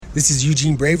This is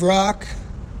Eugene Braverock,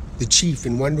 the Chief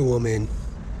in Wonder Woman,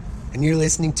 and you're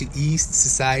listening to East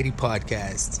Society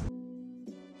Podcast.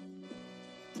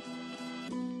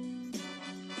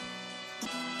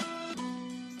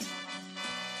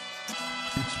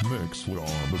 It's Maxwell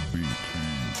on the beat.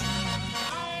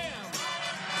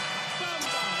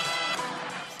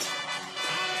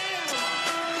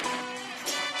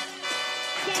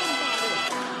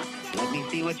 Let me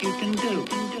see what you can do.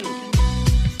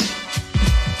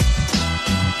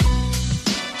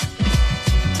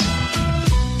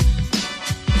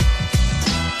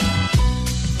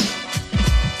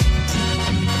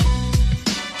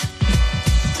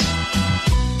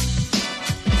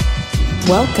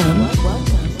 Welcome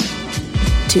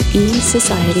to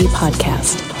E-Society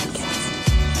Podcast.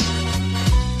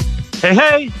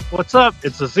 Hey, what's up?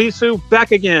 It's Azizu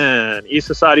back again.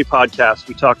 E-Society Podcast.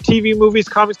 We talk TV, movies,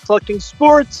 comics, collecting,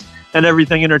 sports, and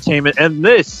everything entertainment. And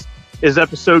this is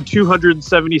episode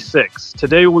 276.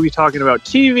 Today we'll be talking about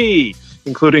TV,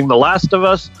 including The Last of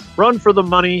Us, Run for the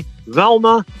Money,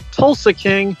 Velma, Tulsa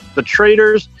King, The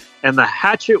Traitors, and The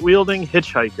Hatchet-Wielding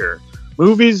Hitchhiker.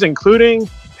 Movies including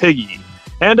Piggy.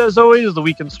 And as always, the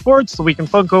week in sports, the week in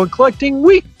Funko and collecting,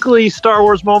 weekly Star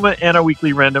Wars moment, and a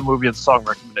weekly random movie and song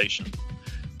recommendation.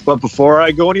 But before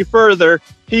I go any further,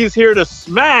 he's here to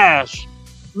smash!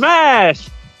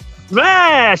 It's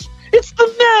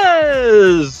the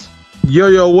Nez!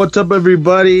 Yo, what's up,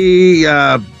 everybody?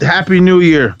 Happy New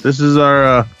Year. This is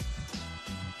our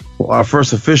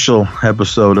first official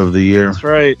episode of the year. That's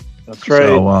right.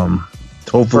 So,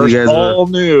 hopefully first you guys all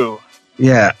new.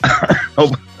 Yeah.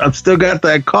 I've still got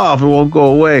that cough. It won't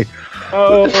go away.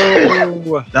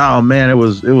 Oh man, it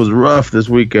was rough this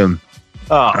weekend.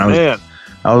 Man.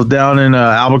 I was down in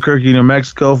Albuquerque, New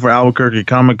Mexico for Albuquerque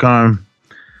Comic Con.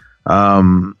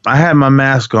 I had my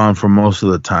mask on for most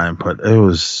of the time, but I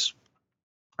was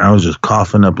just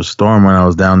coughing up a storm when I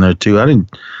was down there too. I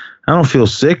don't feel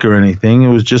sick or anything. It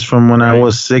was just from when I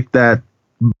was sick that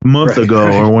month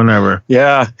ago or whenever.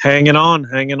 Yeah, hanging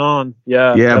on.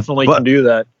 Yeah, definitely can do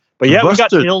that. But yeah, we got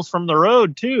chills from the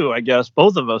road too, I guess,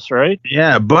 both of us, right?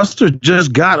 Yeah, Buster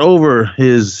just got over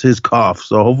his cough,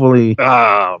 so hopefully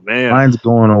mine's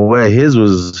going away. His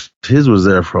was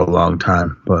there for a long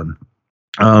time, but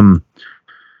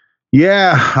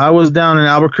yeah, I was down in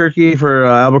Albuquerque for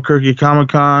Albuquerque Comic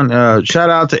Con. Shout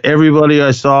out to everybody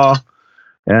I saw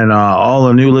and all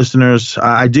the new listeners.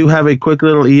 I do have a quick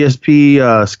little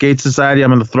ESP Skate Society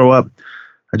I'm going to throw up.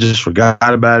 I just forgot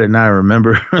about it, and I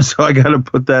remember, so I got to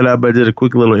put that up. I did a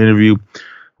quick little interview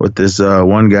with this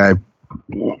one guy.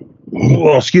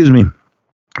 Oh, excuse me.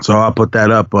 So I'll put that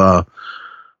up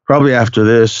probably after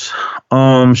this.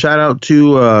 Shout out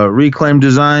to Reclaim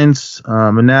Designs,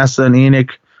 Manasseh and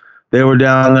Enoch. They were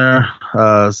down there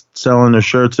selling their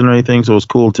shirts and everything, so it was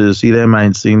cool to see them. I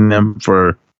hadn't seen them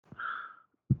for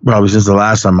probably since the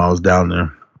last time I was down there.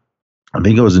 I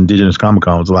think it was Indigenous Comic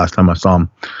Con was the last time I saw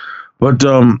them. But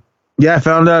yeah, I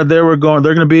found out they're going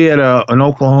to be at an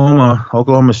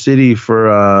Oklahoma City for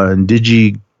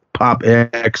Digi Pop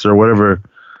X or whatever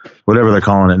they're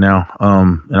calling it now.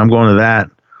 And I'm going to that.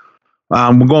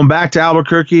 We're going back to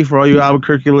Albuquerque for all you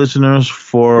Albuquerque listeners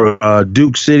for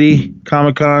Duke City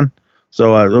Comic Con.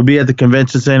 So it'll be at the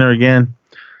convention center again.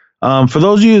 For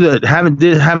those of you that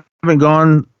haven't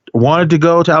gone, wanted to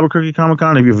go to Albuquerque Comic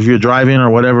Con, if you're driving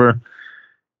or whatever,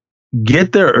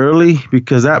 get there early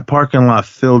because that parking lot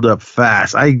filled up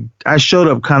fast. I showed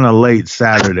up kind of late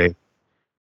Saturday,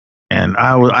 and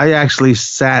I actually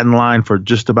sat in line for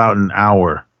just about an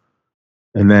hour,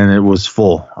 and then it was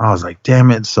full. I was like,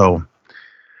 damn it. So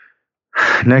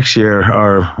next year,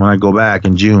 or when I go back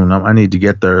in June, I need to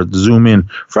get there, zoom in.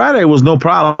 Friday was no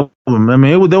problem. I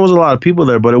mean, there was a lot of people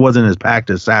there, but it wasn't as packed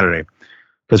as Saturday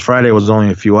because Friday was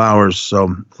only a few hours.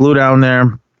 So flew down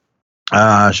there.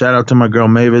 Shout out to my girl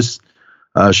Mavis.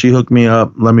 She hooked me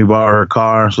up, let me borrow her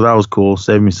car, so that was cool.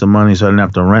 Saved me some money, so I didn't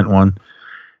have to rent one.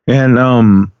 And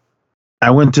I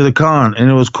went to the con, and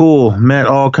it was cool. Met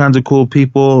all kinds of cool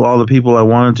people, all the people I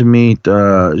wanted to meet.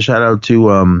 Shout out to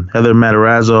Heather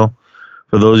Matarazzo.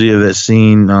 For those of you that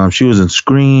seen, she was in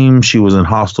Scream, she was in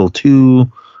Hostel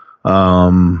 2,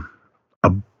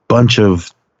 a bunch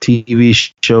of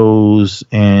TV shows,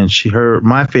 and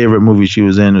my favorite movie she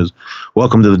was in was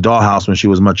Welcome to the Dollhouse when she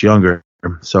was much younger.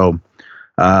 So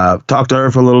talked to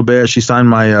her for a little bit. She signed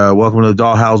my Welcome to the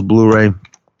Dollhouse Blu-ray.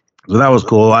 So that was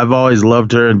cool. I've always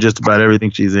loved her and just about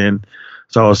everything she's in.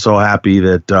 So I was so happy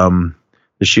that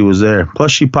she was there.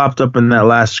 Plus she popped up in that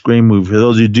last Scream movie. For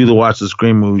those of you who do watch the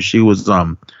Scream movie, she was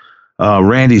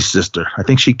Randy's sister. I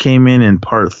think she came in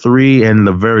part 3 and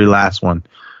the very last one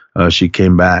she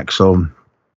came back. So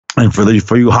And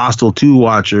for you Hostel 2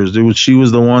 watchers, she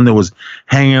was the one that was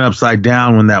hanging upside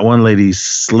down when that one lady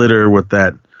slit her with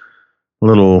that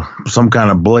little some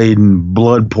kind of blade and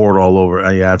blood poured all over.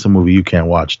 Yeah, it's a movie you can't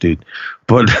watch, dude.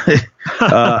 But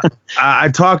I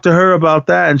talked to her about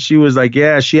that, and she was like,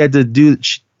 "Yeah, she had to do.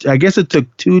 I guess it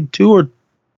took two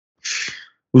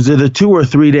or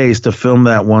 3 days to film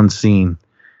that one scene."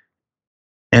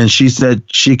 And she said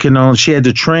she had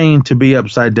to train to be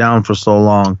upside down for so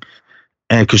long.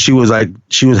 And because she was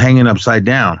hanging upside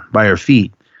down by her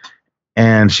feet.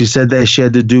 And she said that she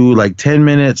had to do like 10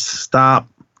 minutes, stop,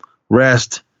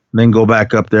 rest, then go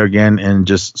back up there again and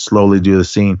just slowly do the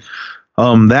scene.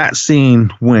 That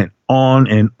scene went on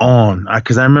and on.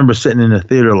 Because I remember sitting in the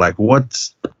theater like,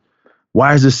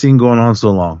 why is this scene going on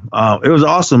so long? It was an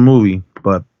awesome movie.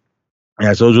 But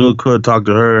yeah, so it was really cool to talk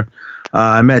to her.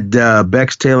 I met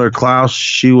Bex Taylor Klaus.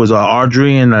 She was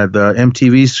Audrey in the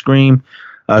MTV Scream.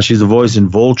 She's a voice in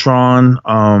Voltron.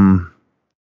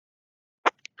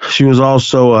 She was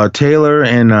also Taylor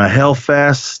in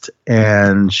Hellfest,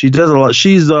 and she does a lot.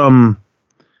 She's one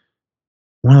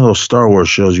of those Star Wars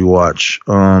shows you watch.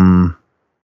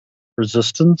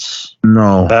 Resistance?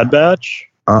 No. Bad Batch?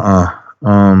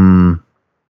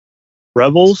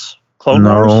 Rebels? Clone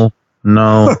Wars?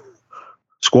 No.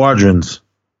 Squadrons.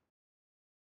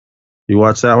 You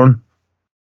watch that one?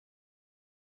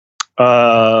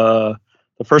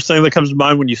 The first thing that comes to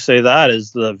mind when you say that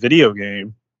is the video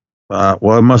game.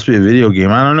 Well, it must be a video game.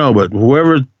 I don't know, but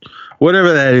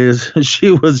whatever that is,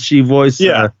 she voiced.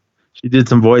 Yeah. She did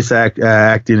some voice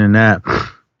acting in that.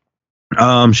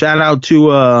 Shout out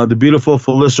to the beautiful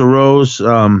Felissa Rose.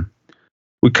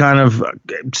 We kind of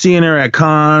seeing her at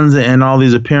cons and all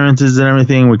these appearances and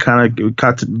everything. We kind of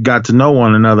got to know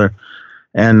one another,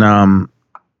 and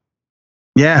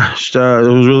yeah, it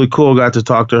was really cool. Got to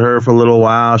talk to her for a little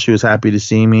while. She was happy to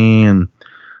see me, and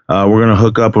we're gonna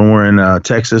hook up when we're in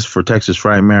Texas for Texas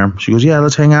Frightmare. She goes, "Yeah,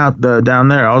 let's hang out down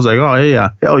there." I was like, "Oh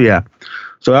yeah, hell yeah!"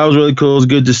 So that was really cool. It was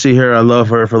good to see her. I love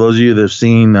her. For those of you that have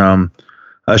seen,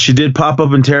 she did pop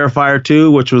up in Terrifier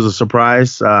 2, which was a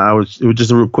surprise. It was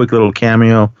just a real quick little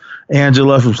cameo.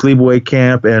 Angela from Sleepaway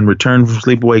Camp and Return from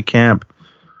Sleepaway Camp.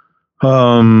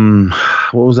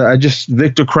 What was that?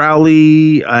 Victor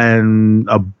Crowley and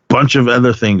a bunch of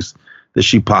other things that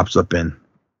she pops up in.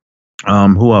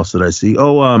 Who else did I see?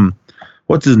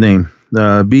 What's his name?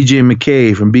 BJ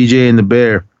McKay from BJ and the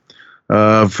Bear.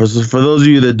 For those of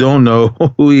you that don't know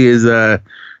who he is,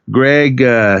 Greg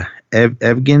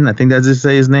Evgen, I think that's to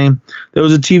say his name. There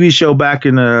was a TV show back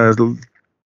in the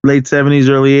late 70s,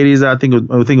 early 80s. I think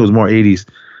it was more 80s.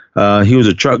 He was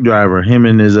a truck driver. Him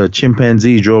and his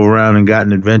chimpanzee drove around and got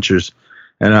in adventures.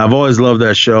 And I've always loved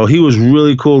that show. He was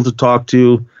really cool to talk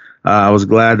to. I was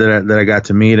glad that I got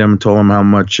to meet him, told him how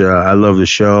much I love the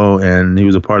show, and he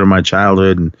was a part of my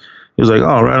childhood. And he was like,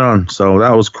 "Oh, right on." So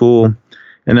that was cool.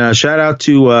 And shout out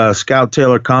to Scout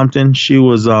Taylor Compton. She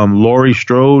was Laurie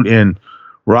Strode in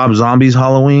Rob Zombie's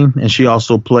Halloween, and she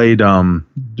also played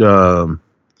Lita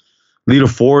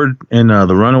Ford in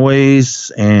The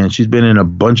Runaways, and she's been in a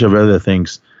bunch of other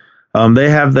things. They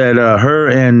have that, her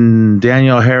and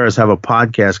Danielle Harris have a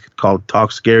podcast called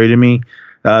Talk Scary to Me.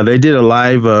 They did a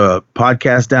live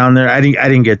podcast down there. I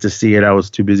didn't get to see it. I was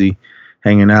too busy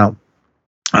hanging out.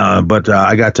 But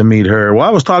I got to meet her. Well,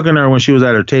 I was talking to her when she was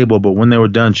at her table, but when they were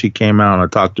done, she came out and I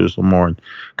talked to her some more and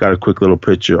got a quick little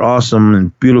picture. Awesome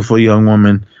and beautiful young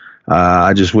woman.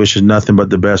 I just wish nothing but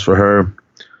the best for her.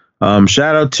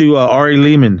 Shout out to Ari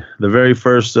Lehman, the very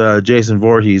first Jason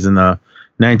Voorhees in the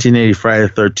 1980 Friday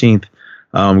the 13th.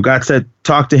 Got to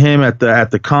talk to him at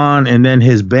the con, and then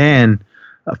his band,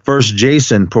 First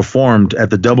Jason, performed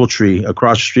at the Doubletree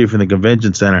across the street from the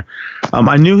convention center.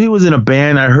 I knew he was in a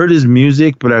band. I heard his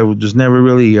music, but I was just never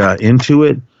really into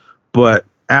it. But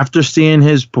after seeing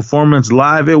his performance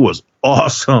live, it was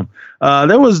awesome.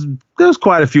 There was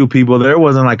quite a few people there. It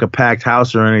wasn't like a packed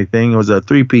house or anything. It was a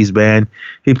 3-piece band.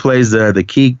 He plays the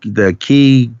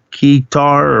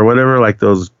keytar or whatever, like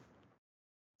those.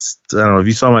 I don't know if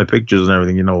you saw my pictures and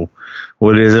everything, you know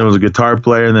what it is. There was a guitar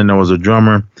player, and then there was a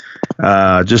drummer.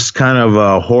 Just kind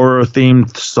of horror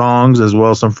themed songs as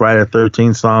well as some Friday the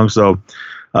 13th songs. So,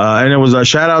 and it was a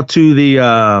shout out to the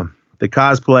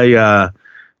cosplay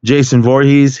Jason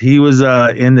Voorhees. He was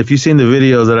if you've seen the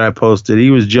videos that I posted,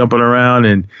 he was jumping around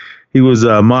and he was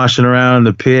moshing around in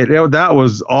the pit. That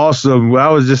was awesome. I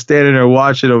was just standing there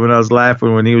watching him, and I was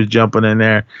laughing when he was jumping in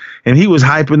there. And he was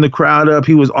hyping the crowd up.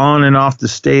 He was on and off the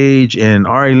stage, and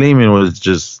Ari Lehman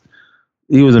was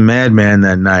he was a madman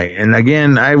that night. And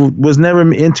again, I was never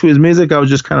into his music. I was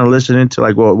just kind of listening to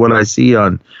like what I see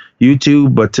on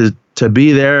YouTube, but to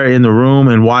be there in the room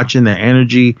and watching the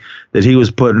energy that he was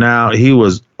putting out, he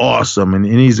was awesome. And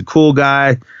he's a cool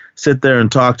guy. Sit there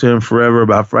and talk to him forever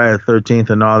about Friday the 13th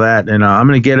and all that. And I'm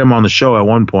going to get him on the show at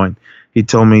one point. He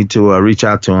told me to reach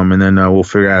out to him, and then we'll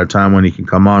figure out a time when he can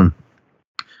come on.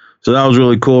 So that was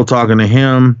really cool talking to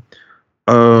him.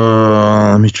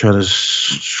 Let me try to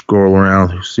scroll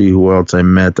around, see who else I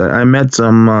met. I met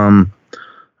some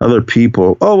other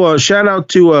people. Oh, shout out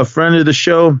to a friend of the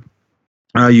show,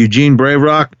 Eugene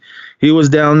Braverock. He was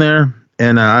down there,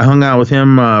 and I hung out with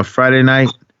him Friday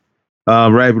night,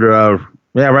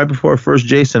 right before First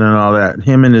Jason and all that.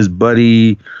 Him and his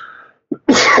buddy.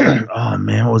 Oh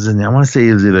man, what was his name? I want to say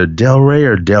it was either Delray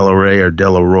or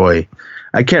Delaroy.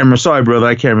 I can't remember. Sorry, brother,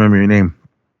 I can't remember your name.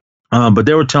 But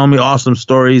they were telling me awesome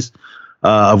stories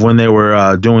of when they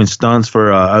were doing stunts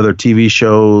for other TV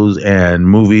shows and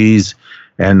movies,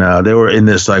 and they were in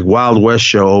this like Wild West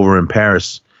show over in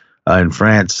Paris, in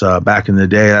France, back in the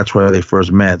day. That's where they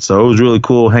first met. So it was really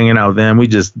cool hanging out with them. We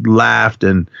just laughed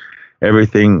and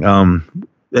everything.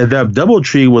 The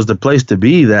DoubleTree was the place to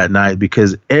be that night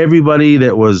because everybody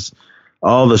that was,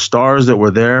 all the stars that were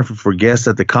there for guests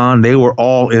at the con, they were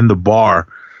all in the bar.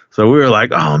 So we were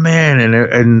like, oh man,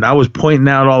 and I was pointing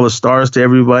out all the stars to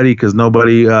everybody because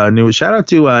nobody knew it. Shout out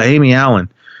to Amy Allen.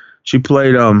 She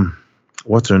played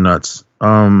what's her nuts?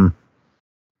 Jedi.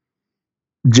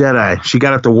 She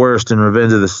got it the worst in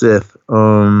Revenge of the Sith.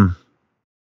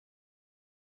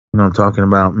 You know what I'm talking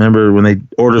about? Remember when they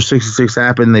Order 66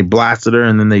 happened, they blasted her,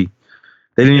 and then they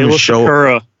didn't even show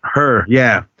her.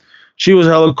 Yeah. She was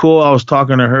hella cool. I was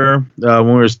talking to her when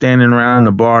we were standing around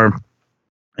the bar,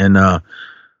 and there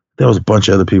was a bunch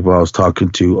of other people I was talking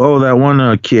to. Oh, that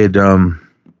one kid,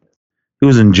 he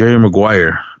was in Jerry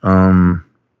Maguire.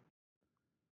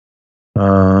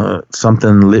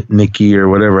 Something Lipnicki or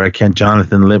whatever. I think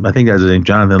that's his name,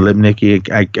 Jonathan Lipnicki.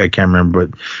 I can't remember,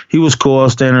 but he was cool. I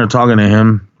was standing there talking to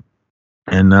him.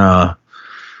 And a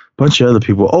bunch of other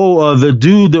people. Oh, the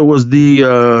dude that was the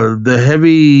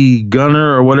heavy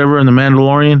gunner or whatever in the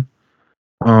Mandalorian.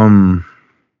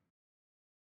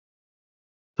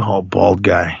 The bald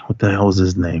guy. What the hell was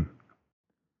his name?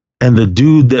 And the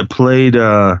dude that played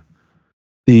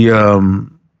he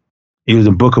was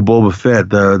in Book of Boba Fett,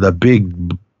 the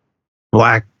big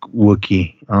black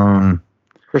Wookiee.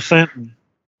 Percent.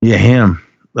 Yeah, him.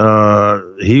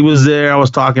 He was there. I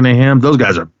was talking to him. Those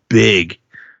guys are big.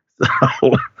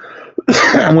 So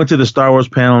I went to the Star Wars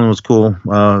panel and it was cool,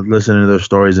 listening to their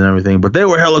stories and everything. But they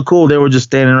were hella cool. They were just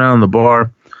standing around the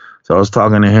bar. So I was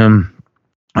talking to him,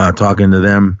 talking to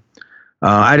them.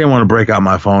 I didn't want to break out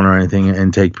my phone or anything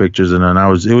and take pictures. And then it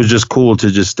was just cool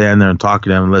to just stand there and talk to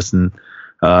them and listen,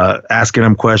 asking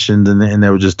them questions. And they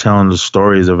were just telling the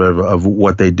stories of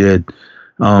what they did.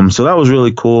 So that was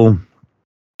really cool.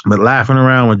 But laughing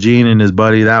around with Gene and his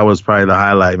buddy, that was probably the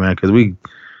highlight, man. Because we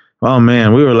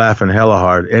were laughing hella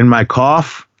hard. And my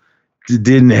cough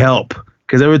didn't help.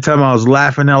 Because every time I was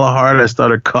laughing hella hard, I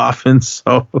started coughing.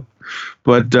 So,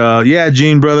 but yeah,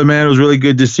 Gene, brother, man, it was really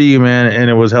good to see you, man. And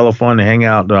it was hella fun to hang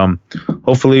out.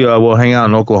 Hopefully we'll hang out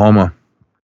in Oklahoma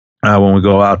when we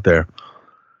go out there.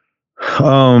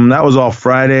 That was all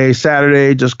Friday.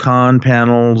 Saturday, just con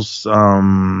panels.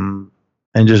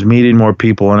 And just meeting more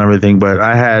people and everything. But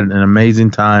I had an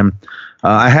amazing time.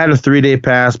 I had a 3-day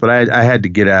pass, but I had to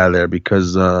get out of there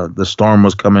because the storm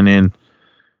was coming in.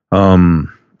 And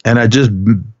I just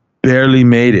barely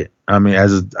made it. I mean,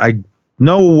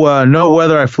 no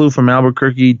weather. I flew from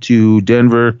Albuquerque to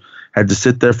Denver, had to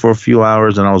sit there for a few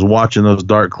hours, and I was watching those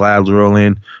dark clouds roll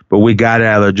in. But we got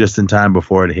out of there just in time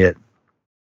before it hit.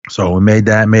 So we made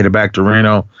it back to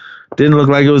Reno. Didn't look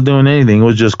like it was doing anything. It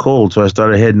was just cold. So I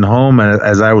started heading home. And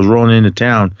as I was rolling into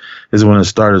town is when it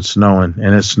started snowing.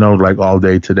 And it snowed like all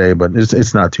day today. But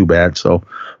it's not too bad. So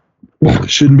it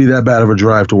shouldn't be that bad of a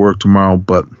drive to work tomorrow.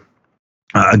 But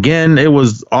again, it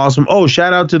was awesome. Oh,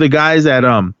 shout out to the guys at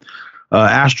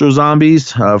Astro Zombies.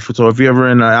 So if you're ever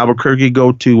in Albuquerque,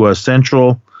 go to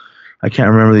Central. I can't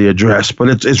remember the address.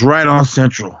 But it's right on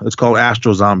Central. It's called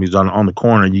Astro Zombies on the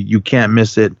corner. You can't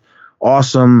miss it.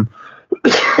 Awesome.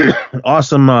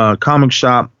 Awesome comic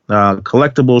shop,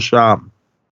 collectible shop,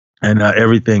 and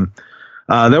everything.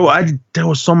 There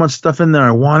was so much stuff in there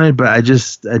I wanted, but I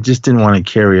just didn't want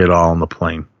to carry it all on the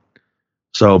plane.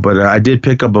 So, but I did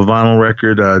pick up a vinyl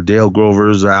record, Dale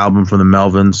Grover's album from the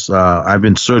Melvins. I've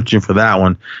been searching for that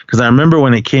one because I remember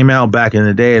when it came out back in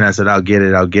the day, and I said I'll get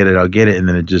it, and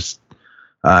then it just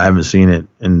I haven't seen it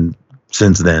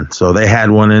since then. So they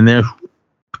had one in there,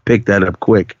 picked that up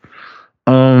quick.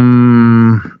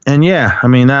 And yeah, I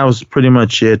mean, that was pretty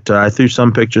much it. I threw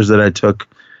some pictures that I took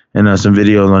and some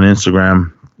videos on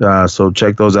Instagram So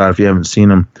check those out if you haven't seen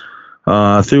them.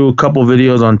 Threw a couple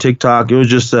videos on TikTok. It was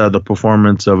just the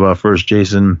performance of First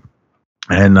Jason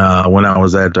and when I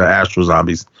was at Astro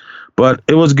Zombies. But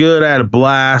it was good. I had a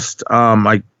blast.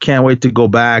 I can't wait to go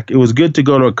back. It was good to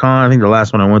go to a con. I think the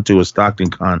last one I went to was Stockton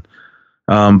Con.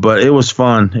 But it was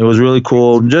fun. It was really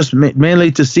cool. Just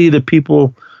mainly to see the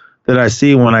people that I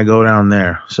see when I go down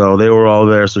there. So they were all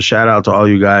there. So shout out to all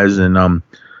you guys. And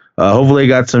hopefully I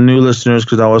got some new listeners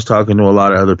because I was talking to a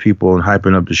lot of other people and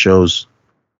hyping up the shows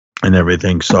and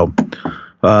everything. So,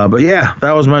 but yeah,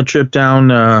 that was my trip down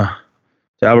to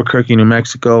Albuquerque, New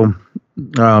Mexico.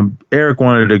 Eric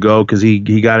wanted to go because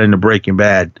he got into Breaking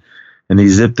Bad, and he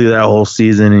zipped through that whole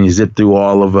season, and he zipped through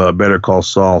all of Better Call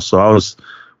Saul. So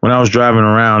when I was driving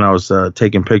around, I was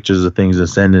taking pictures of things and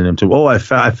sending them to. Oh, I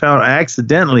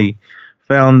accidentally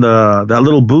found that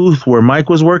little booth where Mike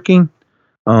was working.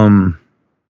 What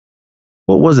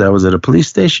was that? Was it a police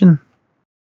station?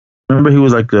 Remember, he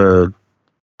was like the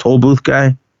toll booth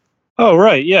guy. Oh,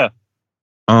 right, yeah.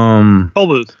 Toll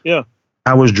booth, yeah.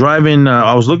 I was driving.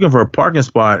 I was looking for a parking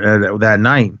spot that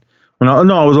night. I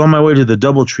was on my way to the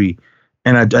DoubleTree,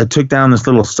 and I took down this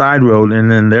little side road, and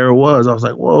then there it was. I was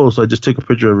like, "Whoa!" So I just took a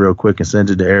picture of it real quick and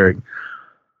sent it to Eric.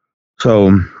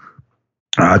 So,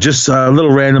 just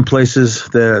little random places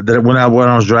that when I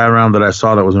was driving around that I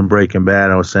saw that was in Breaking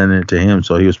Bad, I was sending it to him,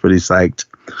 so he was pretty psyched.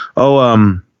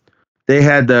 Oh, they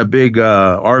had the big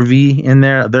RV in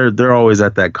there. They're always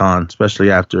at that con,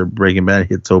 especially after Breaking Bad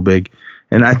hit so big.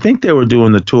 And I think they were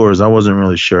doing the tours. I wasn't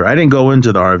really sure. I didn't go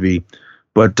into the RV,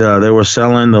 but they were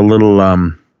selling the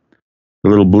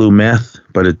little blue meth,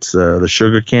 but it's the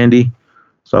sugar candy.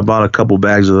 So I bought a couple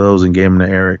bags of those and gave them to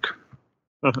Eric.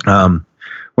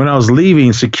 When I was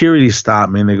leaving, security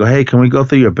stopped me and they go, "Hey, can we go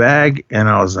through your bag?" And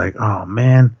I was like, "Oh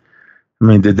man, I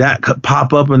mean, did that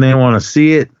pop up and they want to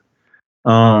see it?"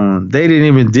 They didn't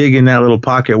even dig in that little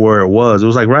pocket where it was. It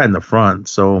was like right in the front.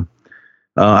 So.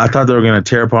 I thought they were going to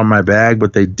tear apart my bag,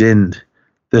 but they didn't.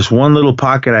 This one little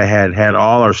pocket I had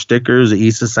all our stickers, the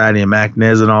East Society and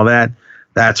MacNez and all that.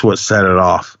 That's what set it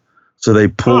off. So they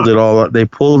pulled it all up. They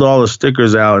pulled all the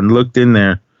stickers out and looked in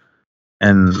there.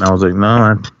 And I was like,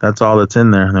 "No, that's all that's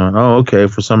in there." And they went, "Oh, okay.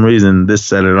 For some reason, this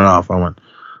set it off." I went,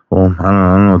 "Well, I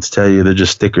don't know what to tell you. They're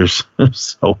just stickers."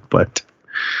 But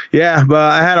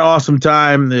I had an awesome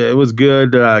time. It was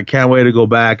good. Can't wait to go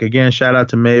back. Again, shout out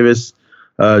to Mavis.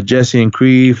 Jesse and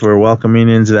Cree for welcoming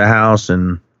me into the house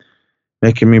and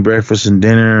making me breakfast and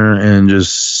dinner, and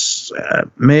just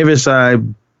Mavis, I've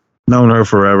known her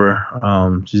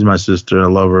forever. She's my sister. I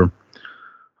love her.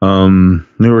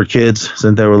 Knew her kids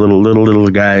since they were little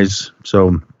guys,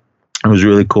 so it was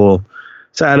really cool.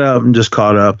 Sat up and just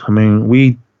caught up. I mean,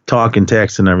 we talk and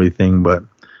text and everything, but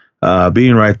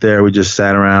being right there, we just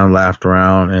sat around, laughed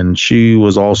around, and she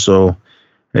was also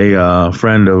a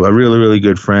friend of a really, really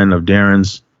good friend of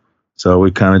Darren's. So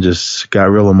we kind of just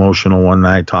got real emotional one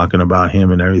night talking about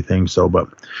him and everything. So, but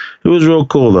it was real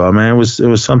cool though, man. It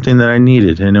was something that I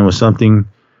needed, and it was something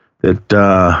that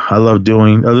I love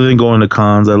doing. Other than going to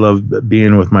cons, I love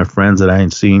being with my friends that I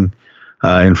ain't seen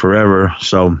in forever.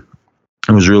 So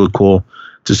it was really cool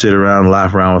to sit around and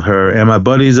laugh around with her and my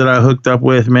buddies that I hooked up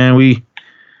with. Man, we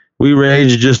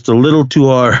raged just a little too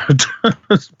hard,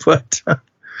 but.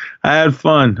 I had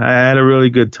fun. I had a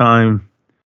really good time.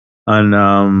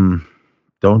 And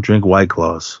don't drink White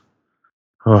Claws.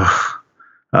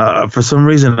 For some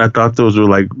reason, I thought those were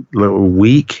like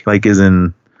weak, like as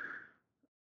in,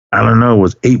 I don't know, it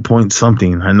was 8 point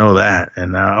something. I know that.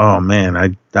 And oh man,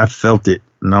 I felt it.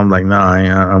 And I'm like, nah,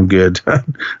 I'm good. I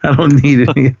don't need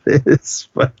any of this.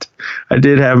 But I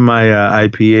did have my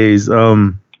IPAs.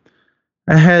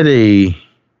 I had a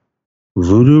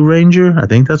Voodoo Ranger. I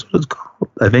think that's what it's called.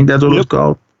 It was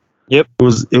called. Yep.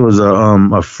 It was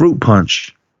a fruit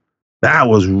punch. That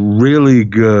was really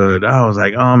good. I was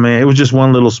like, oh man, it was just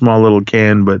one small little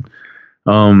can, but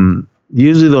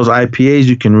usually those IPAs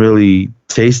you can really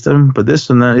taste them, but this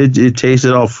one it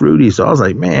tasted all fruity. So I was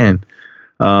like, man,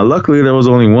 luckily there was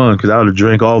only one because I would have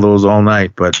drank all those all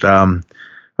night. But I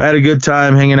had a good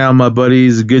time hanging out with my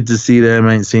buddies. Good to see them.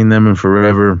 I ain't seen them in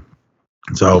forever.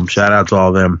 So shout out to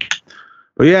all them.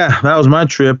 But yeah, that was my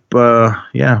trip.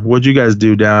 What'd you guys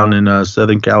do down in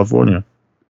Southern California?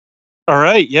 All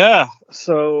right, yeah.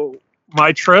 So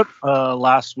my trip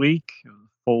last week,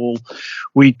 full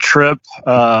week trip,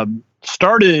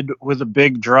 started with a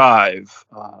big drive,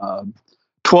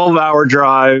 12-hour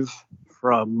drive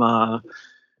from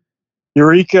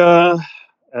Eureka,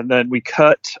 and then we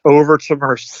cut over to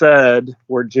Merced,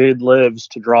 where Jade lives,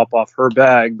 to drop off her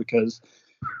bag because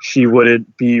she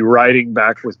wouldn't be riding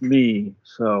back with me.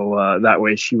 So that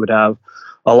way she would have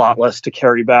a lot less to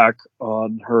carry back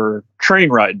on her train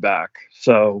ride back.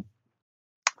 So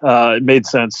it made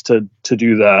sense to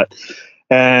do that.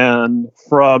 And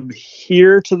from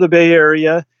here to the Bay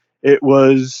Area, it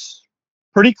was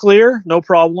pretty clear, no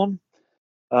problem.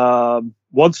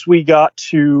 Once we got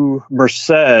to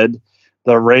Merced,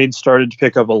 the rain started to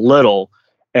pick up a little.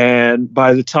 And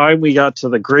by the time we got to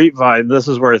the Grapevine, this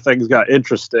is where things got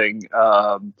interesting.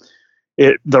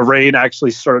 The rain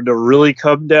actually started to really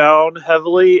come down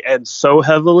heavily, and so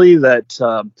heavily that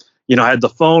I had the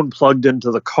phone plugged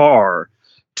into the car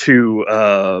to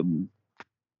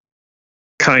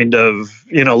kind of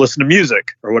listen to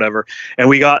music or whatever. And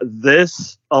we got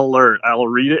this alert. I'll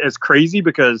read it. It's crazy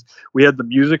because we had the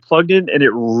music plugged in, and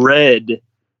it read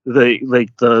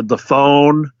the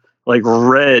phone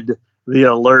read the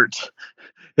alert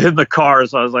in the car.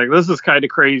 So I was like, this is kind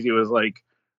of crazy. It was like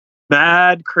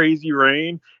mad crazy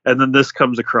rain, and then this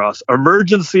comes across: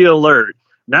 emergency alert,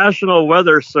 National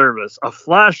Weather Service, a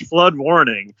flash flood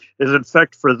warning is in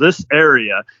effect for this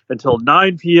area until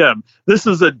 9 p.m. This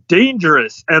is a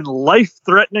dangerous and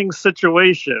life-threatening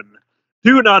situation.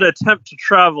 Do not attempt to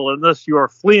travel unless you are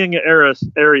fleeing an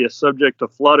area subject to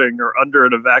flooding or under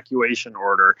an evacuation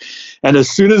order. And as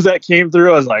soon as that came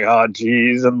through, I was like, oh,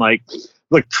 geez. And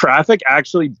the traffic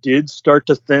actually did start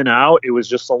to thin out. It was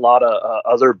just a lot of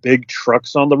other big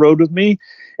trucks on the road with me.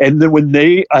 And then when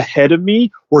they ahead of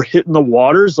me were hitting the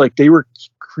waters, they were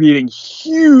creating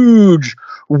huge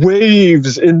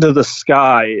waves into the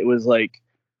sky. It was like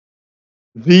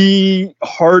the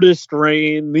hardest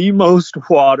rain, the most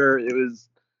water. It was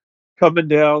coming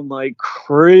down like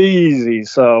crazy.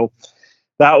 So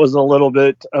that was a little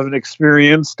bit of an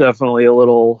experience, definitely a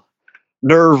little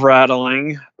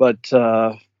nerve-rattling, but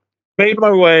made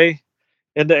my way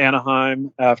into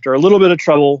Anaheim after a little bit of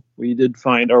trouble. We did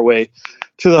find our way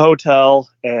to the hotel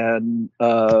and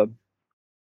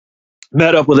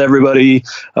met up with everybody.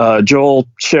 Joel,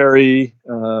 Sherry,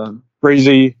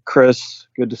 Brazy, Chris,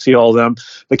 good to see all of them.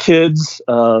 The kids,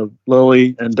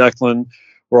 Lily and Declan,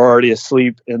 were already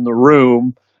asleep in the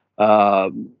room.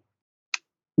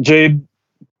 Jade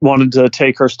wanted to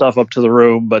take her stuff up to the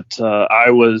room, but I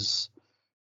was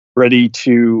ready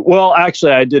to. Well,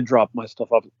 actually, I did drop my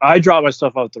stuff up. I dropped my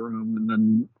stuff out the room, and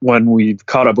then when we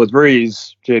caught up with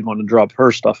Breeze, Jade wanted to drop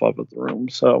her stuff up at the room.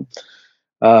 So,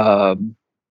 I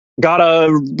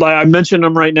mentioned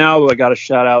them right now, but I got to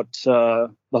shout out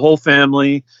the whole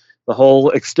family, the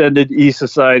whole extended E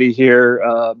Society here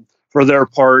for their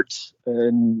part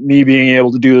in me being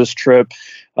able to do this trip.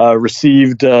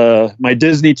 Received my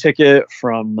Disney ticket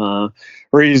from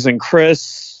Breeze and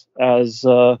Chris as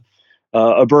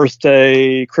a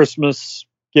birthday, Christmas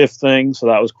gift thing. So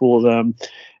that was cool of them.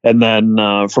 And then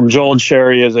from Joel and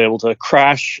Sherry, I was able to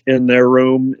crash in their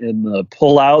room in the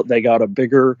pull-out. They got a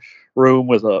bigger room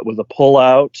with a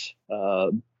pull-out.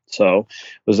 So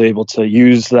was able to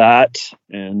use that.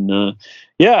 And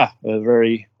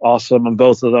very awesome of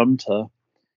both of them to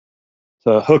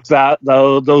hook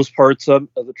those parts of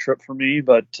the trip for me.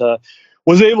 But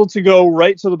was able to go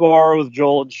right to the bar with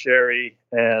Joel and Sherry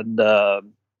and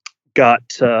got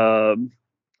a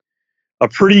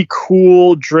pretty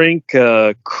cool drink,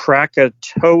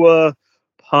 Krakatoa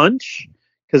Punch,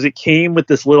 because it came with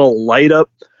this little light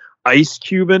up ice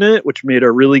cube in it, which made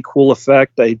a really cool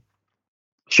effect. I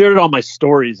shared it on my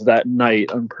stories that night.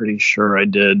 I'm pretty sure I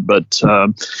did, but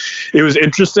it was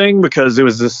interesting because it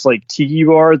was this tiki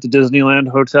bar at the Disneyland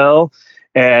Hotel,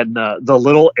 and the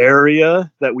little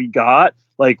area that we got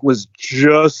was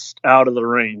just out of the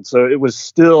rain. So it was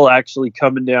still actually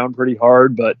coming down pretty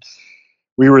hard, but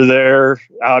we were there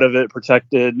out of it,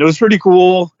 protected. And it was pretty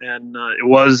cool. And it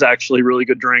was actually really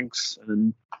good drinks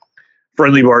and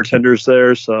friendly bartenders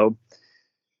there. So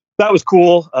that was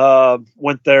cool.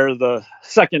 Went there the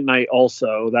second night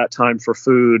also, that time for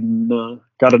food, and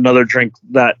got another drink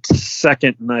that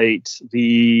second night,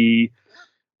 the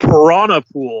Piranha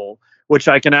Pool, which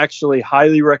I can actually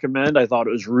highly recommend. I thought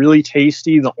it was really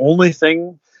tasty. The only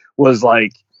thing was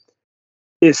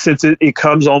since it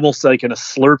comes almost like in a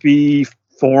Slurpee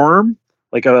form,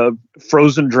 like a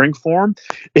frozen drink form,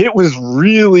 it was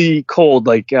really cold.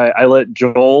 I let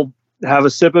Joel have a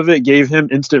sip of it, gave him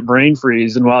instant brain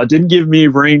freeze. And while it didn't give me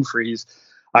brain freeze,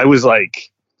 I was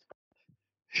it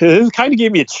kind of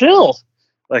gave me a chill.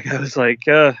 I was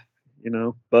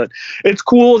but it's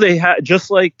cool. They had,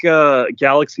 just like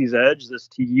Galaxy's Edge, this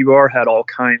tiki bar had all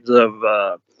kinds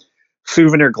of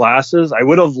souvenir glasses. I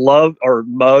would have loved, or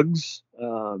mugs,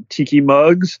 tiki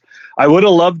mugs. I would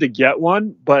have loved to get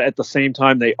one, but at the same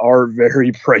time, they are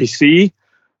very pricey.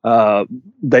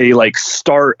 They like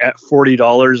start at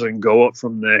 $40 and go up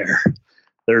from there.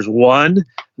 There's one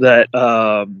that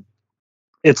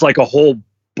it's like a whole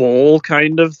bowl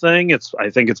kind of thing. I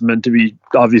think it's meant to be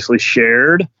obviously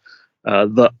shared.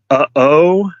 The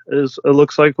is it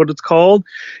looks like what it's called,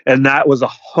 and that was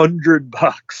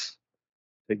 $100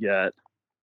 to get.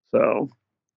 So,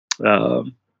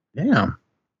 damn.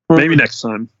 Maybe next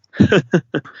time. Is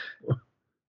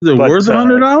it worth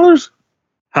 $100?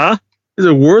 Huh? Is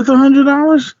it worth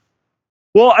 $100?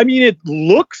 Well, I mean, it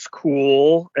looks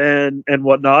cool and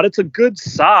whatnot. It's a good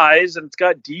size and it's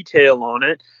got detail on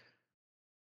it.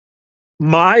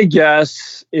 My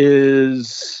guess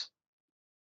is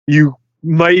you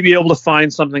might be able to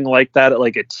find something like that at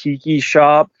like a tiki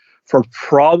shop for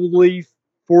probably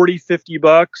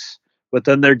 $40-50, but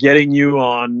then they're getting you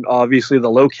on obviously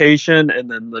the location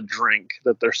and then the drink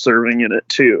that they're serving in it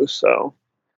too. So,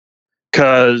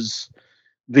 because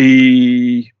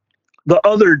the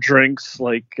other drinks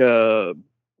like Piranha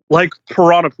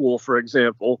Pool, for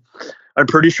example, I'm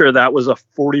pretty sure that was a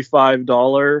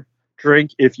 $45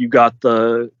 drink if you got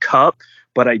the cup,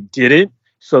 but I didn't.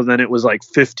 So then it was like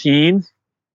 $15.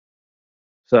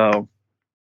 So a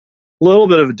little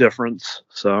bit of a difference.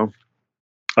 So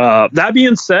that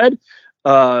being said,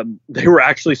 they were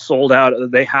actually sold out.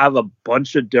 They have a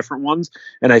bunch of different ones,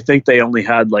 and I think they only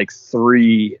had like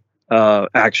 3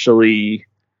 actually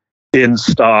in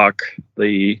stock.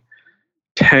 The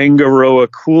Tangaroa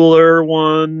cooler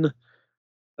one.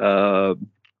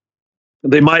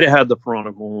 They might have had the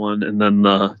Piranha one, and then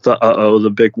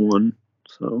the big one.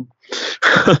 So,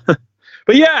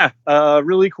 but yeah,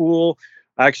 really cool.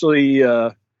 Actually,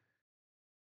 I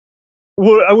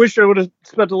wish I would have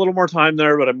spent a little more time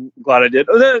there, but I'm glad I did.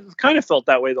 It kind of felt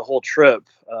that way the whole trip.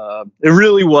 It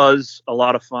really was a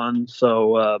lot of fun.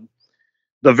 So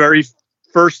the very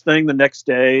first thing the next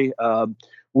day,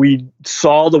 we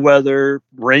saw the weather.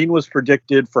 Rain was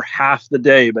predicted for half the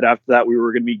day, but after that we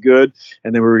were going to be good,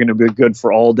 and then we were going to be good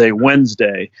for all day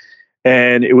Wednesday.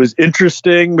 And it was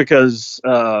interesting because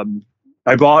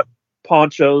I bought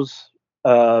ponchos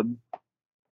for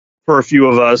a few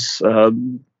of us.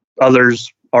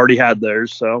 Others already had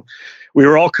theirs, so we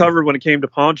were all covered when it came to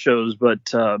ponchos.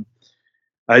 But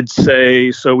I'd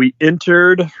say so. We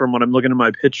entered, from what I'm looking at my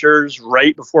pictures,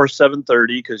 right before 7:30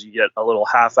 because you get a little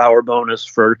half-hour bonus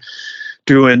for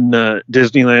doing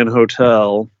Disneyland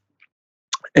Hotel,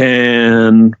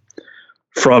 and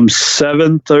from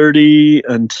 7:30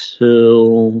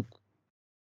 until.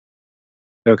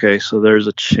 Okay, so there's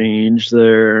a change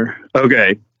there.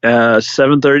 Okay,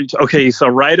 7:30. Okay, so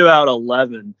right about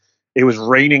 11, it was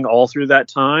raining all through that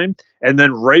time, and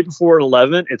then right before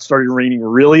 11, it started raining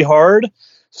really hard.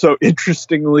 So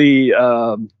interestingly,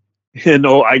 I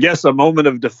guess a moment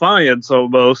of defiance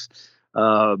almost.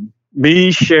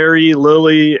 Me, Sherry,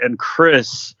 Lily, and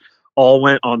Chris all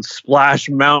went on Splash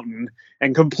Mountain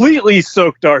and completely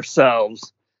soaked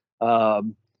ourselves. Part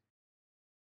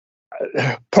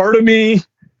of me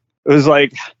was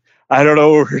like, I don't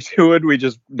know what we're doing. We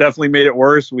just definitely made it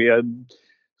worse. We had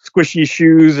squishy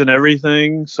shoes and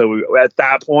everything. So at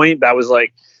that point, that was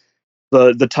like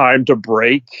the time to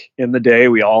break in the day.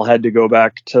 We all had to go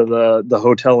back to the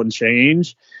hotel and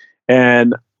change.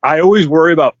 And I always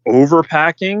worry about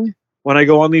overpacking when I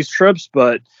go on these trips,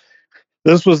 but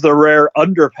this was the rare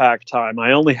underpack time.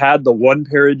 I only had the one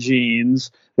pair of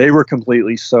jeans. They were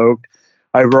completely soaked.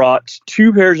 I brought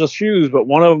 2 pairs of shoes, but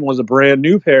one of them was a brand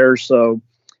new pair, so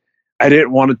I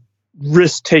didn't want to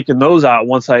risk taking those out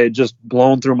once I had just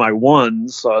blown through my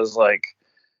ones. So I was like,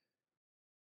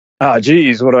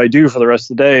 geez, what do I do for the rest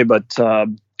of the day? But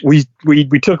we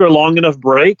took a long enough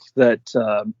break that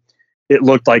it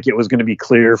looked like it was going to be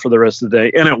clear for the rest of the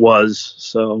day, and it was.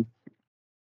 So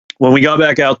when we got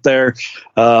back out there,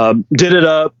 did it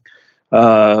up,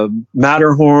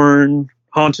 Matterhorn,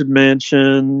 Haunted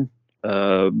Mansion,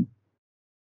 all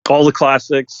the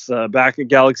classics, back at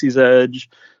Galaxy's Edge,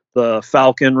 the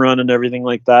Falcon Run and everything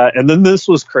like that. And then this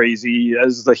was crazy.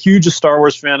 As the hugest Star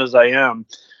Wars fan as I am,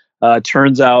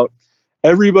 turns out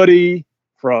everybody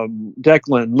from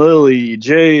Declan, Lily,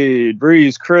 Jade,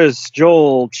 Breeze, Chris,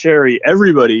 Joel, Sherry,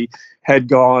 everybody had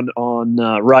gone on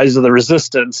Rise of the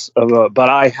Resistance, but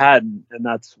I hadn't. And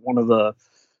that's one of the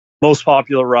most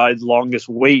popular rides, longest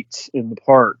wait in the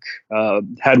park.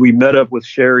 Had we met up with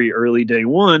Sherry early day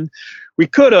one, we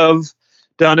could have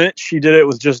done it. She did it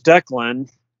with just Declan.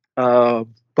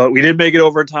 But we did make it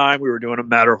over time. We were doing a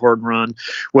Matterhorn run,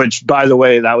 which, by the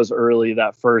way, that was early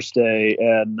that first day.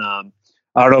 And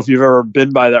I don't know if you've ever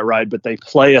been by that ride, but they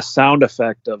play a sound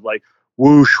effect of like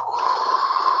whoosh,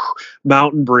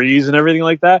 mountain breeze and everything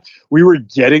like that. We were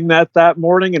getting that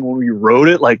morning, and when we rode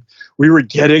it, like we were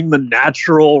getting the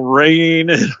natural rain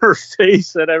in our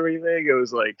face and everything. It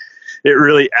was like it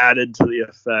really added to the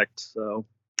effect. So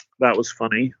that was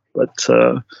funny. But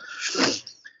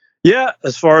yeah,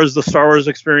 as far as the Star Wars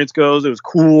experience goes, it was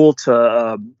cool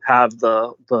to have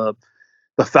the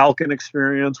Falcon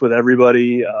experience with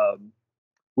everybody.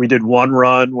 We did one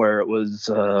run where it was,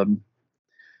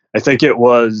 I think it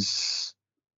was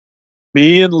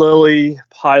me and Lily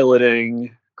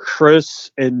piloting,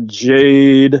 Chris and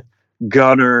Jade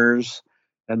gunners,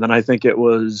 and then I think it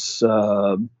was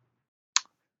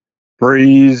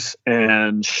Breeze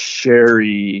and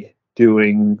Sherry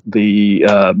doing the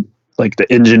like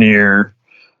the engineer,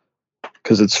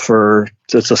 because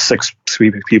it's a 6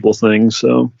 people thing.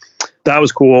 So that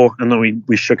was cool. And then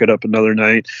we shook it up another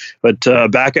night. But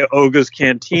back at Oga's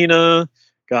Cantina,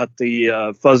 got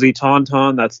the Fuzzy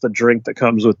Tauntaun. That's the drink that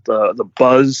comes with the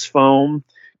buzz foam.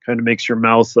 Kind of makes your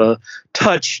mouth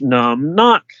touch numb.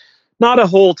 Not a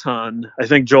whole ton. I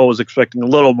think Joel was expecting a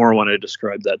little more when I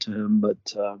described that to him.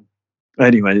 But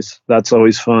anyways, that's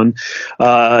always fun.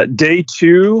 Day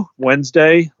 2,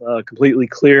 Wednesday, completely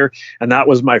clear. And that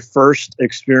was my first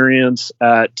experience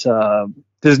at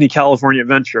Disney California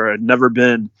Adventure. I'd never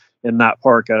been in that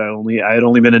park. I had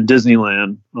only been in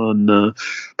Disneyland on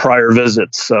prior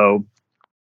visits. So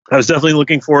I was definitely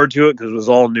looking forward to it because it was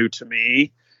all new to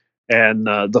me. And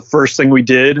the first thing we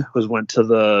did was went to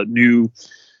the new,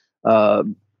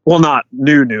 well, not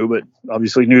new, but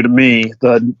obviously new to me,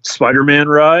 the Spider-Man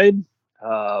ride.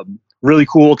 Really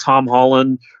cool. Tom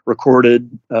Holland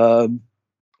recorded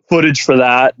footage for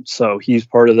that, so he's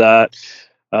part of that.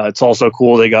 It's also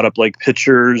cool. They got up like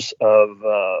pictures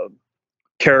of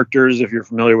characters. If you're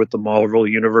familiar with the Marvel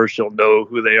universe, you'll know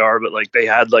who they are. But like they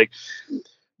had like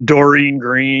Doreen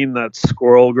Green, that's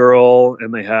Squirrel Girl,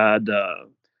 and they had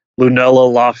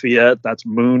Lunella Lafayette, that's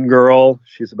Moon Girl.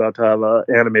 She's about to have an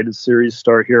animated series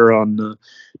start here on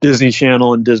Disney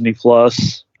Channel and Disney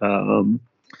Plus.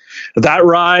 That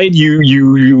ride,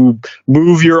 you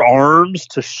move your arms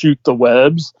to shoot the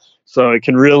webs, so it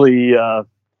can really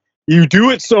you do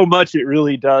it so much it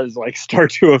really does like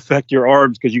start to affect your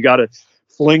arms, because you got to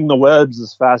fling the webs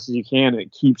as fast as you can.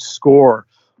 It keeps score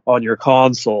on your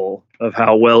console of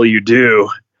how well you do.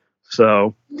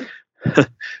 So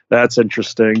that's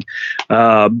interesting.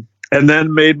 And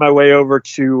then made my way over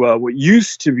to what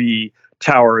used to be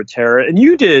Tower of Terror, and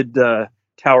you did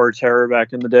Tower of Terror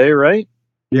back in the day, right?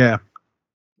 Yeah.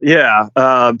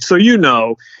 So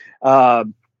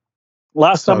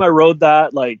last time I rode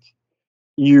that, like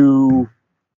you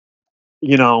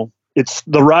know, it's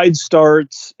the ride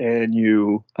starts and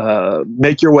you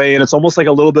make your way, and it's almost like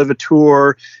a little bit of a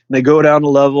tour. And they go down a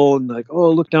level and like,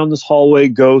 oh, look down this hallway,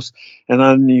 ghost, and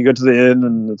then you get to the end,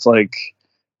 and it's like,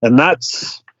 and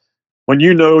that's when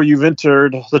you know you've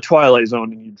entered the Twilight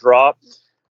Zone and you drop.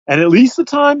 And at least the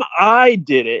time I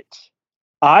did it,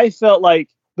 I felt like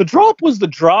the drop was the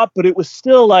drop, but it was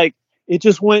still like it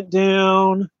just went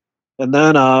down and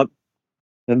then up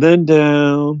and then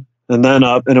down and then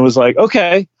up. And it was like,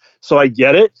 okay, so I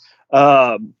get it.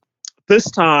 This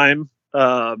time,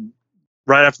 right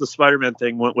after the Spider-Man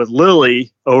thing, went with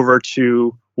Lily over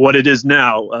to what it is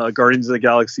now, Guardians of the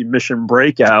Galaxy Mission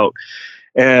Breakout.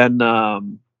 And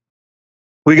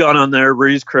we got on there.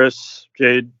 Breeze, Chris,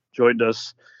 Jade joined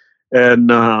us.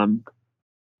 And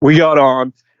we got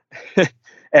on.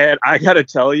 And I got to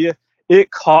tell you, it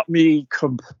caught me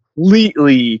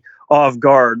completely off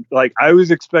guard. Like I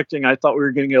thought we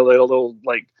were getting a little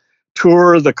like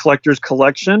tour of the collector's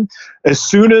collection. As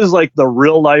soon as like the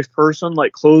real life person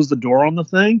like closed the door on the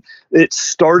thing, it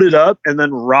started up, and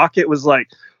then Rocket was like,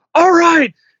 all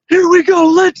right, here we go,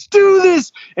 let's do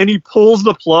this. And he pulls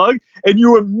the plug, and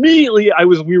you immediately,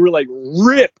 we were like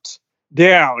ripped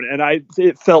down, and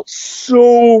it felt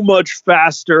so much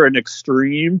faster and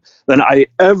extreme than I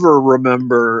ever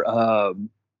remember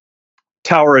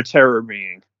Tower of Terror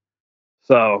being.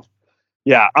 So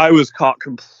yeah, I was caught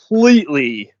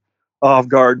completely off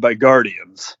guard by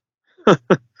Guardians.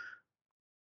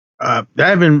 I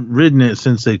haven't ridden it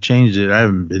since they changed it. I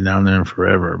haven't been down there in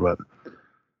forever, but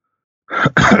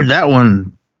that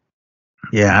one,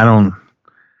 yeah, I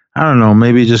don't know,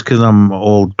 maybe just because I'm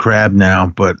old crab now,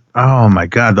 but oh my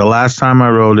God, the last time I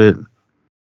rode it,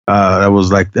 that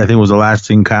was like, I think it was the last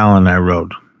thing Kyle and I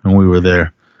rode when we were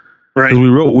there. Right. We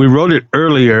rode it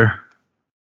earlier,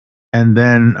 and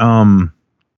then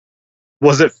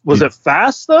was it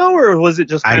fast though, or was it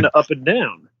just kind of up and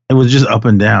down? It was just up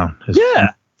and down.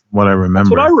 Yeah, what I remember.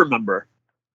 That's what I remember.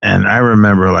 And I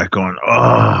remember like going,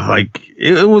 oh, like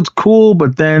it was cool,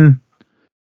 but then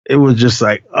it was just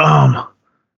like,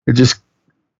 it just,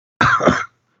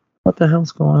 what the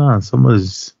hell's going on?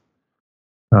 Someone's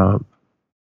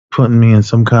putting me in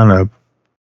some kind of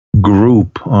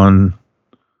group on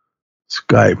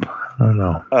Skype. I don't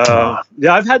know.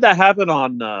 Yeah, I've had that happen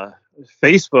on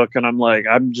Facebook, and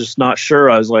I'm just not sure.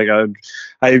 I was like,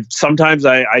 I sometimes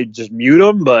I just mute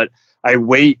them, but I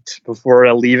wait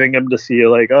before leaving them to see,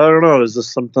 like, I don't know, is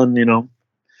this something,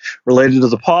 related to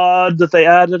the pod that they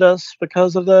added us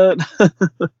because of that?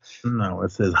 No,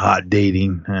 it says hot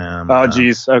dating. Oh,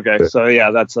 geez. Okay. So yeah,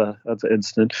 that's an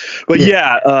instant. But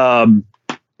yeah,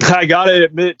 I gotta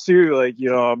admit too, like,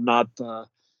 I'm not,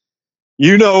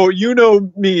 you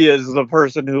know me as the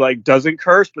person who like doesn't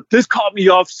curse, but this caught me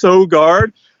off so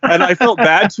guard. And I felt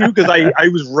bad too, because I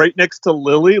was right next to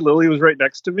Lily. Lily was right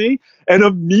next to me. And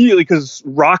immediately, because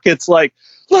Rocket's like,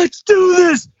 let's do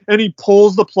this. And he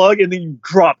pulls the plug and then you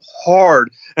drop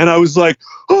hard. And I was like,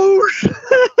 oh, shit.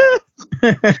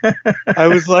 I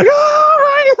was like,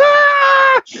 oh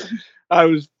my God. I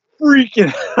was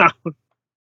freaking out.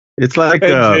 It's like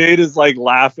and Jade is like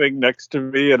laughing next to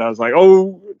me. And I was like,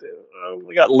 oh,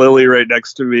 we got Lily right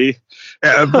next to me.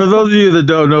 For those of you that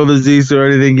don't know the Zissou or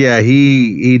anything, yeah,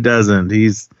 he doesn't.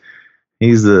 He's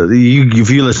if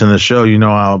you listen to the show, you know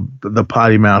how the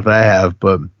potty mouth I have,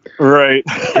 but right,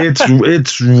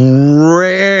 it's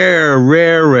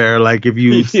rare. Like if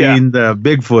you've seen the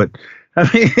Bigfoot, I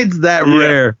mean, it's that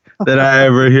rare that I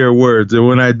ever hear words, and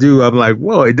when I do, I'm like,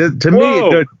 whoa! It does, to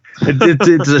me,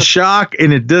 it's a shock,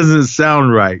 and it doesn't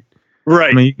sound right.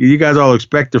 Right. I mean, you guys all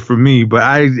expect it from me, but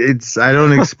I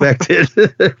don't expect it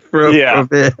from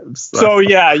him. So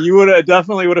yeah, you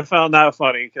definitely would have found that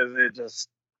funny, because it just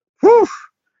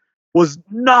was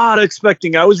not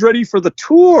expecting. I was ready for the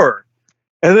tour,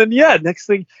 and then next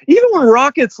thing, even when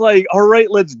Rocket's like, "All right,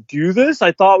 let's do this,"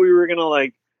 I thought we were gonna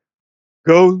like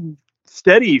go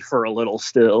steady for a little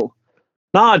still,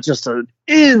 not just an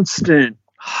instant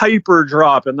hyper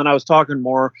drop. And then I was talking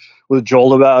more with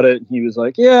Joel about it, and he was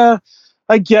like, yeah,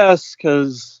 I guess,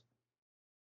 because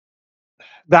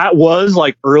that was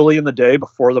like early in the day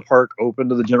before the park opened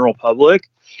to the general public,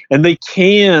 and they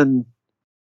can,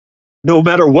 no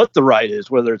matter what the ride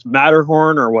is, whether it's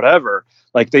Matterhorn or whatever,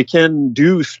 like they can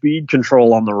do speed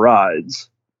control on the rides.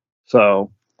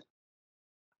 So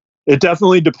it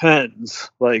definitely depends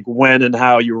like when and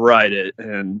how you ride it.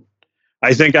 And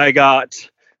I think I got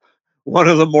one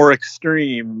of the more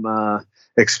extreme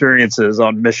experiences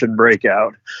on Mission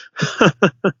Breakout.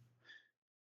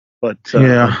 But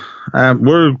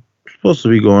we're supposed to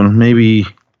be going. Maybe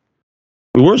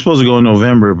we were supposed to go in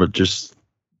November, but just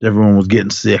everyone was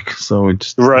getting sick, so we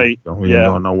just we didn't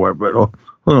go nowhere. But who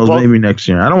knows? Maybe next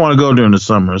year. I don't want to go during the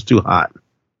summer; it's too hot.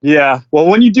 Yeah. Well,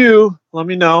 when you do, let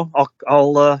me know. I'll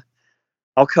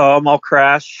come. I'll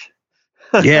crash.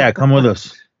 Yeah, come with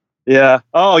us. Yeah.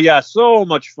 Oh, yeah. So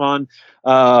much fun.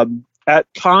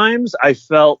 At times, I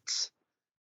felt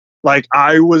like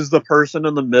I was the person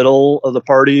in the middle of the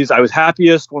parties. I was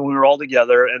happiest when we were all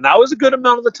together, and that was a good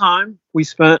amount of the time we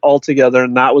spent all together,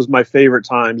 and that was my favorite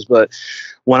times. But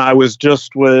when I was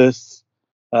just with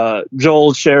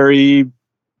Joel, Sherry,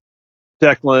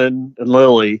 Declan, and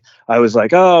Lily, I was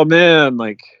like, oh, man,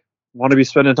 like, want to be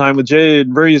spending time with Jade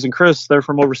and Breeze and Chris. They're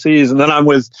from overseas. And then I'm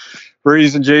with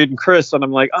Breeze and Jade and Chris, and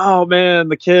I'm like, oh, man,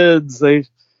 the kids, they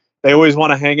always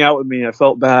want to hang out with me. I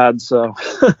felt bad, so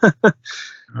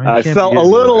I felt a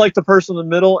little like the person in the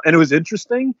middle, and it was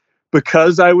interesting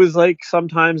because I was like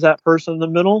sometimes that person in the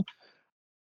middle.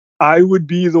 I would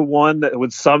be the one that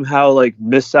would somehow like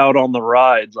miss out on the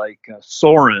ride, like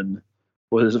Soren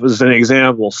was an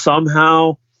example.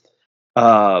 Somehow,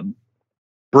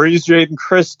 Breeze, Jade, and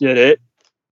Chris did it,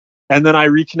 and then I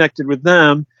reconnected with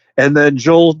them, and then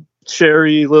Joel,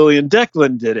 Sherry, Lily, and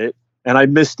Declan did it, and I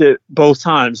missed it both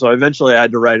times, so eventually I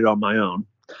had to ride it on my own.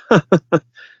 I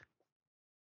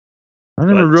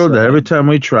never rode that. Every time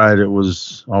we tried, it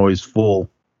was always full.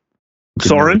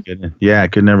 Soren? I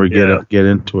could never get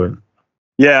into it.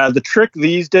 Yeah, the trick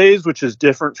these days, which is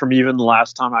different from even the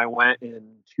last time I went in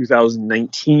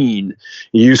 2019, it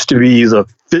used to be the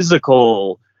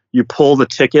physical, you pull the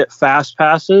ticket fast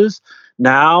passes.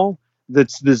 Now,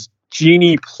 that's this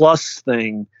Genie Plus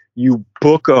thing. You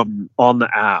book them on the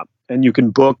app, and you can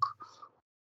book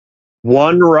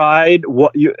one ride.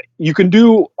 What you can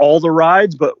do all the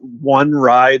rides, but one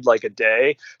ride like a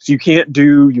day. So you can't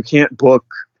book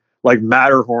like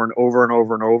Matterhorn over and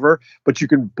over and over, but you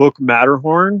can book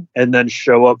Matterhorn and then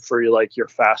show up for your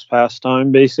fast pass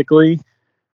time basically.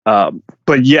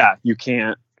 But yeah, you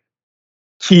can't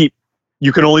keep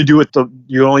you can only do like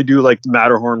the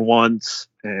Matterhorn once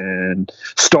and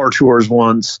Star Tours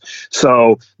once.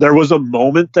 So there was a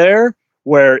moment there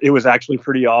where it was actually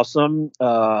pretty awesome.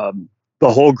 The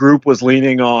whole group was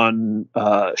leaning on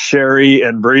Sherry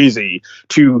and Breezy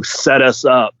to set us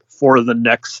up for the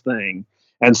next thing.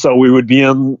 And so we'd be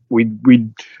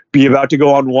about to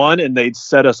go on one, and they'd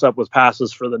set us up with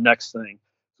passes for the next thing.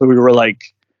 So we were like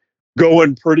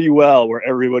going pretty well, where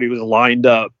everybody was lined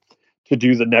up to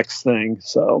do the next thing.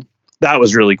 So that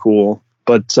was really cool.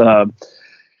 But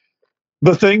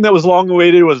the thing that was long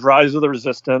awaited was Rise of the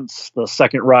Resistance, the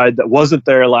second ride that wasn't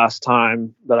there last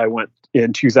time that I went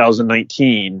in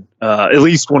 2019, at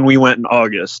least when we went in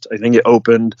August. I think it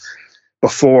opened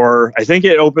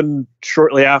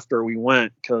shortly after we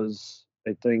went, because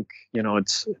I think,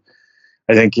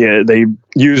 they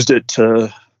used it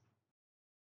to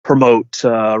promote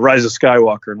Rise of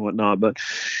Skywalker and whatnot. But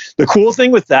the cool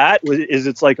thing with that is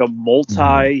it's like a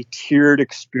multi-tiered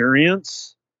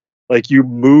experience. Like, you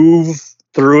move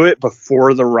through it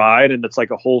before the ride, and it's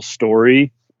like a whole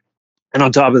story. And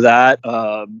on top of that,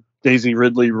 Daisy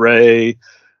Ridley, Rey,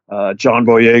 John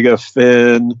Boyega,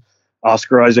 Finn,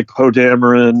 Oscar Isaac, Poe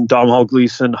Dameron, Domhnall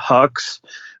Gleeson, Hux,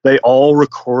 they all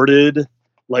recorded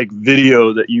like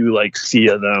video that you like see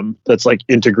of them that's like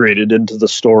integrated into the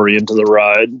story, into the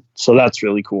ride. So that's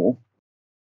really cool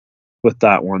with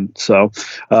that one. So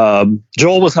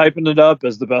Joel was hyping it up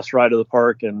as the best ride of the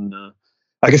park, and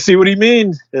I can see what he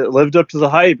means. It lived up to the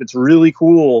hype. It's really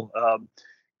cool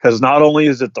because not only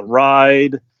is it the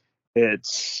ride,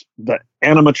 it's the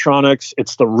animatronics,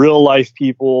 it's the real life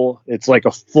people. It's like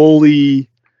a fully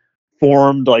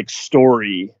formed like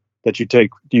story that you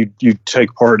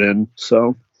take part in.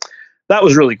 So that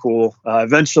was really cool.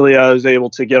 Eventually I was able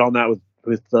to get on that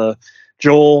with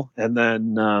Joel, and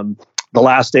then the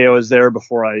last day I was there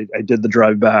before I did the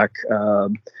drive back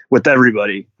with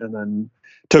everybody, and then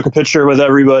took a picture with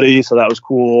everybody. So that was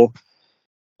cool.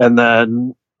 And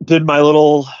then did my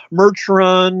little merch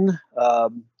run,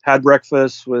 had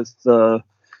breakfast with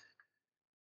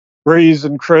Raze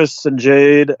and Chris and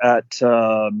Jade at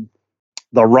the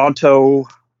Ronto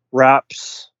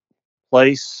Wraps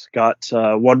place. Got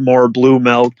one more blue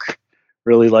milk.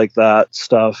 Really like that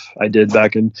stuff. I did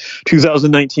back in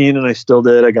 2019, and I still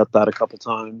did. I got that a couple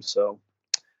times. So,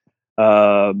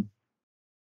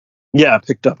 yeah,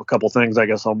 picked up a couple things. I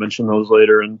guess I'll mention those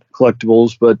later in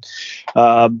collectibles. But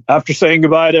after saying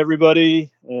goodbye to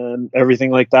everybody and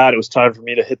everything like that, it was time for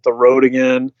me to hit the road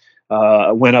again.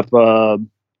 I went up an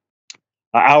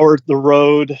hour the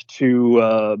road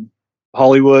to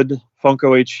Hollywood,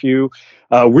 Funko HQ.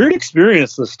 Weird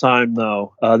experience this time,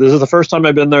 though. This is the first time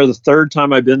I've been there, the third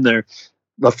time I've been there.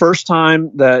 The first time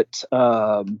that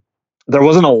there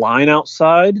wasn't a line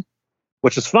outside,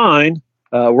 which is fine.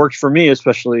 Worked for me,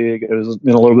 especially it was in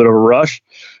a little bit of a rush,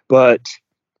 but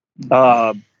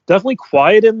definitely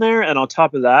quiet in there. And on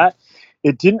top of that,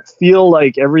 it didn't feel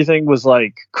like everything was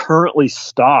like currently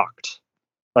stocked.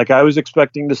 Like, I was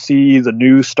expecting to see the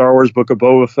new Star Wars Book of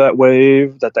Boba Fett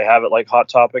wave that they have at like Hot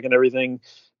Topic and everything.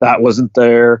 That wasn't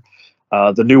there.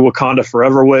 The new Wakanda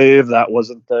Forever wave, that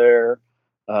wasn't there.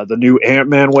 The new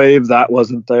Ant-Man wave, that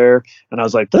wasn't there. And I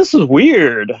was like, this is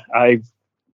weird. I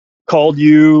called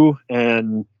you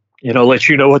and let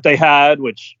you know what they had,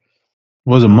 which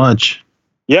wasn't much.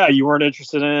 Yeah, you weren't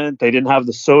interested in it. They didn't have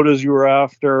the sodas you were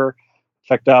after.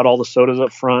 Checked out all the sodas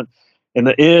up front. In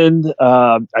the end,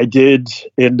 I did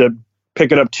end up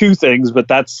picking up two things, but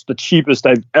that's the cheapest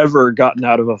I've ever gotten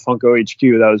out of a Funko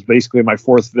HQ. That was basically my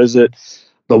fourth visit.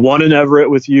 The one in Everett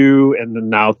with you, and then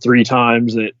now 3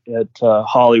 times at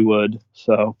Hollywood.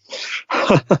 So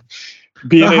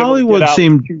being the able Hollywood to get out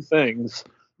seemed 2 things.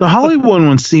 The Hollywood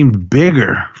one seemed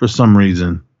bigger for some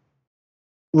reason.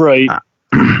 Right.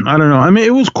 I don't know. I mean,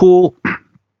 it was cool.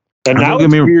 And now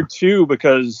it's weird too,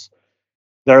 because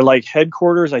their like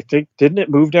headquarters, I think, didn't it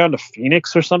move down to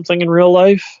Phoenix or something in real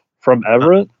life from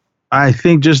Everett? I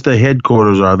think just the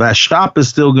headquarters are. That shop is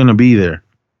still going to be there.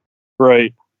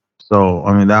 Right. So,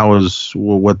 I mean, that was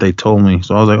what they told me.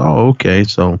 So I was like, oh, okay.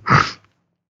 So,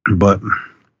 but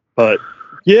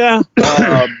yeah,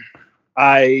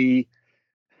 I,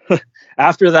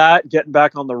 after that, getting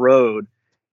back on the road,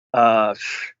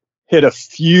 hit a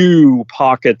few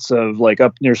pockets of like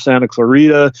up near Santa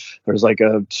Clarita. There's like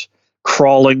a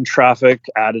crawling traffic,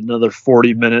 added another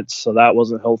 40 minutes. So that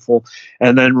wasn't helpful.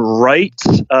 And then right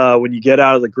when you get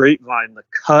out of the Grapevine, the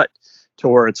cut to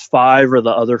where it's 5 or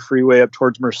the other freeway up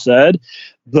towards Merced,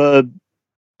 the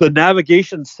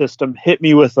navigation system hit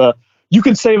me with you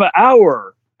can save an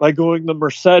hour by going the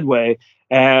Merced way.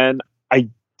 And I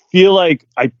feel like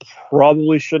I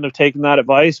probably shouldn't have taken that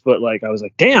advice, but like I was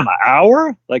like, damn, an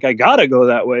hour? Like I gotta go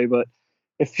that way, but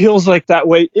it feels like that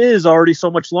way is already so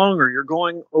much longer. You're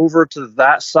going over to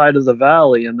that side of the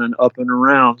valley and then up and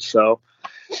around. So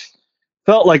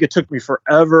felt like it took me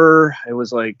forever. It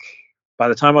was like by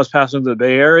the time I was passing through the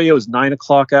Bay Area, it was 9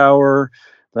 o'clock hour.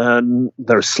 Then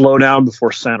there's slow down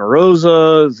before Santa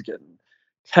Rosa. It's getting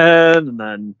 10, and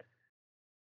then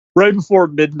right before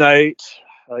midnight,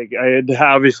 like I had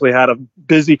obviously had a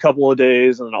busy couple of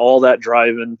days, and all that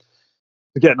driving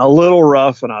was getting a little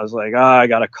rough. And I was like, I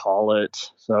gotta call it.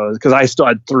 So because I still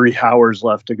had 3 hours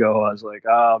left to go, I was like,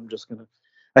 I'm just gonna.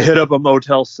 I hit up a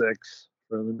Motel 6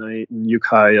 for the night in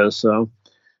Ukiah. So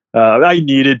I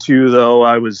needed to, though.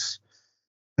 I was.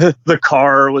 The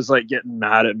car was like getting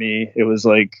mad at me. It was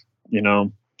like,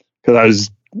 because I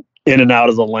was in and out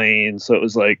of the lane. So it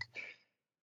was like,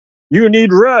 you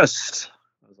need rest.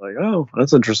 I was like, oh,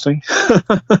 that's interesting.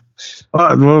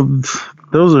 Well,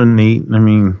 those are neat. I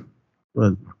mean,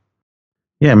 but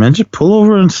yeah, man, just pull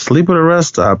over and sleep at a rest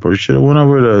stop, or should have went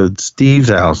over to Steve's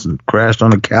house and crashed on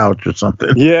the couch or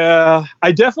something. Yeah,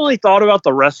 I definitely thought about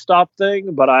the rest stop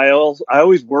thing, but I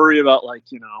always worry about like,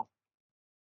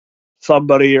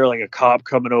 somebody or like a cop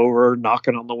coming over,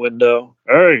 knocking on the window.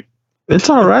 Hey,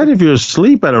 it's all right if you're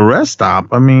asleep at a rest stop.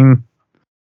 I mean,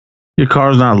 your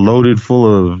car's not loaded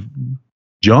full of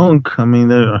junk. I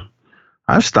mean,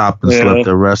 I've stopped and slept at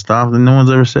a rest stop, and no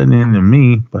one's ever said anything to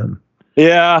me. But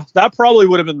yeah, that probably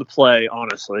would have been the play,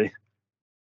 honestly.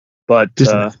 But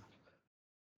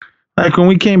like when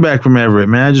we came back from Everett,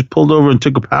 man, I just pulled over and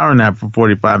took a power nap for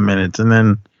 45 minutes, and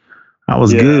then I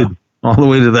was good all the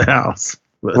way to the house.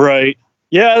 But. Right.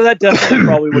 Yeah, that definitely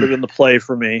probably would have been the play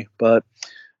for me. But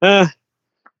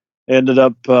ended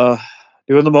up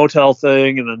doing the motel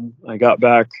thing, and then I got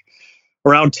back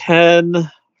around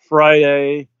 10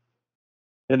 Friday.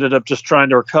 Ended up just trying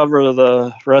to recover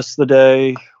the rest of the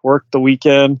day, work the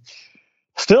weekend.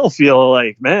 Still feel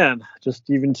like, man, just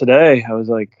even today, I was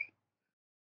like,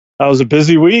 that was a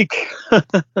busy week.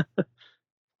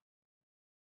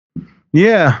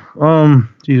 Yeah.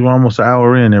 Geez, we're almost an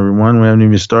hour in, everyone. We haven't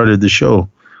even started the show.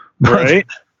 Right.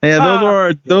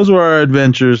 Yeah, those were our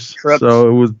adventures. Trips. So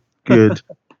it was good.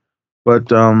 But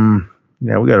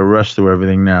yeah, we gotta rush through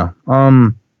everything now.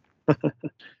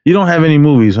 You don't have any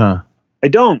movies, huh? I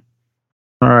don't.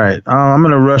 All right. I'm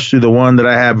gonna rush through the one that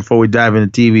I have before we dive into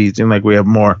TV. It seems like we have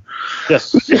more.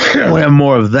 Yes. We have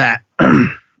more of that.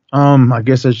 I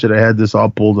guess I should have had this all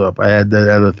pulled up. I had that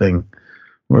other thing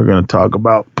we're going to talk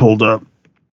about pulled up.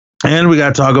 And we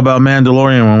got to talk about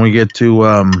Mandalorian when we get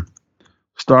to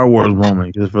Star Wars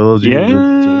moment. Because for those of you,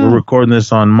 we're recording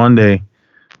this on Monday,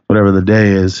 whatever the day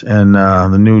is, and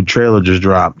the new trailer just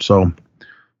dropped. So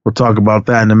we'll talk about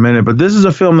that in a minute. But this is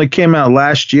a film that came out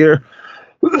last year.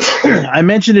 I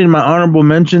mentioned it in my honorable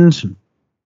mentions,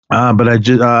 but I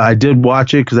did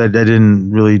watch it because I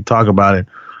didn't really talk about it.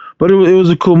 But it was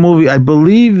a cool movie. I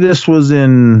believe this was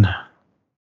in...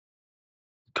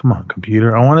 Come on,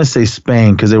 computer. I want to say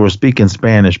Spain because they were speaking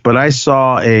Spanish, but I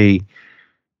saw a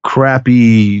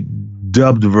crappy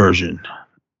dubbed version,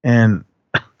 and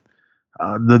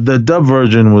the dubbed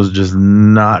version was just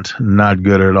not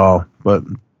good at all. But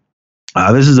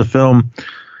this is a film.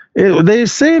 They're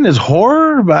saying it's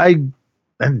horror, but I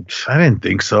didn't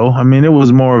think so. I mean, it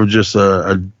was more of just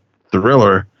a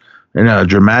thriller and a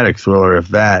dramatic thriller, if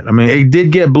that. I mean, it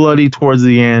did get bloody towards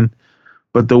the end.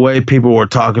 But the way people were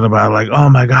talking about it, like, oh,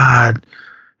 my God,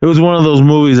 it was one of those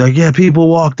movies like, yeah, people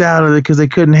walked out of it because they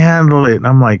couldn't handle it. And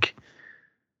I'm like,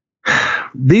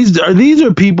 these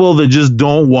are people that just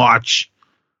don't watch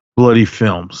bloody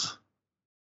films.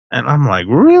 And I'm like,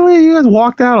 really? You guys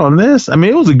walked out on this? I mean,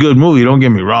 it was a good movie. Don't get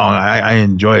me wrong. I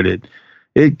enjoyed it.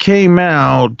 It came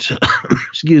out,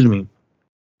 excuse me,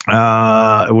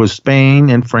 it was Spain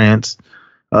and France.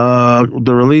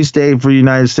 The release date for the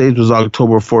United States was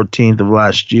October 14th of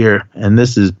last year, and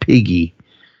this is Piggy.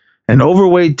 An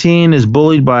overweight teen is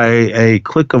bullied by a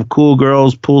clique of cool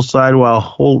girls poolside while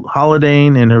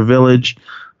holidaying in her village.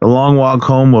 The long walk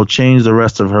home will change the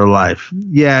rest of her life.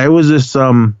 Yeah, it was this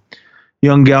young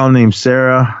gal named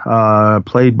Sarah,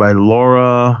 played by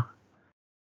Laura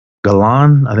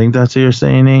Galan, I think that's how you're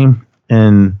saying her name,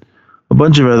 and a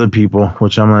bunch of other people,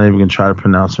 which I'm not even going to try to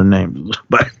pronounce her names,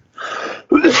 but...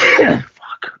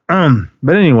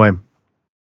 But anyway,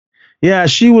 yeah,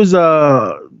 she was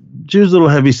a little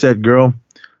heavyset girl,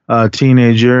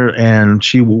 teenager, and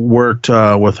she worked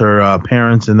with her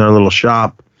parents in their little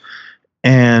shop.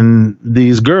 and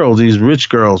these girls, these rich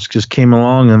girls, just came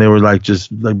along and they were like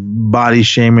just like body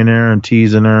shaming her and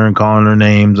teasing her and calling her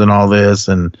names and all this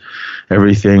and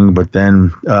everything. But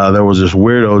then there was this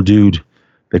weirdo dude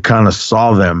that kind of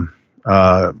saw them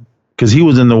because he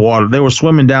was in the water. They were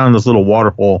swimming down this little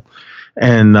water hole,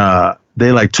 and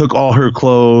they like took all her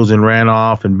clothes and ran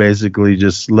off and basically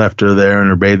just left her there in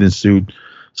her bathing suit.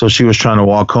 So she was trying to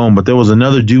walk home, but there was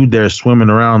another dude there swimming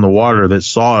around in the water that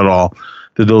saw it all,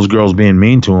 that those girls being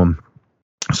mean to him.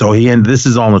 So this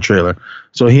is all in the trailer.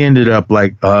 So he ended up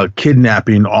like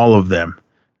kidnapping all of them.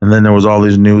 And then there was all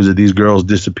this news that these girls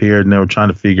disappeared and they were trying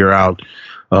to figure out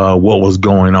what was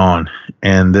going on.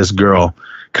 And this girl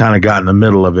kind of got in the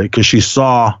middle of it because she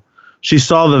saw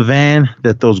the van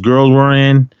that those girls were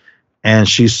in, and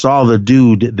she saw the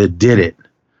dude that did it.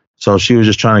 So she was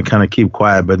just trying to kind of keep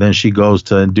quiet, but then she goes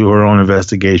to do her own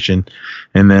investigation,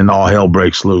 and then all hell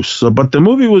breaks loose. So, but the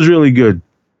movie was really good.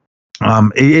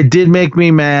 It did make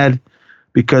me mad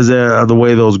because of the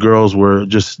way those girls were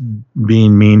just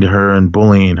being mean to her and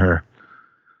bullying her.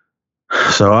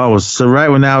 So right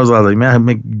when I was like,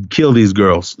 man, kill these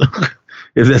girls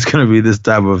if that's going to be this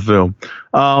type of film.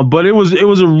 But it was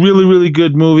a really, really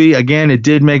good movie. Again, it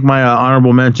did make my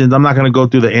honorable mentions. I'm not going to go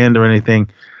through the end or anything.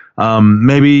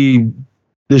 Maybe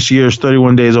this year's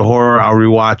 31 Days of Horror, I'll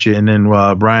rewatch it, and then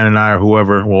Brian and I or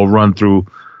whoever will run through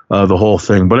the whole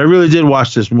thing. But I really did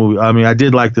watch this movie. I mean, I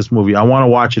did like this movie. I want to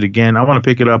watch it again. I want to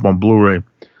pick it up on Blu-ray.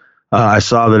 I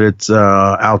saw that it's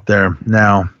out there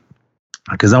now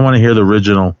because I want to hear the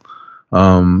original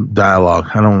dialogue.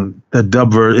 That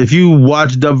dub version. If you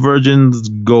watch dub versions,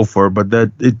 go for it. But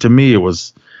to me,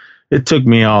 it took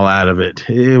me all out of it.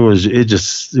 It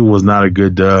was not a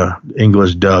good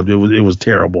English dub. It was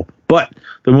terrible. But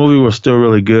the movie was still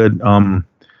really good.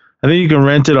 I think you can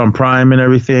rent it on Prime and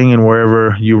everything and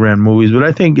wherever you rent movies. But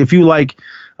I think if you like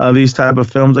these type of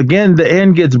films, again, the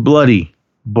end gets bloody,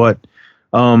 but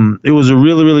it was a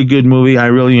really, really good movie. I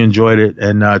really enjoyed it.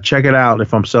 And check it out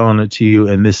if I'm selling it to you.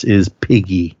 And this is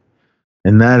Piggy.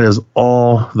 And that is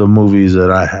all the movies that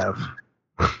I have.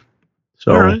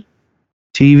 So, all right.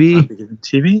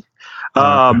 TV.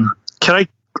 I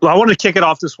want to kick it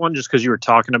off this one just because you were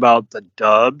talking about the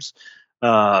dubs.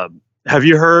 Have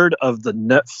you heard of the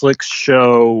Netflix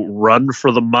show Run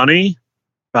for the Money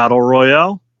Battle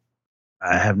Royale?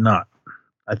 I have not.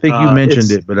 I think you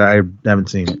mentioned it, but I haven't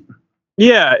seen it.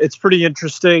 Yeah, it's pretty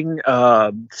interesting.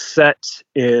 Set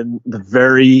in the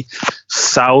very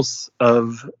south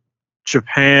of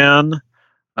Japan.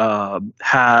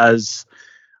 Has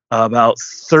about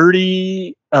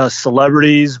 30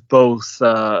 celebrities, both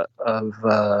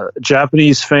of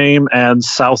Japanese fame and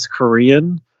South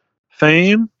Korean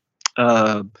fame,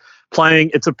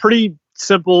 playing. It's a pretty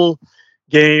simple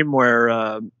game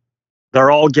where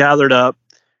they're all gathered up,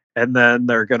 and then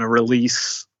they're going to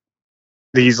release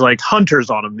these like hunters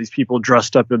on them, these people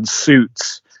dressed up in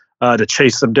suits to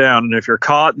chase them down. And if you're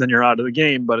caught, then you're out of the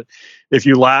game. But if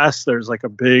you last, there's like a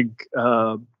big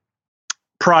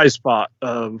prize pot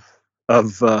of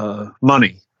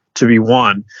money to be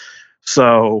won.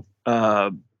 So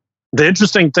the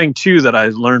interesting thing too that I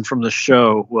learned from the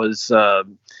show was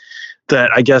that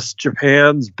I guess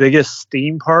Japan's biggest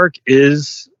theme park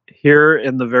is here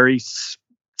in the very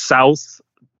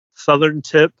southern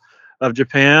tip of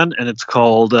Japan, and it's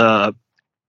called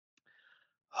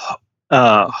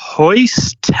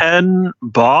Huis ten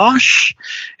Bosch.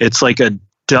 It's like a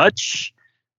Dutch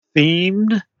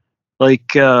themed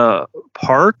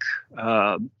park.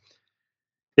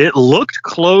 It looked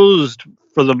closed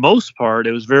for the most part.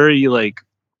 It was very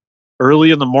early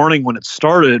in the morning when it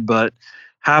started, but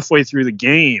halfway through the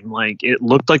game, it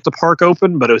looked like the park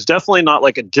opened, but it was definitely not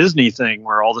like a Disney thing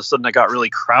where all of a sudden it got really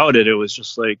crowded. It was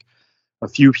just like a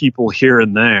few people here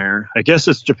and there. I guess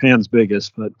it's Japan's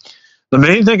biggest, but the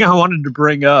main thing I wanted to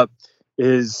bring up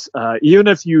is even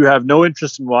if you have no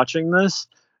interest in watching this,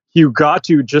 you got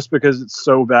to, just because it's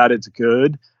so bad it's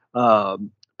good,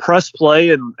 press play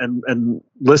and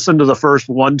listen to the first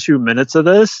 1-2 minutes of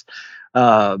this.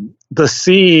 The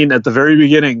scene at the very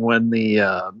beginning when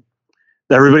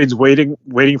everybody's waiting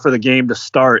for the game to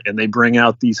start and they bring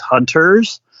out these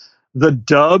hunters. The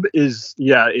dub is,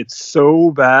 it's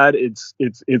so bad. It's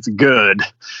good.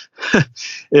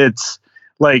 It's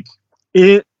like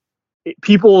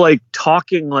people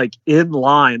talking in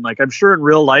line. I'm sure in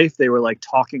real life they were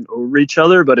talking over each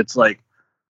other, but it's like,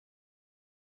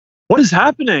 what is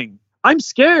happening? I'm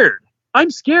scared.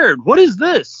 What is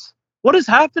this? What is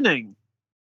happening?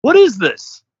 What is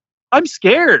this? I'm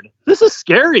scared. This is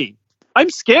scary. I'm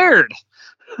scared.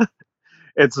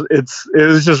 It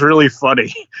was just really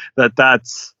funny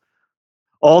that's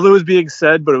all that was being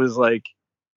said, but it was like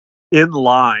in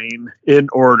line, in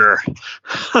order.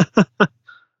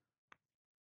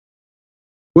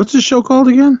 What's the show called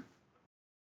again?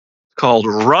 Called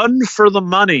Run for the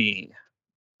Money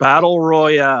Battle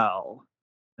Royale.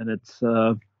 And it's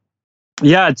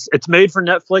it's made for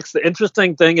Netflix. The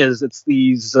interesting thing is it's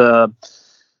these I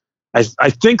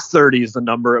think 30 is the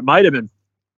number. It might have been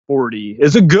 40.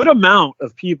 It's a good amount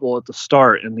of people at the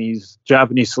start in these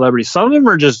Japanese celebrities. Some of them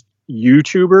are just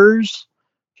YouTubers,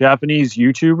 Japanese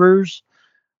YouTubers.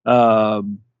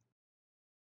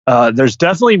 There's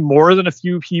definitely more than a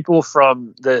few people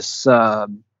from this.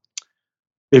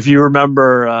 If you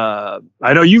remember,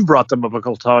 I know you've brought them up a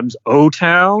couple times.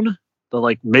 O-Town, the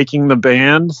like making the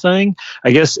band thing.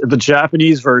 I guess the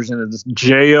Japanese version is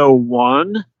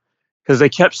JO1, because they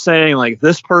kept saying like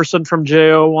this person from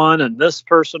JO1 and this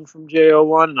person from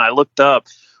JO1, and I looked up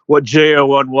what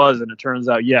JO1 was, and it turns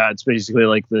out, it's basically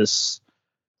like this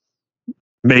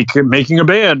making a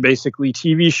band, basically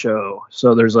TV show.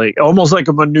 So there's like almost like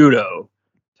a Menudo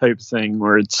type thing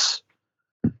where it's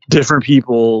different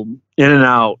people in and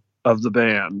out of the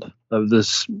band of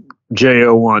this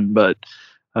JO1. But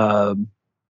it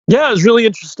was really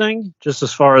interesting, just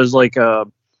as far as like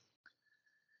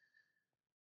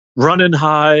run and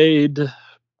hide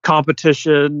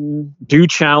competition, do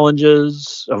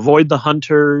challenges, avoid the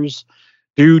hunters,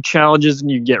 do challenges and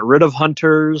you get rid of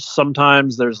hunters.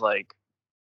 Sometimes there's like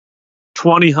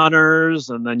 20 hunters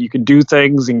and then you can do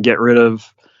things and get rid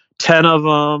of 10 of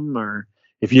them, or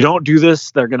if you don't do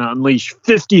this, they're going to unleash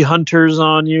 50 hunters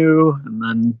on you, and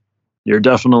then you're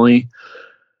definitely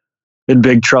in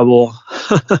big trouble.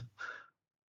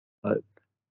 But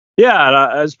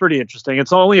it's pretty interesting.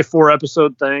 It's only a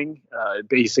 4-episode thing. It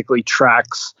basically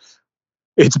tracks.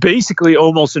 It's basically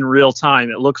almost in real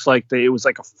time. It looks like it was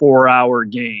like a 4-hour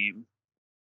game.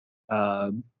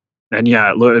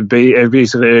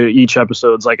 Basically each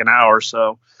episode's like an hour,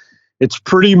 so it's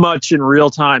pretty much in real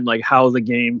time, like how the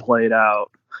game played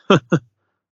out.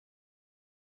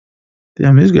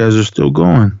 Damn, these guys are still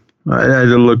going. I had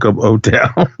to look up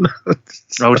O-Town.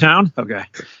 O-Town? Okay.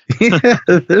 Yeah,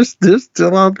 they're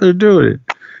still out there doing it.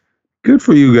 Good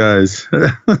for you guys. I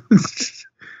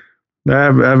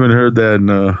haven't heard that in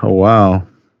a while.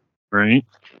 Right?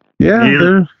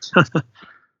 Yeah,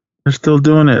 they're still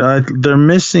doing it. They're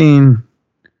missing,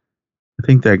 I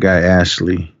think, that guy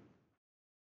Ashley.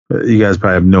 You guys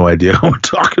probably have no idea what we're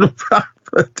talking about.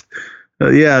 But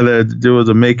there was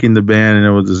a making the band, and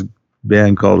there was this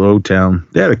band called O-Town.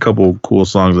 They had a couple cool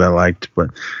songs I liked, but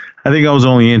I think I was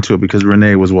only into it because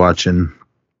Renee was watching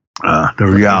the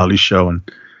reality show, and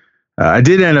I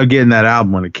did end up getting that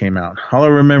album when it came out. All I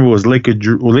remember was Liquid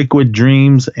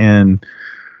Dreams and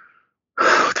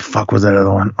what the fuck was that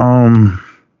other one?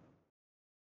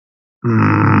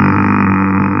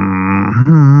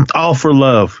 All for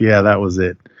Love. Yeah, that was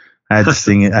it. I had to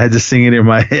sing it. I had to sing it in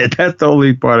my head. That's the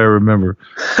only part I remember.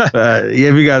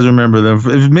 If you guys remember them,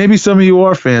 if maybe some of you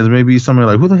are fans. Maybe some are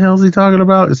like, "Who the hell is he talking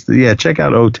about?" Check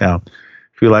out O-Town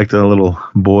if you like the little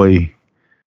boy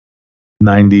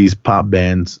 '90s pop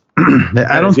bands.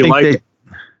 I don't think they.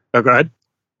 Oh, go ahead.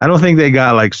 I don't think they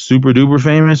got like super duper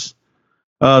famous.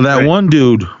 That one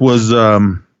dude was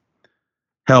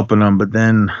helping them, but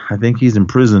then I think he's in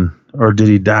prison, or did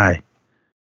he die?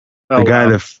 The guy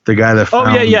that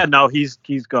found no, he's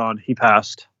gone. He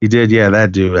passed. He did,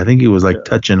 that dude. I think he was like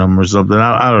touching him or something.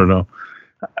 I don't know.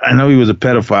 I know he was a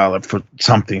pedophile for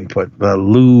something, but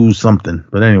Lou something.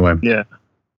 But anyway. Yeah.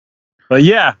 But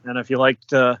and if you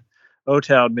liked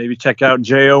O-Town, maybe check out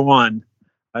JO1.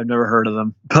 I've never heard of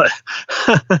them, but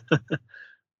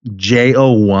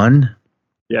JO1.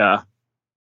 Yeah.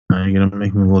 Are you gonna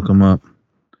make me look them up?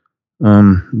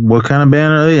 What kind of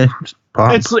band are they?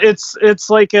 Pop? It's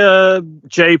like a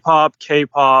J-pop,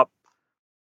 K-pop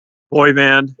boy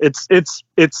band. It's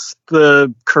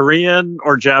the Korean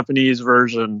or Japanese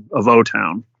version of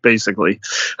O-Town, basically.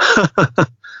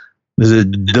 Is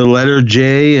it the letter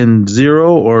J and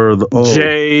 0 or the O?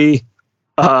 J,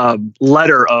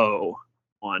 letter O,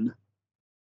 1.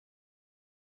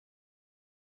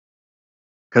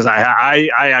 Because I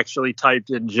actually typed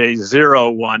in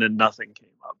J01 and nothing came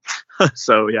up.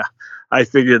 So I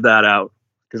figured that out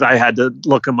because I had to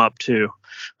look them up too.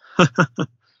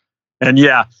 And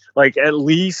like at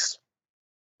least,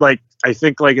 like I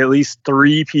think like at least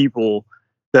 3 people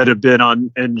that have been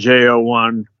on in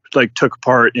JO1 like took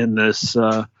part in this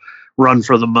run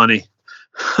for the money.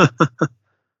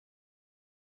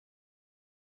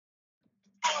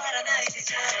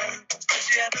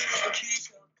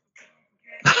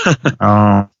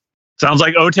 Sounds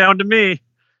like O-Town to me.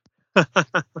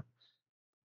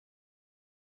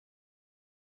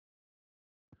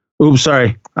 Oops,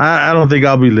 sorry. I don't think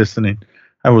I'll be listening.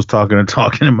 I was talking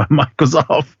and my mic was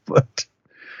off, but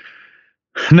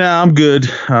nah, I'm good.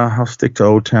 I'll stick to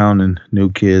O-Town and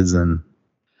New Kids and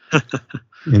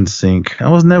NSYNC. I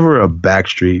was never a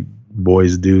Backstreet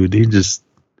Boys dude.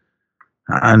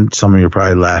 And some of you are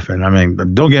probably laughing. I mean,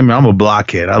 don't get me, I'm a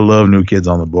blockhead. I love New Kids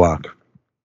on the Block.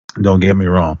 Don't get me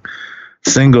wrong.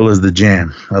 Single is the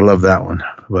jam. I love that one.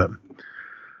 But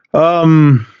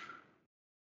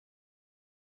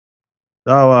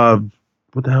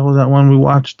what the hell was that one we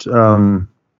watched? The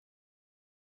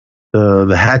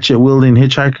hatchet wielding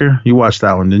hitchhiker. You watched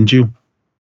that one, didn't you?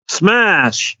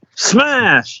 Smash.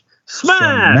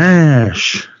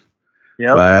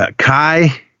 Yep.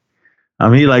 Kai.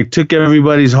 He like took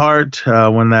everybody's heart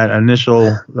when that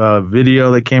initial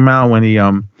video that came out when he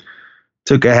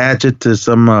took a hatchet to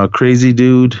some crazy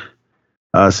dude.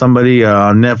 Somebody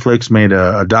on Netflix made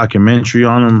a documentary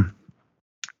on him,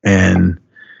 and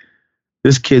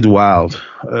this kid's wild.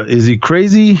 Is he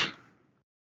crazy?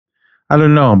 I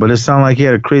don't know, but it sounded like he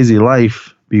had a crazy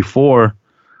life before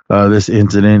this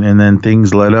incident, and then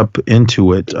things led up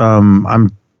into it. I'm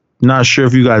not sure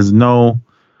if you guys know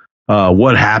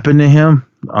what happened to him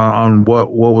on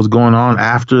what was going on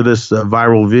after this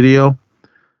viral video,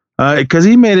 because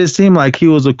he made it seem like he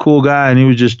was a cool guy and he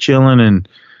was just chilling and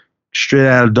straight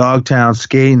out of Dogtown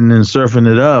skating and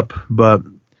surfing it up. But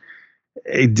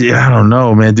I don't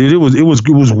know, man, dude. It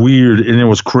was weird and it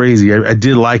was crazy. I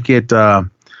did like it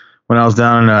when I was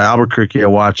down in Albuquerque. I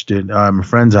watched it at my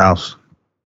friend's house,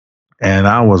 and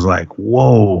I was like,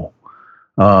 whoa.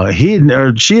 She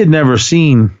had never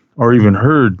seen or even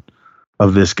heard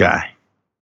of this guy.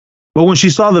 But when she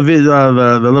saw the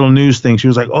little news thing, she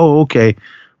was like, oh, okay.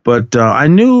 But I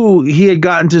knew he had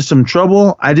gotten into some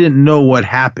trouble. I didn't know what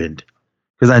happened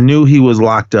because I knew he was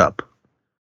locked up.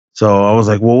 So I was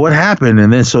like, well, what happened?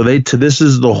 And then this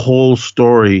is the whole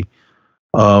story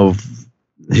of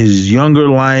his younger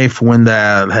life when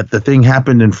the thing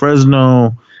happened in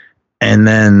Fresno. And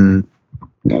then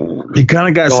he kind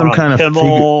of got some kind of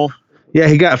Kimmel. Yeah,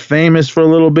 he got famous for a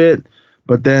little bit,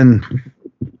 but then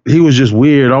he was just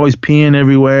weird, always peeing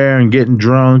everywhere and getting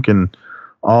drunk and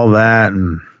all that.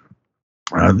 And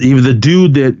even the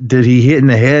dude that he hit in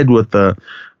the head with the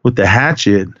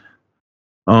hatchet,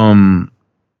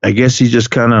 I guess he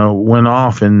just kind of went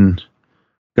off and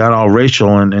got all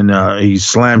racial and he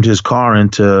slammed his car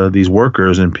into these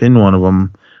workers and pinned one of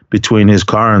them between his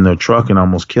car and their truck and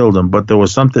almost killed him. But there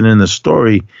was something in the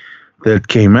story that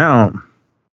came out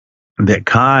that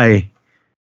Kai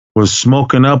was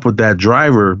smoking up with that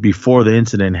driver before the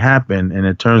incident happened, and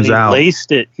it turns out he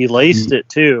laced it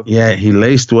too. Yeah, he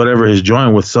laced whatever his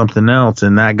joint with something else,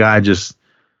 and that guy just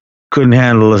couldn't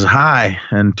handle his high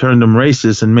and turned him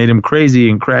racist and made him crazy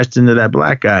and crashed into that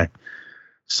black guy.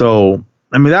 So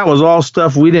I mean, that was all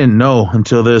stuff we didn't know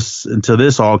until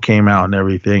this all came out and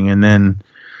everything, and then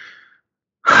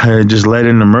it just led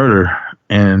into murder,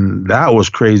 and that was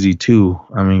crazy too.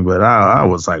 I mean, but I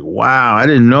was like, wow, I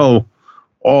didn't know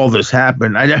all this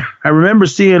happened. I remember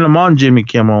seeing him on Jimmy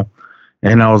Kimmel,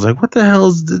 and I was like, what the hell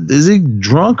is he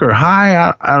drunk or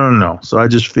high? I don't know. So I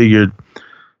just figured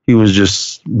he was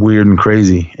just weird and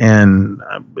crazy, and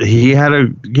he had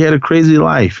a crazy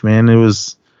life, man.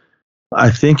 I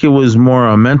think it was more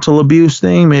a mental abuse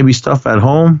thing, maybe stuff at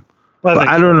home, but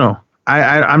I don't know.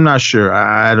 I'm not sure.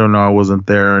 I don't know. I wasn't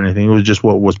there or anything. It was just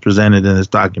what was presented in this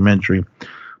documentary.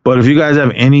 But if you guys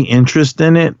have any interest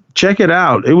in it, check it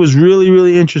out. It was really,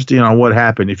 really interesting on what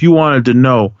happened. If you wanted to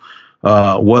know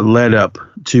what led up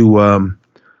to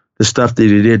the stuff that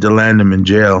he did to land him in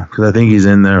jail, because I think he's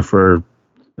in there for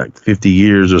like 50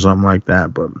 years or something like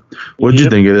that. But what did you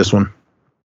think of this one?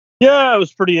 Yeah, it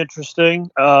was pretty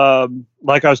interesting.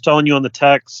 Like I was telling you on the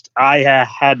text, I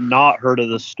had not heard of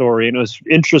this story, and it was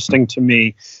interesting to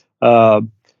me. I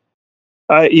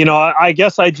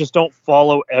guess I just don't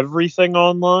follow everything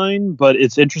online, but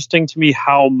it's interesting to me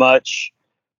how much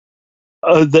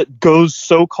that goes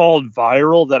so-called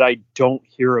viral that I don't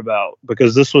hear about,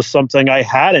 because this was something I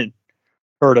hadn't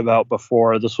heard about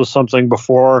before. This was something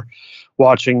before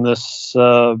watching this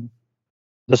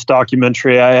this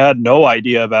documentary I had no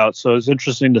idea about. So it's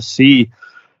interesting to see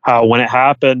how, when it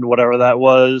happened, whatever that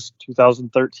was,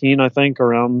 2013, I think,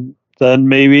 around then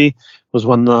maybe, was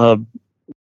when the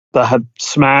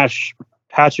smash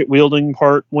hatchet wielding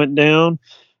part went down.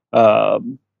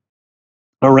 Around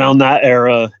that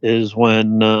era is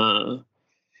when it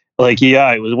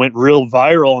went real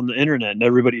viral on the internet and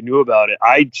everybody knew about it.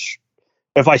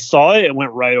 If I saw it, it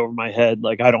went right over my head.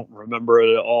 Like, I don't remember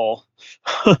it at all.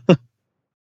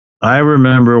 I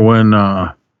remember when,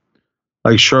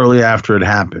 shortly after it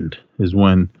happened is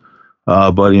when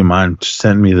A buddy of mine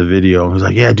sent me the video. He was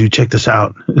like, "Yeah, dude, check this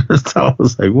out." So I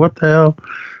was like, "What the hell?"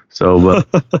 So,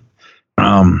 but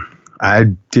I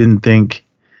didn't think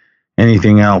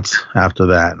anything else after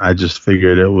that. I just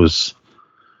figured it was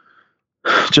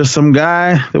just some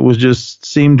guy that was just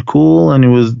seemed cool and he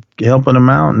was helping him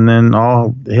out, and then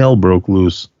all hell broke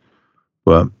loose.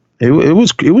 But it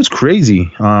was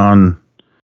crazy on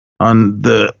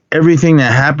the everything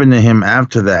that happened to him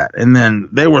after that. And then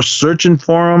they were searching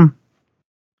for him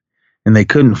and they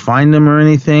couldn't find him or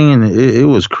anything, and it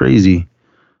was crazy.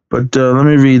 But let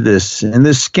me read this. In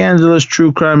this scandalous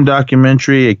true crime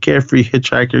documentary, a carefree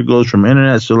hitchhiker goes from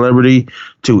internet celebrity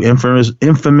to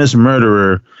infamous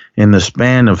murderer in the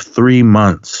span of 3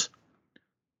 months.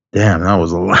 Damn, that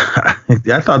was a lot.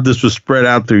 I thought this was spread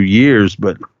out through years,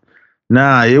 but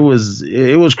nah, it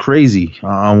was crazy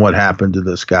on what happened to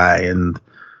this guy and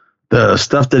the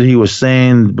stuff that he was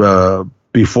saying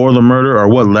before the murder or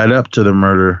what led up to the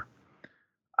murder.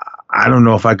 I don't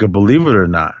know if I could believe it or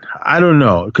not. I don't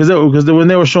know, because when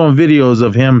they were showing videos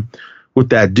of him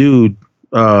with that dude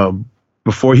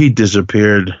before he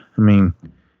disappeared, I mean,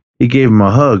 he gave him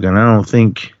a hug, and I don't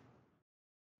think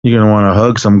you're gonna want to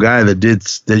hug some guy that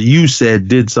you said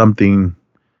did something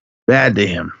bad to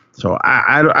him. So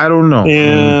I don't know.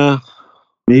 Yeah,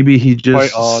 maybe he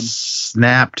just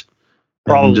snapped,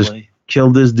 probably and just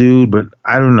killed this dude, but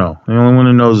I don't know. The only one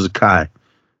who knows is Kai.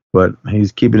 But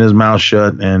he's keeping his mouth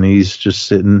shut, and he's just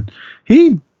sitting.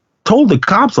 He told the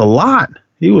cops a lot.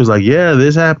 He was like, "Yeah,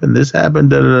 this happened, da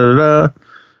da da da,"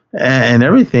 and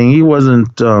everything. He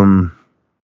wasn't. Didn't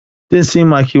seem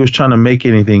like he was trying to make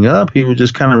anything up. He was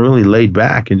just kind of really laid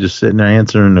back and just sitting there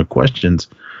answering the questions.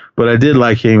 But I did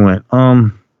like he went,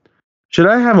 should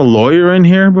I have a lawyer in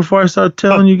here before I start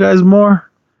telling you guys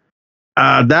more?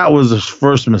 That was his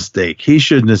first mistake. He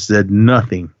shouldn't have said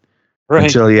nothing. Right.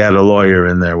 Until he had a lawyer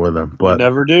in there with him. But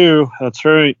never do. That's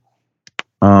right.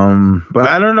 But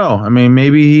I don't know. I mean,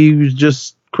 maybe he was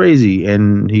just crazy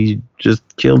and he just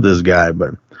killed this guy,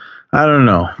 but I don't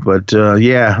know. But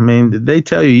yeah, I mean, they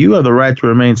tell you have the right to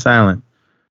remain silent.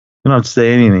 You don't have to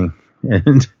say anything.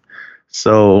 And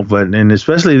so, and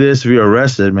especially this, if you're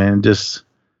arrested, man, just.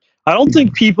 I don't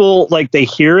think people they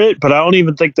hear it, but I don't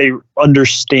even think they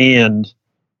understand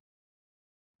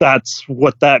that's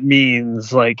what that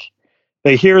means.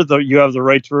 They hear you have the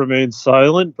right to remain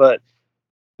silent, but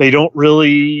they don't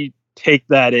really take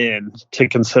that into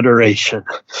consideration.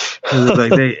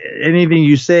 Anything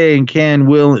you say and can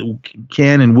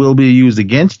and will be used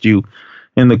against you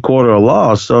in the court of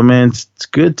law. So, man, it's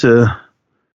good to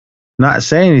not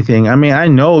say anything. I mean, I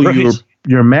know right.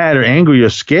 You're mad or angry or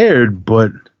scared,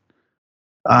 but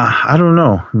I don't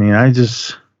know. I mean,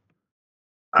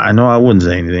 I know I wouldn't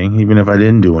say anything, even if I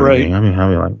didn't do anything. Right. I mean, I'd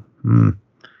be like,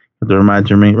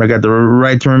 I got the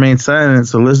right to remain silent,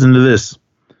 so listen to this.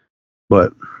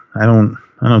 But I don't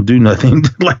do nothing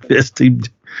like this to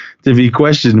be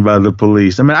questioned by the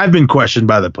police. I mean, I've been questioned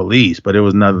by the police, but it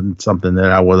was something that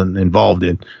I wasn't involved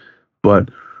in. But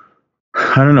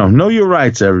I don't know. Know your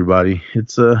rights, everybody.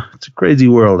 It's a crazy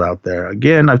world out there.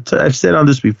 Again, I've said on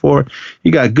this before.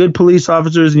 You got good police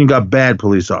officers and you got bad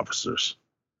police officers.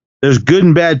 There's good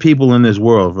and bad people in this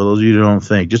world, for those of you who don't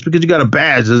think. Just because you got a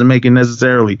badge doesn't make it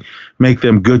necessarily make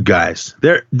them good guys.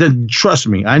 Trust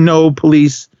me, I know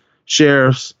police,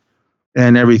 sheriffs,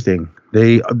 and everything.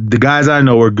 The guys I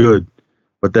know are good,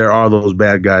 but there are those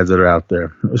bad guys that are out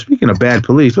there. Speaking of bad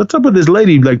police, what's up with this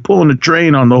lady pulling a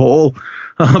train on the whole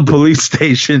police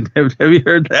station? Have you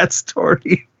heard that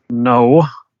story? No.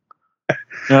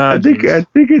 I think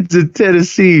it's in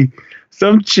Tennessee.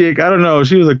 Some chick, I don't know,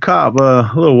 she was a cop,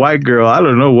 a little white girl. I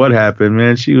don't know what happened,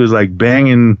 man. She was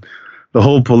banging the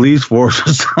whole police force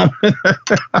or something.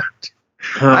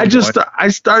 I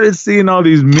started seeing all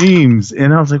these memes,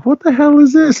 and I was like, what the hell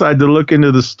is this? I had to look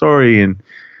into the story, and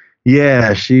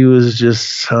yeah, she was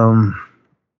just,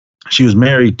 she was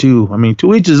married too. I mean,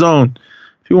 to each his own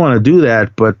if you want to do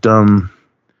that, but don't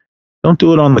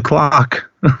do it on the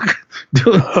clock.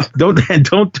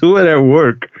 Don't do it at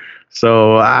work.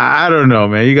 So I don't know,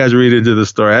 man. You guys read into the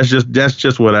story. That's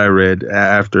just what I read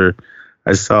after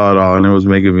I saw it all, and it was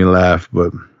making me laugh.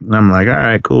 But I'm like, all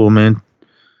right, cool, man.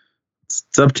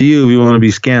 It's up to you if you want to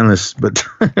be scandalous. But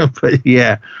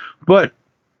yeah. But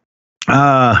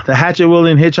the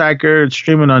Hatchet-wielding Hitchhiker, it's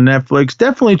streaming on Netflix.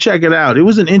 Definitely check it out. It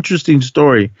was an interesting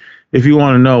story if you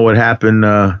want to know what happened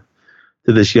to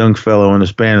this young fellow in the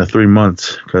span of 3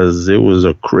 months, because it was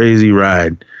a crazy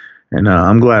ride, and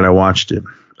I'm glad I watched it.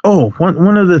 Oh,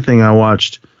 one other thing I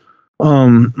watched.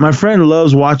 My friend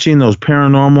loves watching those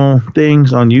paranormal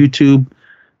things on YouTube.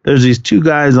 There's these two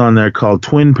guys on there called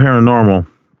Twin Paranormal,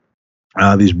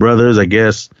 these brothers, I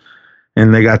guess,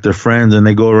 and they got their friends, and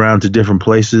they go around to different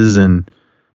places and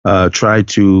try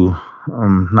to,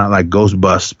 not like ghost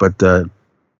bust, but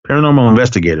paranormal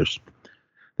investigators.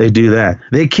 They do that.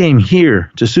 They came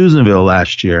here to Susanville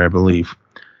last year, I believe.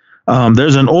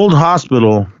 There's an old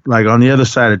hospital like on the other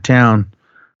side of town.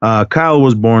 Kyle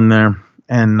was born there,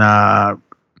 and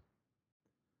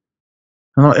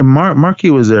Marky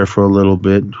was there for a little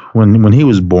bit when he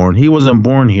was born. He wasn't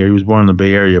born here. He was born in the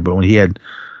Bay Area, but when he had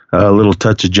a little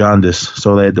touch of jaundice,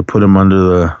 so they had to put him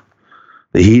under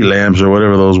the heat lamps or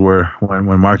whatever those were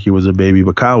when Marky was a baby.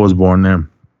 But Kyle was born there.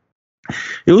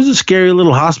 It was a scary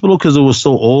little hospital because it was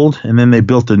so old, and then they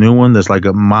built a new one that's like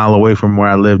a mile away from where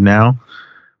I live now.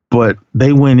 But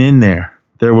they went in there.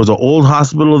 There was an old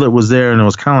hospital that was there, and it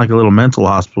was kind of like a little mental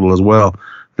hospital as well.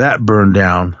 That burned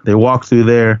down. They walked through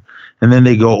there, and then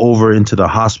they go over into the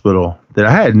hospital that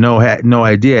I had no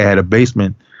idea had a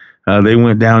basement. They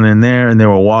went down in there, and they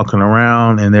were walking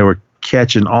around, and they were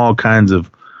catching all kinds of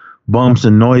bumps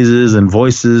and noises and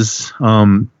voices.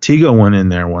 Tiga went in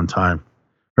there one time,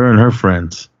 her and her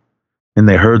friends, and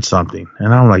they heard something.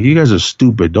 And I'm like, you guys are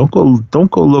stupid. Don't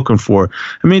go looking for it.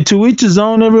 I mean, to each his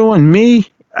own, everyone. Me,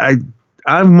 I'm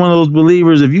one of those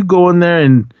believers. If you go in there,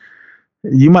 and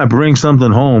you might bring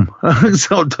something home.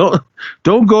 So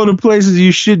don't go to places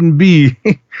you shouldn't be.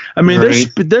 I mean, right.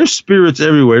 there's spirits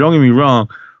everywhere. Don't get me wrong,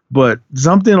 but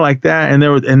something like that. And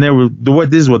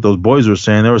this is what those boys were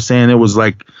saying. They were saying it was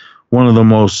like one of the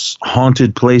most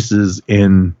haunted places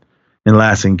in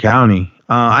Lassen County.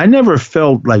 I never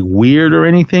felt like weird or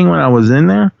anything when I was in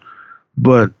there,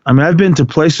 but I mean, I've been to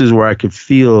places where I could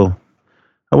feel,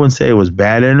 I wouldn't say it was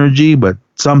bad energy, but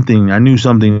I knew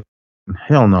something.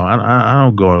 Hell no, I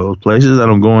don't go to those places. I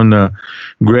don't go into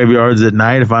graveyards at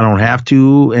night if I don't have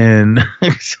to, and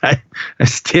I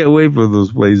stay away from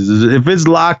those places. If it's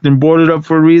locked and boarded up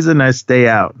for a reason, I stay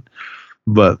out.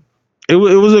 But it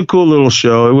was a cool little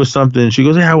show. It was something. She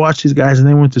goes, "Yeah, I watched these guys, and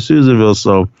they went to Susanville."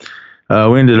 So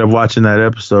we ended up watching that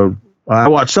episode. I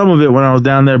watched some of it when I was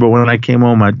down there, but when I came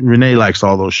home, Renee likes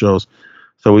all those shows,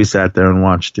 so we sat there and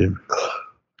watched it.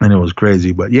 And it was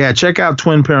crazy. But yeah, check out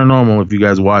Twin Paranormal if you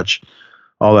guys watch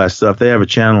all that stuff. They have a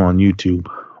channel on YouTube.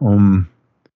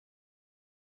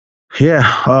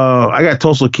 I got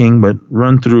Tulsa King, but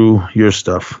run through your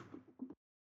stuff.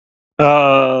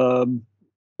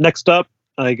 Next up,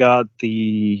 I got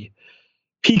the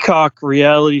Peacock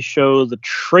reality show, The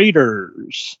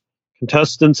Traitors.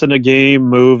 Contestants in a game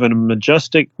move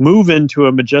into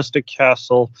a majestic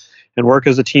castle and work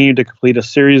as a team to complete a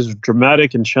series of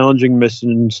dramatic and challenging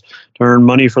missions to earn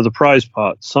money for the prize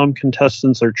pot. Some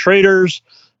contestants are traitors,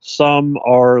 some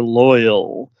are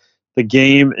loyal. The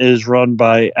game is run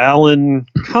by Alan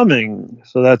Cumming,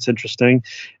 so that's interesting.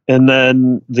 And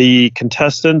then the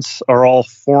contestants are all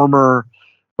former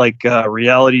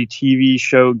reality TV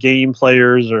show game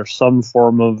players or some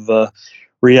form of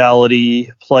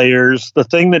reality players. The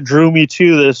thing that drew me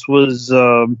to this was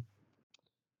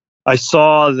I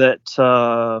saw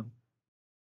that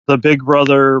the Big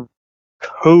Brother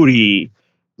Cody,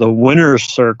 the Winner's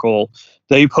Circle,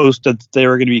 they posted that they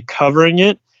were going to be covering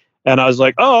it. And I was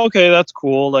like, oh, okay, that's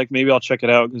cool. Like, maybe I'll check it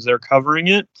out because they're covering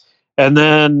it. And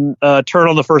then turn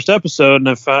on the first episode, and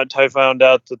I found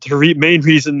out that the main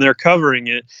reason they're covering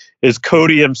it is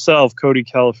Cody himself, Cody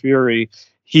Calafiore.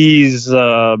 He's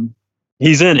in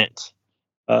it.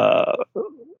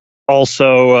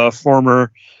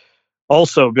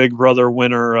 Also, Big Brother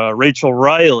winner Rachel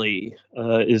Riley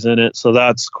is in it, so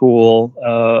that's cool.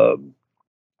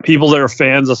 People that are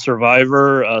fans of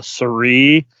Survivor,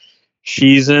 Sari,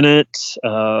 she's in it.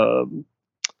 A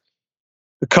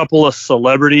couple of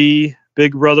celebrity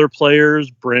Big Brother players,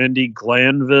 Brandy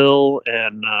Glanville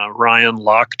and Ryan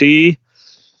Lochte,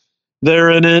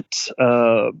 they're in it.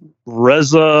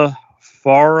 Reza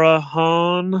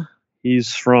Farahhan,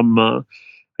 he's from, I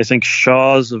think,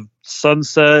 Shaws of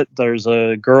Sunset. There's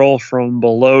a girl from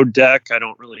Below Deck. I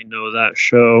don't really know that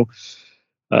show.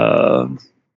 And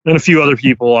a few other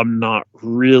people I'm not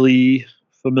really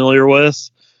familiar with.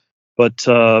 But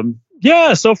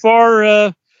so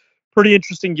far, pretty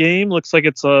interesting game. Looks like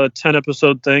it's a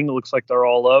 10-episode thing. It looks like they're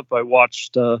all up. I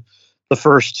watched the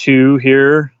first 2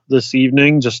 here this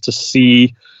evening just to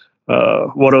see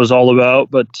what it was all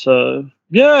about. But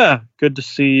good to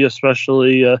see,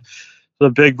 especially the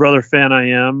Big Brother fan I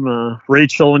am,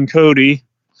 Rachel and Cody.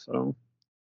 So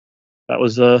that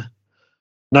was a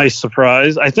nice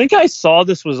surprise. I think I saw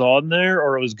this was on there,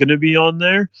 or it was going to be on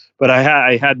there, but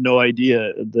I had no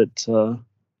idea that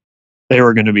they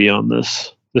were going to be on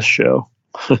this show.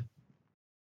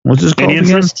 What's this called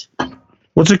again?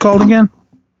 What's it called again?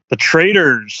 The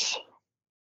Traitors.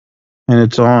 And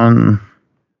it's on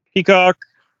Peacock.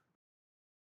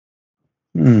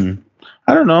 I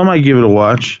don't know. I might give it a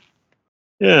watch.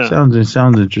 Yeah. Sounds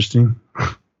interesting.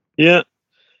 Yeah.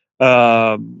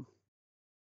 What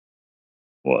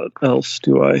else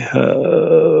do I have?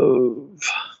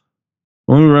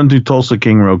 Let me run through Tulsa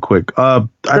King real quick. Sure.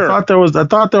 I thought there was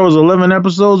 11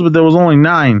 episodes, but there was only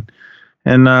 9,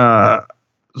 and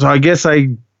so I guess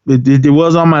it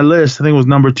was on my list. I think it was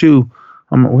number 2.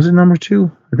 Was it number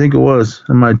 2? I think it was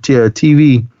on my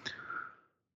TV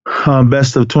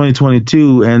best of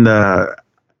 2022, and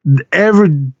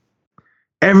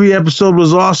every episode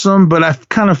was awesome, but I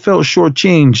kind of felt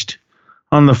shortchanged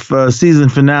on the season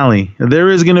finale. There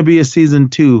is going to be a season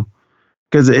 2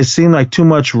 because it seemed like too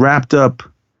much wrapped up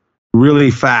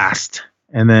really fast,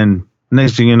 and then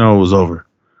next thing you know, it was over.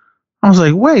 I was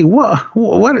like, wait, what?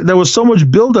 There was so much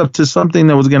buildup to something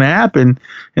that was going to happen,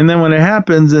 and then when it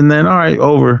happens, and then all right,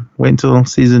 over. Wait until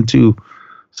season 2.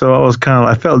 So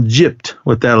I felt gypped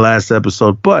with that last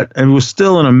episode, but it was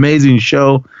still an amazing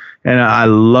show, and I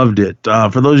loved it.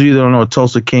 For those of you that don't know what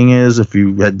Tulsa King is, if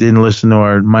you didn't listen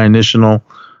to my initial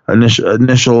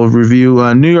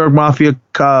review, New York Mafia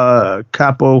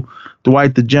capo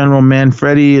Dwight the General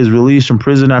Manfredi is released from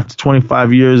prison after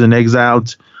 25 years and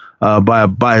exiled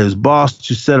by his boss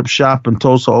to set up shop in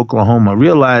Tulsa, Oklahoma.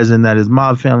 Realizing that his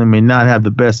mob family may not have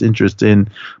the best interest in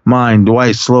mind,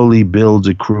 Dwight slowly builds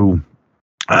a crew.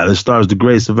 This stars the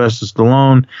great Sylvester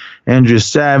Stallone, Andrea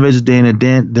Savage, Dana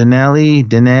Denali,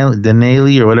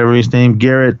 or whatever his name,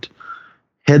 Garrett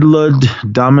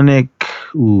Hedlund, Dominic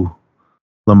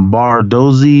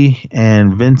Lombardozzi,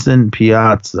 and Vincent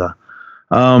Piazza,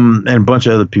 and a bunch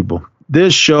of other people.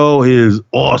 This show is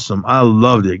awesome. I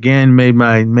loved it. Again, made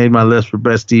my list for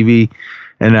best TV,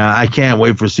 and I can't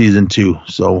wait for season 2.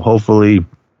 So hopefully,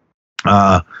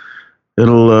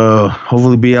 it'll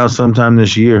hopefully be out sometime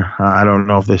this year. I don't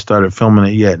know if they started filming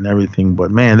it yet and everything,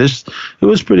 but man, it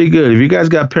was pretty good. If you guys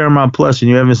got Paramount Plus and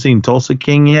you haven't seen Tulsa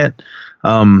King yet,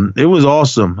 it was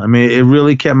awesome. I mean, it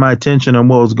really kept my attention on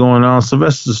what was going on.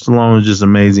 Sylvester Stallone was just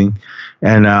amazing,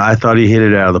 and I thought he hit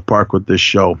it out of the park with this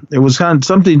show. It was kind of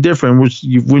something different, which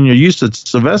when you're used to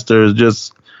Sylvester, is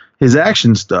just his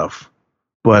action stuff.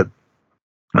 But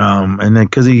and then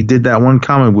because he did that one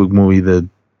comic book movie, the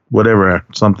whatever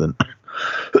something.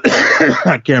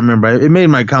 I can't remember. It made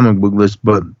my comic book list,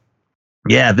 but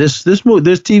yeah, this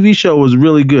TV show was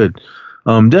really good.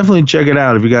 Definitely check it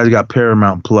out if you guys got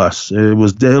Paramount Plus.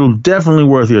 It'll definitely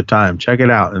worth your time. Check it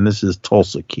out. And this is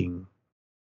Tulsa King.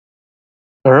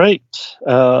 All right.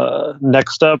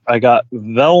 Next up, I got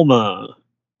Velma.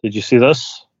 Did you see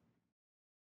this?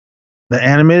 The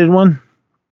animated one?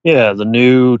 Yeah, the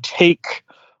new take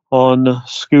on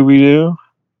Scooby-Doo.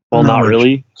 Well, not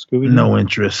really Scooby-Doo. No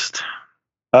interest.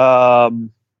 I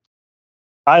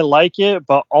like it,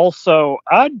 but also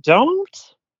I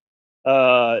don't.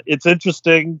 It's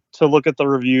interesting to look at the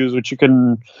reviews, which you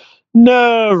can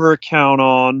never count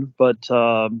on. But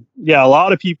yeah, a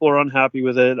lot of people are unhappy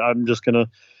with it. I'm just going to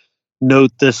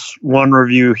note this one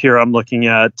review here I'm looking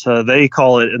at. They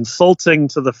call it insulting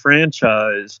to the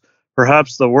franchise.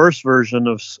 Perhaps the worst version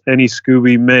of any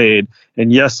Scooby made.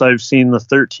 And yes, I've seen the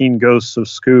 13 Ghosts of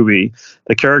Scooby.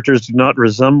 The characters do not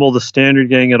resemble the standard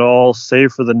gang at all,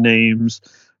 save for the names.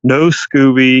 No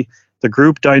Scooby. The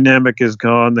group dynamic is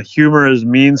gone. The humor is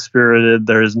mean-spirited.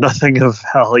 There is nothing of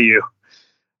value.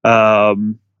 But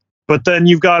then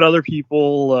you've got other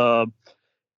people.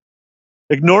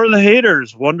 Ignore the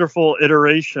haters. Wonderful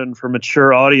iteration for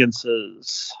mature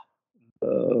audiences.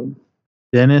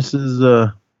 Dennis is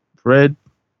Fred.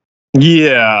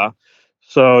 Yeah.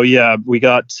 So yeah, we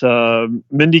got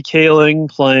Mindy Kaling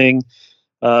playing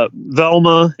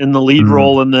Velma in the lead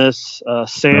role in this.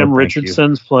 Sam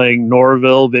Richardson's playing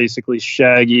Norville, basically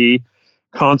Shaggy.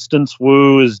 Constance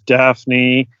Wu is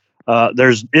Daphne. There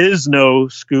is no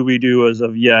Scooby-Doo as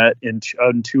of yet in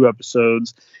 2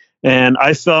 episodes. And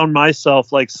I found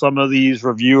myself like some of these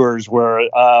reviewers where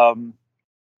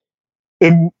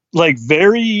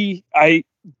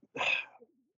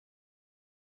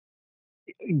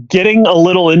getting a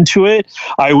little into it.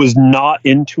 I was not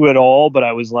into it all, but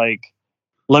I was like,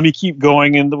 let me keep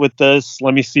going with this.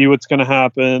 Let me see what's going to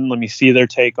happen. Let me see their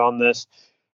take on this.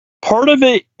 Part of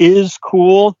it is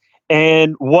cool.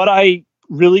 And what I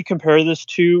really compare this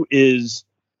to is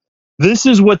this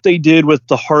is what they did with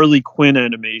the Harley Quinn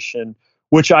animation,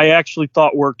 which I actually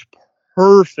thought worked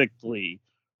perfectly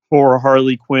for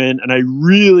Harley Quinn. And I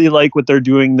really like what they're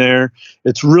doing there.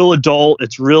 It's real adult.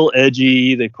 It's real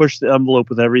edgy. They push the envelope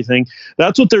with everything.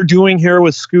 That's what they're doing here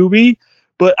with Scooby.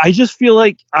 But I just feel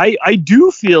like I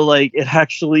do feel like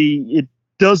it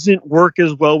doesn't work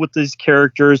as well with these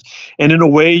characters. And in a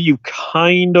way, you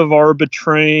kind of are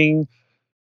betraying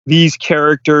these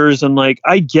characters. And like,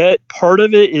 I get part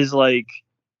of it is like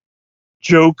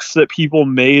jokes that people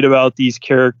made about these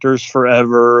characters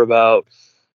forever, about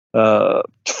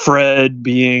Fred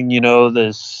being, you know,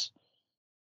 this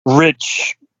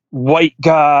rich white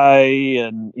guy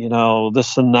and, you know,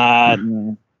 this and that.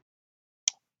 And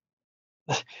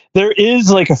there is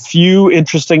like a few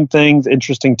interesting things,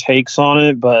 interesting takes on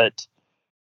it, but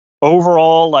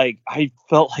overall, like, I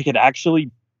felt like it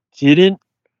actually didn't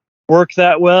work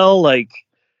that well. Like,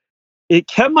 it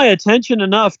kept my attention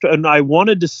enough and I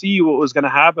wanted to see what was going to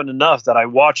happen enough that I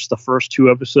watched the first 2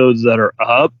 episodes that are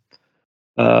up.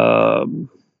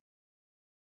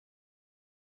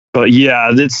 But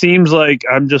yeah, it seems like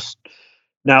I'm just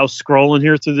now scrolling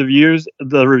here through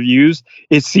the reviews.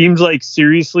 It seems like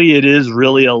seriously, it is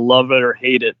really a love it or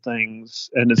hate it things.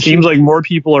 And it seems like more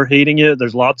people are hating it.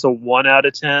 There's lots of 1 out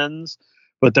of 10s,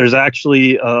 but there's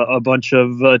actually a bunch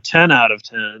of 10 out of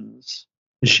 10s.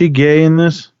 Is she gay in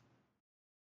this?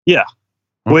 Yeah.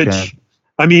 Okay. Which,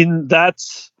 I mean,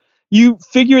 you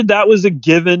figured that was a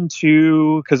given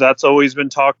too, because that's always been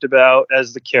talked about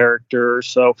as the character.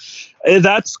 So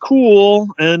that's cool.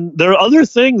 And there are other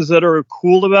things that are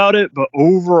cool about it, but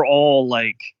overall,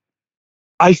 like,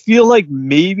 I feel like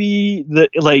maybe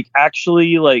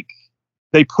actually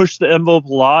they pushed the envelope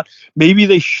a lot. Maybe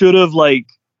they should have like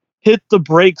hit the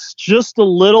brakes just a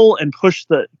little and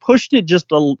pushed it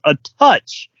just a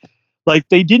touch. Like,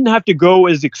 they didn't have to go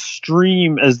as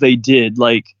extreme as they did.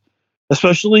 Like,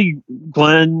 especially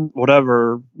Glenn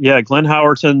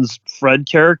Howerton's Fred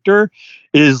character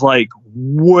is like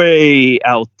way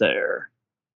out there.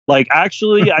 Like,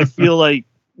 actually, I feel like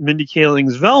Mindy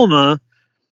Kaling's Velma,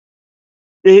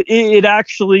 it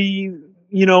actually,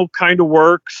 you know, kind of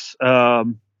works.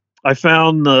 I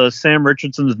found the Sam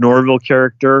Richardson's Norville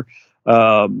character.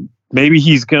 Maybe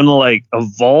he's going to like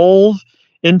evolve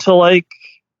into like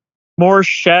more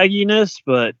shagginess,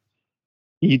 but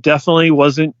he definitely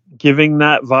wasn't giving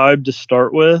that vibe to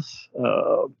start with.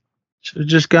 Should have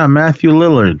just got Matthew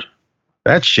Lillard.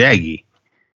 That's Shaggy.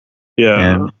 Yeah.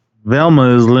 And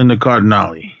Velma is Linda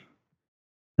Cardinale.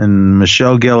 And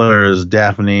Michelle Gellar is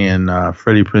Daphne and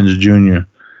Freddie Prinze Jr.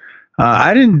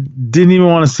 I didn't even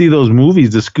want to see those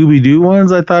movies, the Scooby-Doo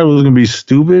ones. I thought it was going to be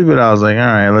stupid, but I was like, all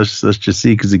right, let's just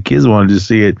see, because the kids wanted to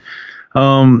see it.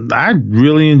 I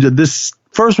really enjoyed this.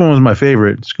 First one was my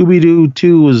favorite. Scooby-Doo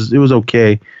 2 was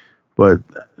okay, but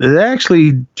it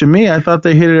actually, to me, I thought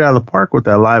they hit it out of the park with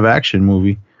that live action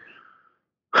movie.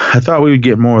 I thought we would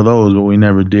get more of those, but we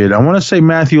never did. I want to say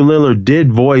Matthew Lillard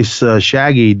did voice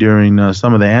Shaggy during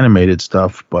some of the animated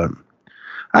stuff, but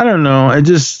I don't know. I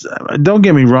just, don't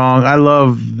get me wrong, I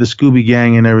love the Scooby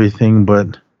Gang and everything,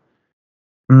 but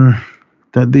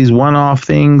these one-off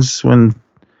things when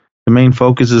the main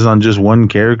focus is on just one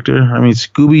character. I mean,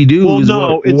 Scooby-Doo is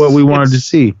what we wanted to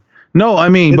see. No, I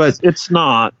mean, but it's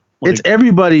not. Like, it's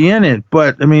everybody in it,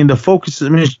 but I mean, the focus. I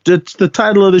mean, it's the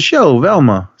title of the show,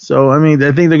 Velma. So I mean,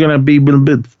 I think they're gonna be a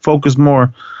bit focused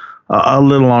more, a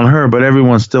little on her, but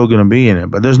everyone's still gonna be in it.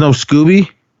 But there's no Scooby.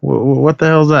 What the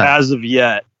hell is that? As of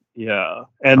yet, yeah.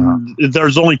 And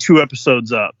there's only 2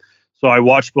 episodes up, so I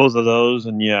watched both of those,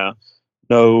 and yeah,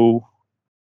 no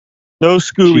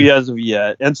Scooby as of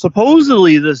yet. And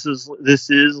supposedly this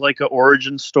is like an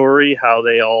origin story, how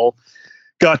they all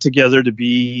got together to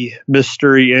be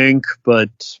Mystery Inc.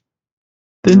 But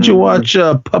didn't you watch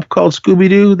a pup called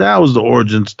Scooby-Doo? That was the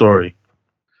origin story.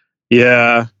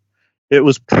 Yeah, it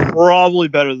was probably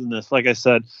better than this. Like I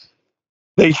said,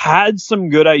 they had some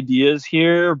good ideas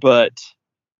here, but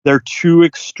they're too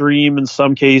extreme in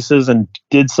some cases and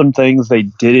did some things they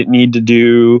didn't need to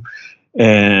do.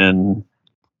 And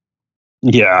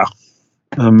yeah,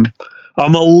 I'm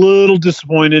a little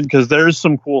disappointed because there's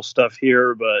some cool stuff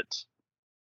here, but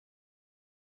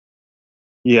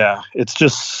yeah, it's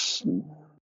just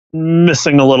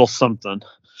missing a little something.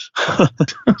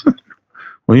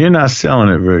 Well, you're not selling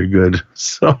it very good,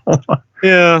 so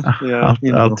yeah,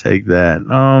 I'll take that.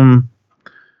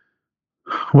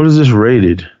 What is this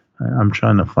rated? I'm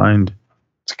trying to find.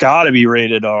 It's got to be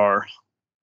rated R.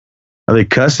 Are they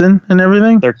cussing and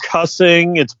everything? They're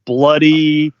cussing. It's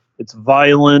bloody. It's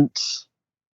violent.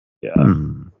 Yeah.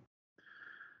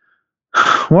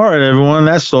 Well, all right, everyone.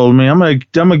 That sold me. I'm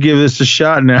gonna give this a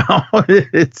shot now.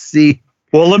 Let's see.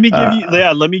 Well, let me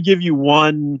give you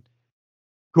one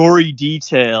gory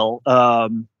detail. A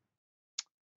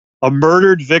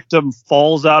murdered victim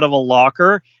falls out of a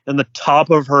locker, and the top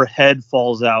of her head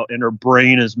falls out, and her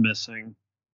brain is missing.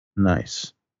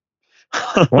 Nice.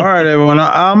 All right, everyone.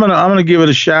 I'm gonna give it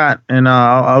a shot, and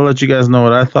I'll let you guys know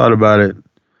what I thought about it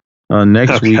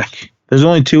next week. There's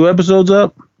only 2 episodes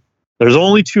up. There's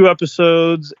only 2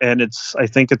 episodes, and I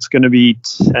think it's going to be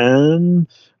 10.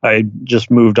 I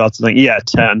just moved out to think. Yeah,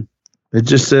 10. It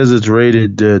just says it's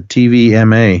rated TV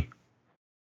MA.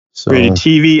 So rated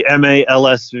TV MA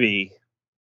LSV.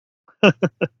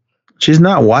 She's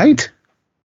not white?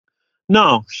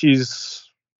 No, she's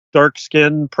dark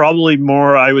skinned, probably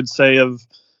more, I would say, of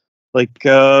like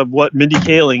what Mindy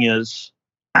Kaling is.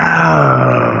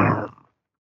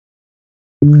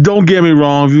 Don't get me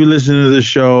wrong. If you listen to the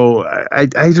show, I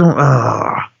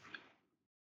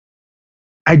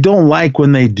don't like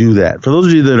when they do that. For those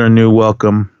of you that are new,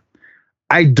 welcome.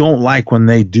 I don't like when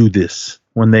they do this,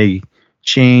 when they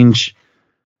change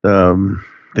the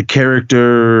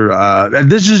character.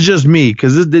 This is just me,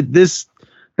 because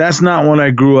that's not what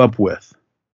I grew up with.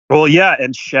 Well, yeah,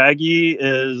 and Shaggy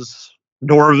is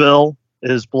Norville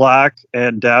is black,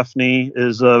 and Daphne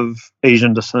is of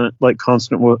Asian descent, like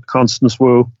Constance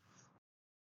Wu.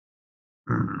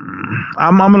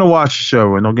 I'm gonna watch the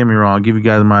show, and don't get me wrong, I'll give you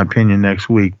guys my opinion next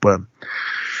week, but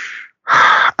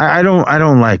I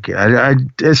don't like it.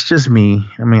 It's just me.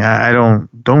 I mean, I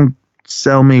don't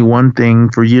sell me one thing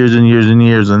for years and years and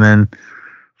years, and then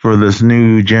for this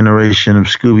new generation of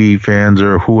Scooby fans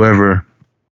or whoever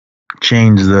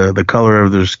change the color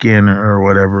of their skin or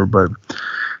whatever. But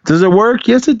does it work?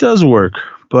 Yes, it does work,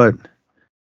 but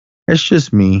it's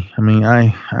just me. I mean,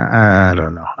 I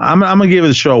don't know. I'm gonna give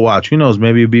it a show a watch. Who knows?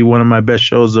 Maybe it'll be one of my best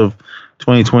shows of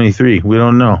 2023. We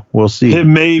don't know. We'll see. It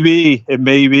may be.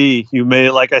 You may,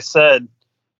 like I said,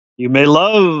 you may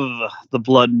love the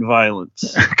blood and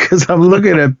violence. Because I'm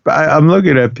looking at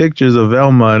pictures of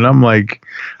Velma, and I'm like,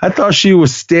 I thought she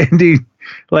was standing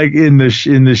like in the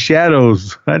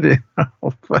shadows. I didn't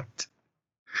know, but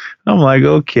I'm like,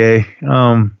 okay.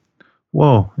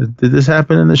 Whoa, did this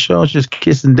happen in the show? It's just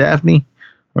kissing Daphne,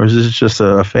 or is this just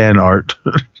a fan art?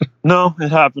 No,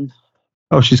 it happened.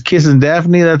 Oh, she's kissing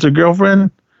Daphne. That's her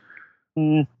girlfriend.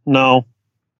 No,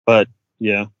 but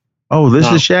yeah. Oh,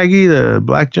 this is Shaggy, the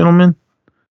black gentleman.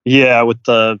 Yeah, with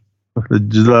the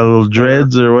little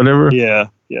dreads or whatever. Yeah.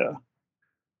 Again,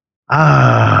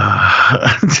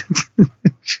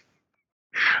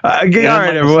 all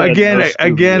right, everyone.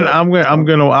 Again,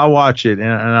 I'll watch it and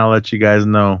I'll let you guys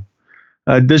know.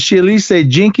 Does she at least say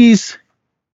Jinkies?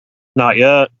 Not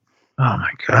yet. Oh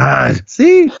my God!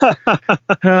 See,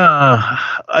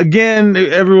 again,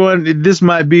 everyone, this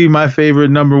might be my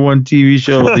favorite #1 TV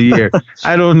show of the year.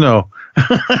 I don't know.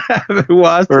 I haven't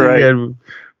watched it yet,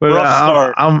 but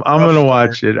I'm gonna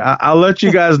watch it. I'll let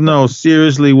you guys know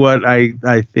seriously what I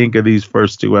think of these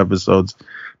first 2 episodes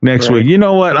next week. You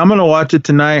know what? I'm gonna watch it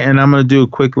tonight, and I'm gonna do a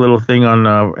quick little thing on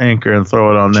Anchor and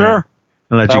throw it on there,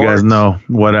 and let you guys know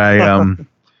what I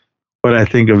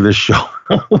think of this show.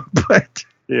 But.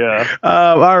 Yeah.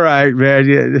 All right,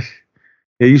 man.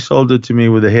 Yeah, you sold it to me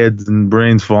with the heads and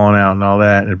brains falling out and all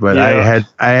that, but I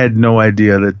had no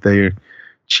idea that they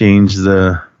changed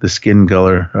the skin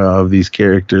color of these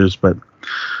characters. But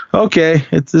okay,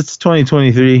 it's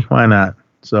 2023. Why not?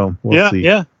 So we'll see.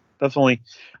 Yeah, definitely.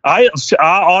 I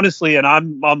honestly, and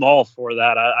I'm all for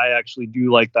that. I actually do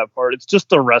like that part. It's just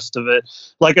the rest of it.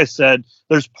 Like I said,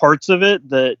 there's parts of it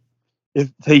that, if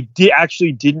they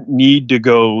actually didn't need to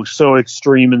go so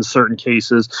extreme in certain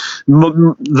cases.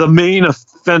 The main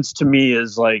offense to me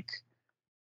is like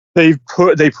they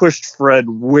pushed Fred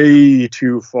way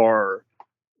too far,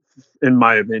 in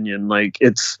my opinion. Like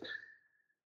it's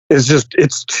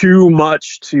too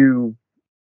much to.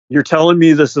 You're telling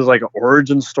me this is like an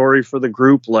origin story for the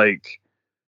group? Like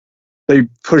they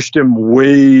pushed him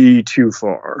way too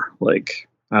far. Like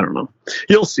I don't know.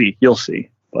 You'll see.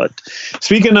 But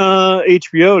speaking of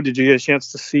HBO, did you get a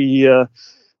chance to see the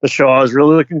show I was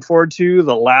really looking forward to,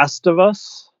 The Last of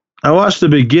Us? I watched the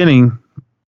beginning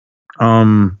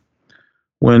when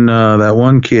that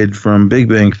one kid from Big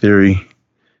Bang Theory,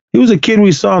 he was a kid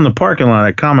we saw in the parking lot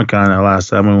at Comic-Con that last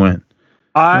time we went.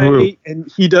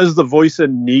 And he does the voice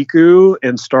of Niku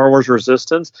in Star Wars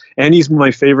Resistance, and he's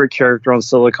my favorite character on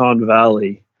Silicon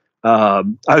Valley. I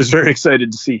was very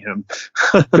excited to see him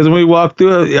because when we walked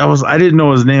through it, I didn't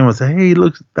know his name. I said, "Hey,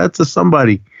 look, that's a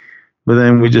somebody," but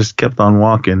then we just kept on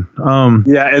walking.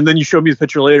 Yeah, and then you showed me the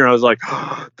picture later, and I was like,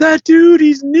 oh, "That dude,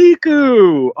 he's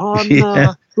Niku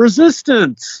on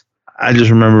Resistance." I just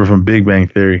remember from Big Bang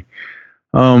Theory.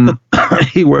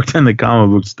 He worked in the comic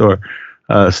book store,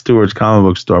 Stewart's comic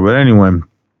book store. But anyway,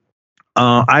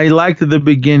 I liked the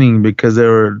beginning because they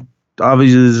were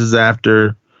obviously this is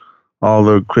after all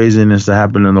the craziness that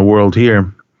happened in the world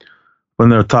here. when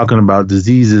they're talking about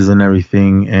diseases and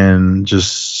everything, and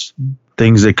just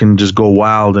things that can just go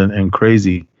wild and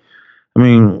crazy. I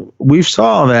mean, we've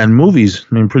saw that in movies.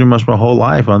 I mean, pretty much my whole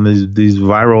life on these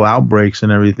viral outbreaks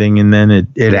and everything, and then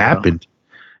it happened.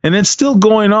 And it's still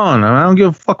going on. I don't give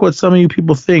a fuck what some of you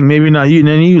people think. Maybe not you,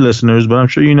 any of you listeners, but I'm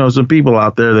sure you know some people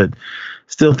out there that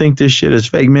still think this shit is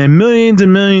fake. Man, millions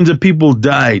and millions of people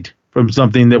died from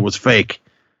something that was fake.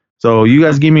 So you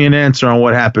guys give me an answer on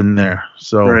what happened there.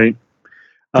 So, right.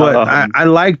 But I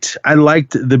liked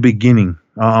the beginning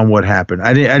on what happened.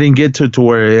 I didn't get to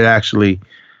where it actually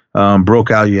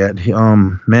broke out yet.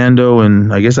 Mando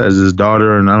and I guess that was his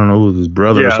daughter, and I don't know who his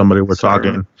brother or somebody were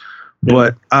talking.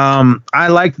 But I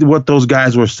liked what those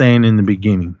guys were saying in the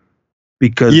beginning,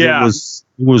 because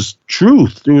it was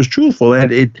truth. It was truthful,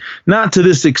 and it not to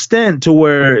this extent to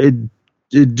where it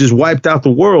just wiped out the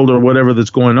world or whatever that's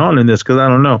going on in this. Because I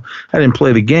don't know, I didn't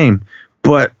play the game,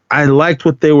 but I liked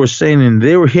what they were saying, and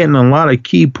they were hitting a lot of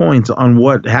key points on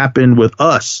what happened with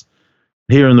us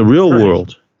here in the real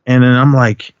world. And then I'm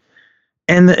like,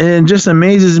 and it just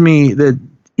amazes me that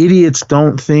idiots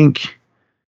don't think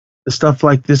stuff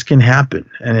like this can happen.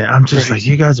 And I'm just like,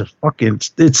 you guys are fucking,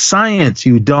 it's science,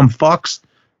 you dumb fucks.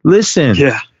 Listen.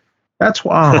 Yeah. That's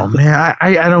why, oh man,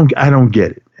 I don't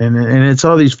get it. And it's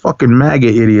all these fucking MAGA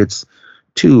idiots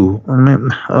too. I mean,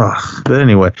 but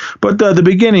anyway, but the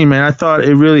beginning, man, I thought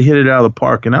it really hit it out of the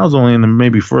park. And I was only in the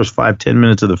maybe first 5-10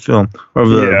 minutes of the film or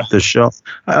the show.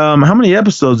 How many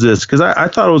episodes is this? Because I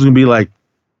thought it was going to be like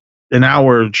an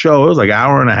hour show. It was like an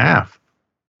hour and a half.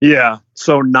 Yeah.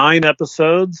 So 9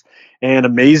 episodes. And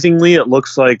amazingly, it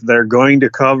looks like they're going to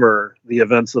cover the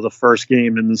events of the first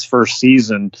game in this first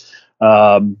season,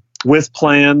 with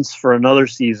plans for another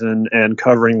season and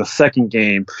covering the second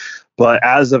game. But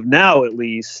as of now, at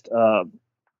least,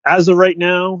 as of right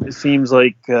now, it seems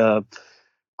like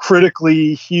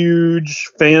critically huge.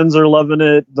 Fans are loving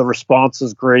it. The response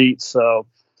is great. So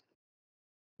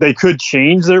they could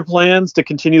change their plans to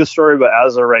continue the story, but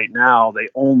as of right now, they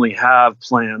only have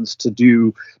plans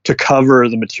to cover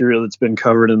the material that's been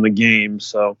covered in the game.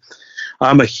 So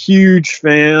I'm a huge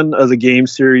fan of the game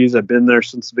series. I've been there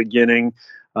since the beginning.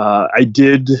 I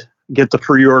did get the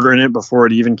pre-order in it before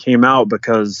it even came out,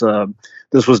 because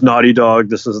this was Naughty Dog.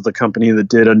 This is the company that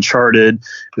did Uncharted.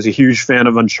 I was a huge fan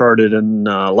of Uncharted, and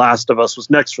Last of Us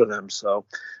was next for them. So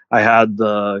I had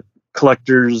the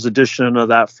collector's edition of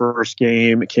that first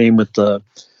game. It came with the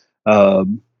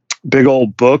big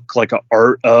old book, like a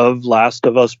Art of Last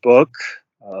of Us book.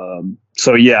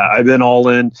 So yeah, I've been all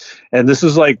in, and this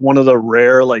is like one of the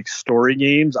rare like story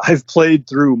games I've played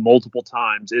through multiple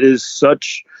times. It is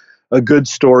such a good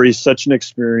story, such an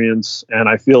experience, and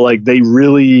I feel like they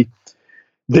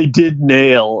did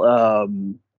nail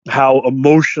how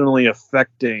emotionally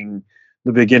affecting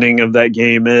the beginning of that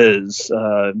game is.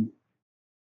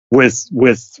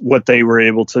 With what they were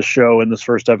able to show in this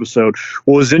first episode.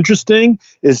 What was interesting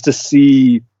is to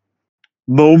see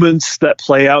moments that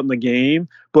play out in the game,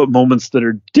 but moments that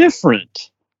are different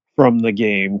from the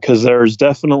game, because there's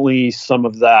definitely some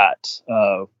of that,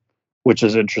 which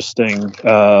is interesting.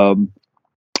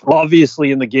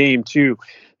 Obviously in the game too,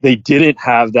 they didn't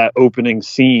have that opening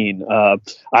scene.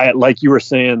 I, like you were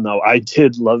saying though, I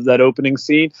did love that opening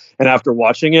scene, and after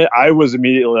watching it, I was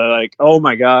immediately like, oh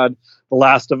my God, The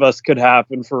Last of Us could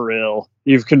happen for real.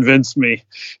 You've convinced me.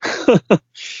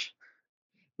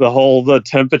 The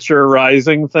temperature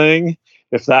rising thing,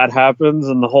 if that happens,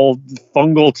 and the whole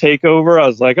fungal takeover, I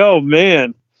was like, oh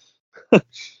man,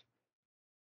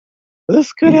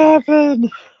 this could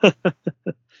happen.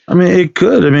 I mean, it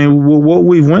could. I mean, what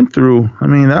we went through, I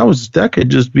mean, that could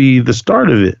just be the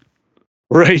start of it.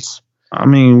 Right. I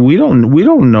mean, we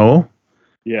don't know.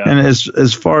 Yeah. And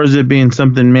as far as it being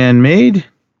something man-made,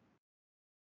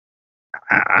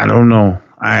 I don't know.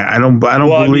 I don't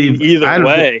believe, either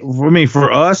way.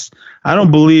 For us, I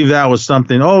don't believe that was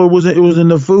something. Oh, it was in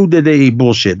the food that they eat.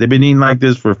 Bullshit. They've been eating like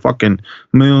this for fucking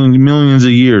millions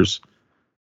of years.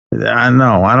 I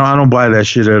know. I don't buy that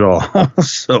shit at all.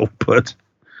 So, but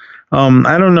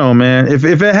I don't know, man. If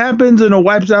it happens and it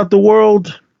wipes out the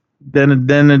world, then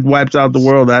it wipes out the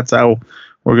world. That's how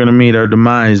we're gonna meet our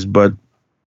demise. But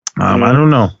I don't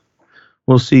know.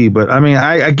 We'll see. But I mean,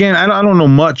 I don't know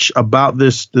much about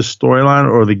this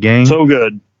storyline or the game. So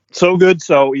good.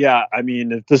 So yeah, I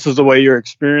mean, if this is the way you're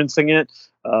experiencing it,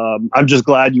 I'm just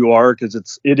glad you are,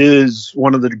 because it is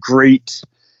one of the great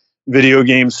video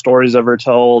game stories ever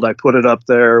told. I put it up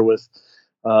there with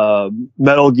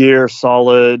Metal Gear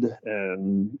Solid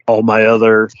and all my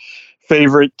other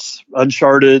favorites,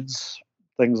 Uncharted's,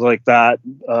 things like that.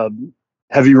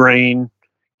 Heavy Rain,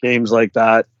 games like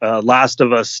that. Last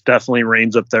of Us definitely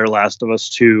reigns up there. Last of Us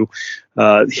 2.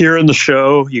 Here in the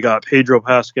show, you got Pedro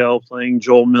Pascal playing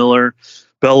Joel Miller,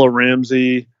 Bella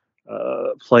Ramsey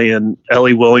playing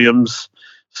Ellie Williams.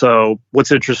 So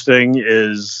what's interesting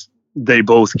is they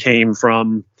both came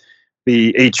from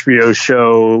the HBO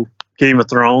show Game of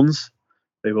Thrones.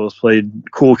 They both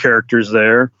played cool characters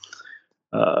there.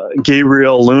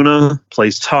 Gabriel Luna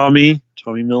plays Tommy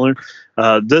Miller.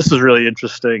 This is really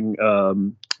interesting.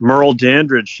 Merle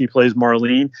Dandridge, she plays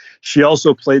Marlene. She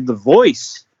also played the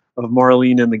voice of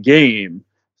Marlene in the game.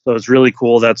 So it's really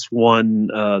cool. That's one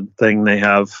thing they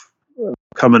have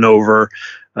coming over.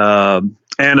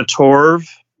 Anna Torv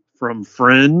from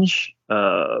Fringe.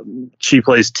 She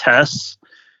plays Tess.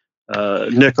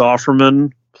 Nick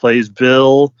Offerman plays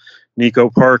Bill. Nico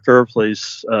Parker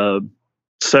plays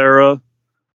Sarah.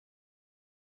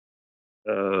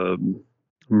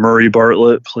 Murray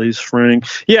Bartlett plays Frank.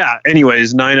 Yeah.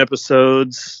 Anyways, 9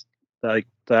 episodes. Like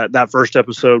that first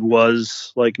episode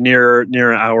was like near an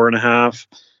hour and a half.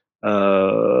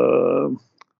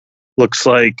 Looks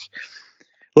like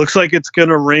it's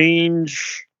gonna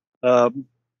range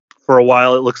for a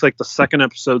while. It looks like the second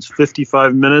episode's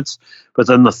 55 minutes, but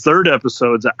then the third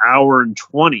episode's an hour and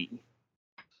 20.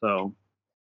 So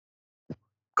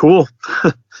cool.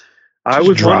 I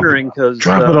was wondering because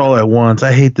drop it all at once.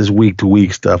 I hate this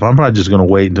week-to-week stuff. I'm probably just gonna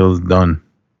wait until it's done.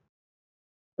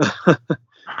 I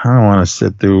don't want to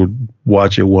sit through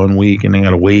watch it 1 week and then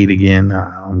gotta wait again.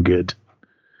 Nah, I'm good.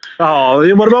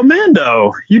 Oh, what about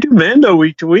Mando? You do Mando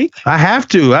week to week? I have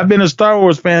to. I've been a Star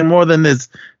Wars fan more than this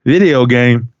video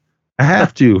game. I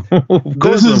have to. Of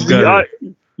course,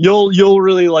 you'll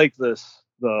really like this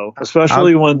though,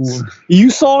 especially once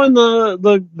you saw in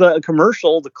the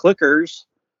commercial the clickers.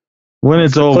 When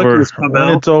it's over,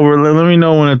 let me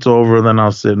know when it's over. Then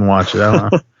I'll sit and watch it.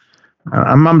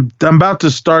 I'm about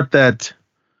to start that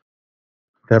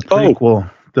prequel.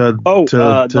 To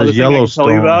Yellowstone.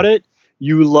 Tell you about it.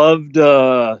 You loved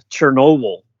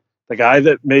Chernobyl. The guy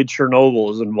that made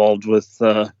Chernobyl is involved with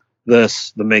the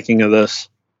making of this.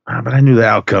 But I knew the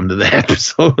outcome to that,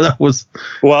 so that was.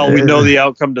 Well, we know the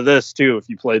outcome to this too if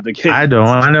you played the game. I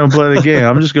never play the game.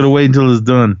 I'm just gonna wait until it's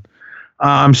done.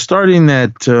 I'm starting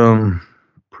that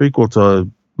prequel to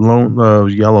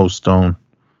Yellowstone.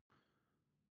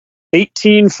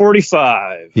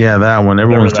 1845. Yeah, that one.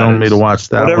 Everyone's telling me to watch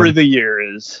that. Whatever the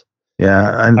year is.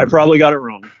 Yeah, I probably got it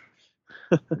wrong.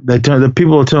 The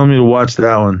people are telling me to watch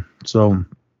that one, so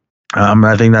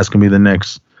I think that's gonna be the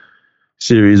next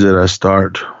series that I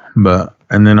start.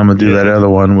 And then I'm gonna do that other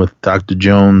one with Dr.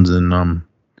 Jones and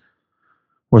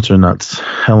what's her nuts,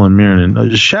 Helen Mirren.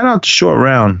 Just shout out to Short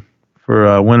Round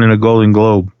for winning a Golden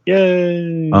Globe.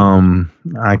 Yay! I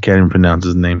can't even pronounce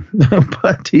his name,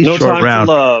 but he's no Short time Round.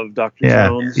 For love, Dr.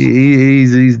 Jones.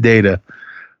 He's Data.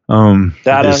 With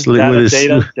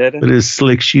his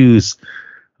slick shoes.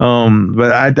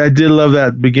 But I did love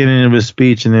that beginning of his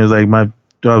speech, and it was like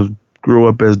I grew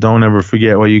up as don't ever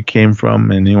forget where you came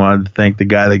from, and he wanted to thank the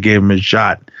guy that gave him his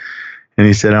shot. And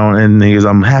he said,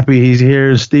 I'm happy he's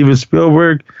here, Steven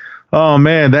Spielberg. Oh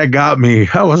man, that got me.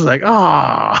 I was like,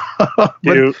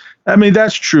 But I mean,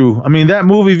 that's true. I mean, that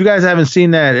movie, if you guys haven't seen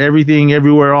that, Everything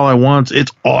Everywhere All at Once,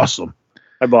 it's awesome.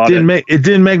 I bought it. It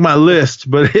didn't make my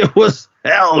list, but it was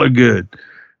hella good.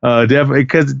 Definitely,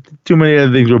 because too many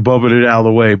other things were bumping it out of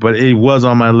the way, but it was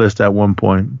on my list at one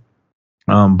point.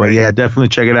 But yeah, definitely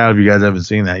check it out if you guys haven't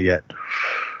seen that yet.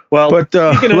 Well, but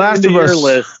Last of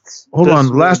Us. Hold on,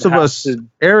 Last of Us.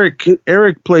 Eric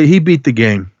played. He beat the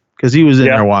game because he was in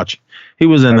there watching. He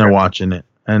was in there watching it,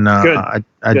 and I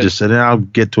just said, I'll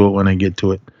get to it when I get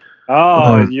to it.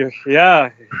 Oh,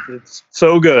 it's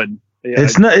so good. Yeah.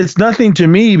 It's nothing to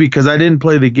me because I didn't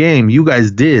play the game. You guys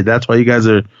did. That's why you guys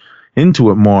are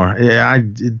into it more. Yeah,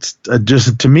 it's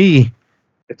just to me.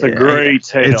 It's a great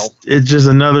tale. It's just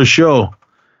another show.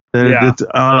 It's,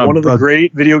 one of the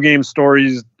great video game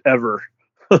stories ever.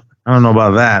 I don't know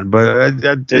about that, but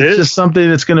it's just something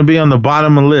that's going to be on the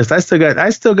bottom of the list. I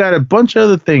still got a bunch of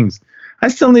other things. I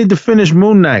still need to finish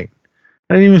Moon Knight.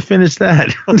 I didn't even finish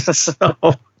that. So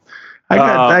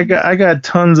I got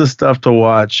tons of stuff to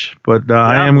watch, but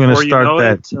I am going to start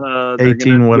that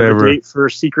 18 whatever date for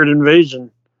Secret Invasion.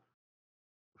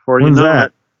 When's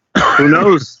that? Who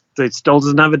knows? It still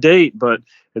doesn't have a date, but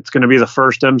it's going to be the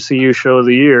first MCU show of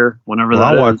the year. Whenever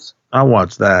I'll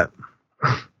watch that.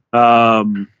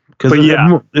 Because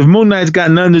if Moon Knight's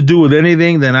got nothing to do with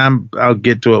anything, then I'll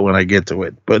get to it when I get to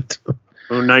it. But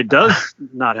Moon Knight does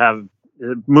not have.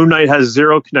 Moon Knight has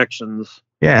zero connections.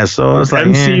 Yeah, so it's like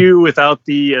MCU without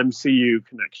the MCU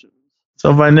connection.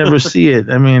 So if I never see it,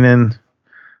 I mean, and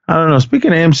I don't know.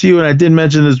 Speaking of MCU, and I did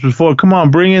mention this before, come on,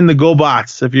 bring in the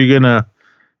GoBots if you're gonna.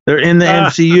 They're in the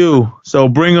MCU, so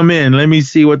bring them in. Let me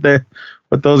see what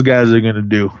those guys are gonna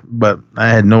do. But I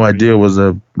had no idea it was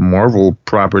a Marvel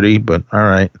property. But all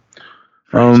right.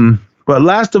 But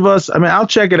Last of Us, I mean, I'll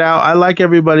check it out. I like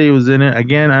everybody who was in it.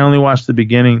 Again, I only watched the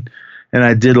beginning, and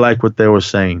I did like what they were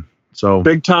saying. So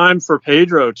big time for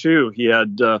Pedro too. He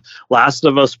had Last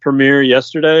of Us premiere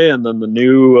yesterday, and then the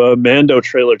new Mando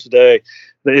trailer today.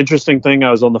 The interesting thing, I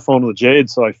was on the phone with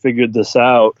Jade, so I figured this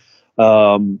out.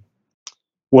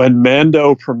 When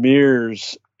Mando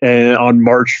premieres on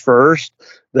March 1st,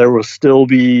 there will still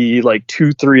be like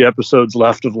 2-3 episodes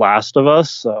left of Last of Us.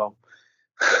 So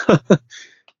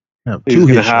he's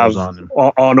going to have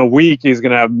on a week. He's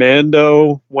going to have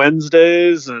Mando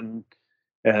Wednesdays and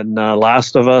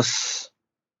Last of Us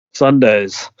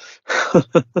Sundays. I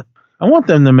want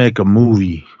them to make a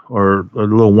movie or a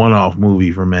little one-off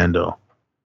movie for Mando.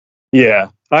 Yeah,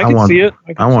 I can see it.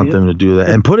 I want them to do that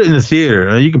and put it in the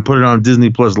theater. You can put it on Disney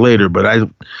Plus later, but I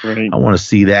want to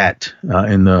see that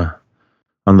on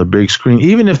the big screen.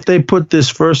 Even if they put this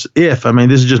first, this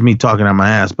is just me talking on my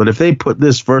ass, but if they put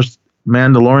this first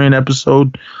Mandalorian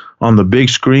episode on the big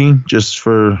screen, just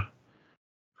for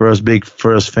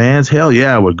us fans, hell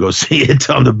yeah, I would go see it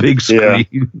on the big screen.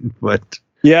 Yeah. But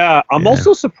I'm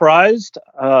also surprised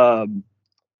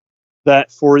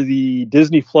that for the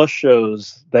Disney Plus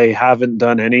shows, they haven't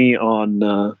done any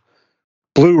on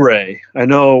Blu-ray. I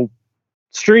know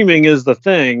streaming is the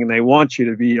thing, and they want you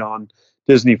to be on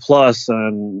Disney Plus,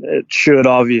 and it should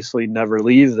obviously never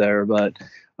leave there. But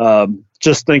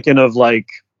just thinking of like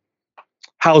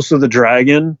House of the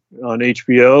Dragon on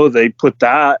HBO, they put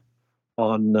that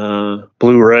on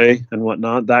Blu-ray and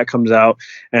whatnot. That comes out,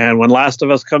 and when Last of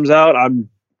Us comes out, I'm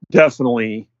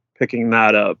definitely picking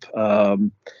that up.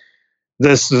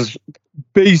 This is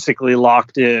basically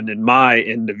locked in my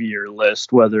end of year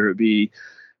list, whether it be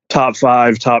top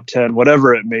 5, top 10,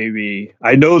 whatever it may be.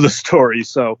 I know the story,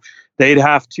 so they'd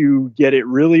have to get it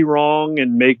really wrong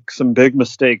and make some big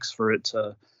mistakes for it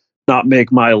to not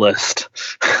make my list.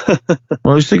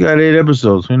 Well, you still got 8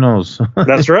 episodes. Who knows?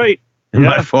 That's right. It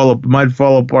might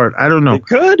fall apart. I don't know. It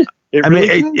could.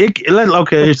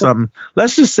 Okay, here's something.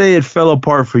 Let's just say it fell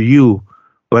apart for you.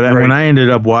 But when I ended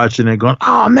up watching it, going,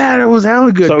 oh man, it was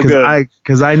hella good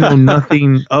because I know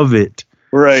nothing of it.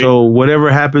 Right. So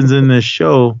whatever happens in this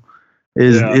show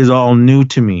is all new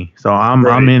to me. So I'm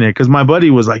in it because my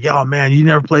buddy was like, yo man, you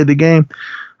never played the game.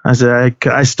 I said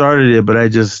I started it, but I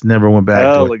just never went back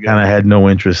to it. Kind of had no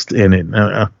interest in it.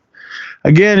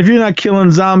 Again, if you're not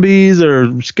killing zombies or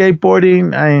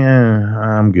skateboarding,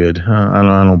 I'm good. I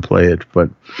don't play it. But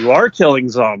you are killing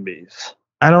zombies.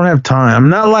 I don't have time. I'm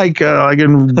not like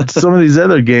in some of these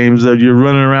other games that you're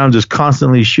running around just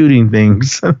constantly shooting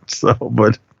things.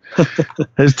 But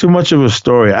there's too much of a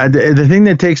story. The thing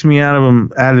that takes me out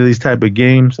of these type of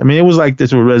games, I mean, it was like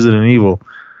this with Resident Evil,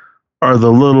 are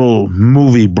the little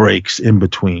movie breaks in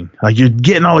between. Like you're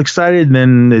getting all excited, and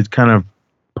then it kind of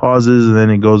pauses, and then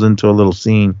it goes into a little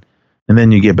scene, and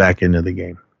then you get back into the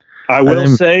game. I will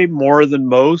say more than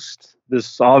most,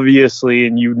 this obviously,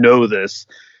 and you know this,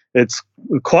 it's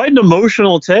quite an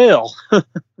emotional tale.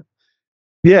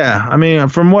 Yeah, I mean,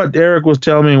 from what Eric was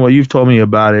telling me and what you've told me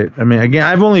about it, I mean, again,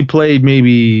 I've only played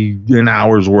maybe an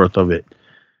hour's worth of it,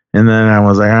 and then I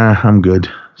was like, I'm good.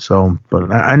 So,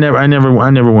 but I never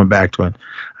went back to it.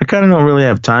 I kind of don't really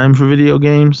have time for video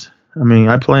games. I mean,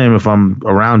 I play them if I'm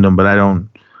around them, but I don't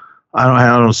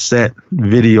set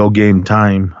video game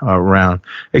time around.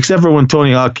 Except for when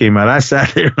Tony Hawk came out, I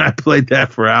sat there and I played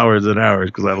that for hours and hours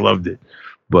because I loved it.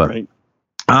 But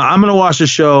I'm gonna watch the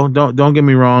show. Don't get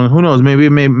me wrong. Who knows? Maybe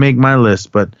it may make my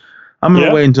list, but I'm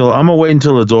gonna wait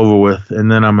until it's over with, and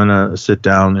then I'm gonna sit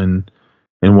down and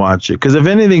watch it. Because if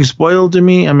anything's spoiled to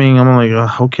me, I mean, I'm like,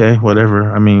 okay, whatever.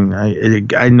 I mean,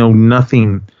 I know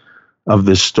nothing of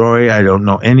the story. I don't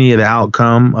know any of the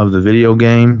outcome of the video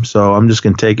game, so I'm just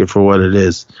gonna take it for what it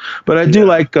is. But I do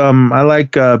like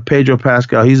Pedro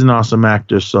Pascal. He's an awesome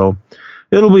actor, so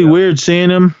it'll be weird seeing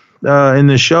him in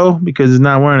the show because he's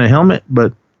not wearing a helmet,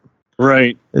 but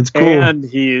it's cool. And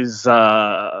he's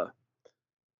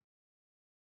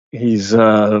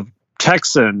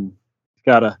Texan. He's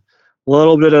got a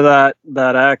little bit of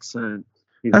that accent.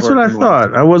 That's what I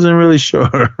thought. I wasn't really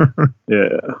sure.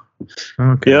 Yeah.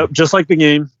 Okay. Yep. Just like the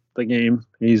game.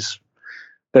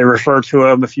 They refer to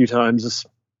him a few times as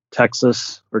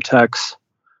Texas or Tex.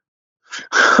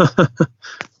 All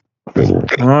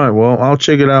right. Well, I'll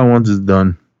check it out once it's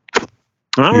done.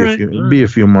 It'll be a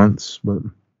few months, but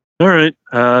all right.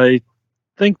 I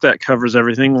think that covers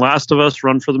everything. Last of Us,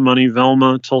 Run for the Money,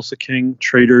 Velma, Tulsa King,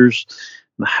 Traders,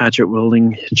 The Hatchet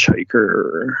Wielding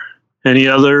Hitchhiker. Any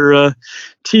other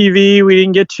TV we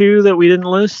didn't get to that we didn't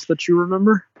list that you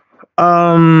remember?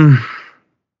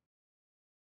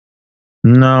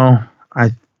 No,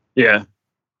 I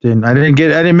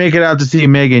didn't make it out to see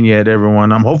Megan yet,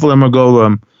 everyone. Hopefully I'm gonna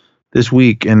go this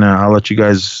week, and I'll let you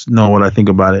guys know what I think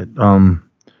about it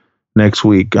next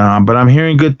week. But I'm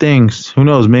hearing good things. Who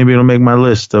knows? Maybe it'll make my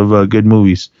list of good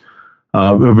movies.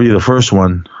 It'll be the first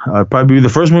one. Probably the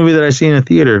first movie that I see in a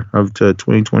theater of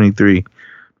 2023.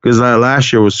 Because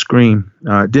last year was Scream.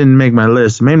 It didn't make my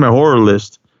list. It made my horror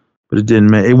list, but it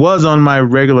didn't make. It was on my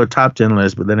regular top 10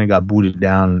 list, but then it got booted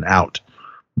down and out.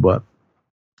 But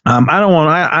I don't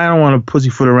want to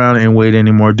pussyfoot around and wait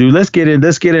anymore, dude. Let's get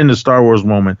into Star Wars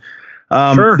moment.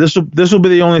 Sure. This will be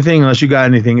the only thing, unless you got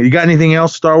anything. You got anything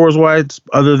else Star Wars wise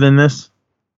other than this?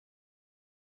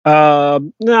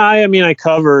 No, I mean I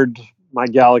covered my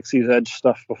Galaxy's Edge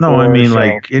stuff before. No, I mean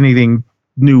like anything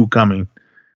new coming.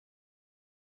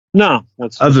 No,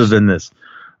 that's other than this.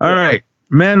 All right,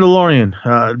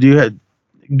 Mandalorian. Do you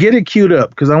get it queued up?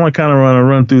 Because I want to kind of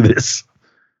run through this.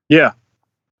 Yeah.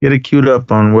 Get it queued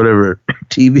up on whatever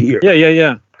TV.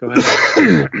 Yeah. Go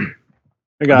ahead.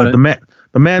 I got it.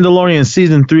 The Mandalorian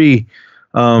season 3.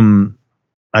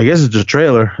 I guess it's a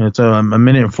trailer. It's a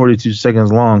minute and 42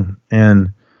 seconds long,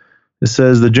 and it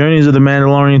says the journeys of the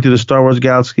Mandalorian through the Star Wars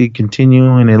galaxy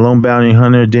continue, and a lone bounty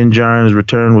hunter, Din Djarin, has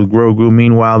returned with Grogu.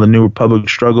 Meanwhile, the New Republic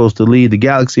struggles to lead the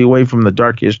galaxy away from the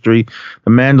dark history.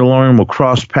 The Mandalorian will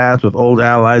cross paths with old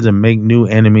allies and make new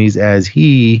enemies as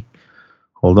he,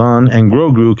 and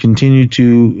Grogu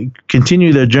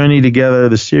continue their journey together.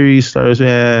 The series stars.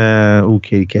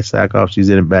 Okay, Sack off. She's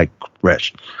in it back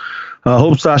fresh.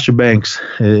 Hope Sasha Banks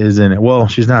is in it. Well,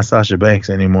 she's not Sasha Banks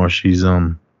anymore. She's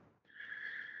what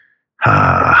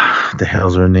the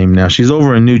hell's her name now? She's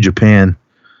over in New Japan.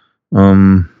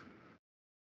 Damn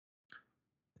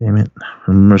it.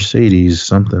 Mercedes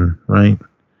something, right?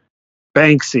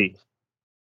 Banksy.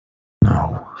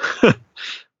 No.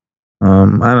 I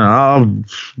don't know. I'll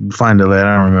find it later.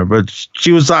 I don't remember. But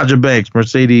she was Sasha Banks,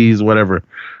 Mercedes, whatever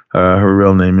her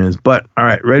real name is. But all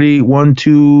right, ready? 1,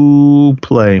 2,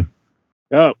 play.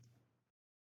 Go.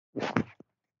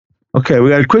 Okay, we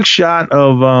got a quick shot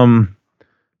of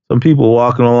some people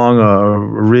walking along a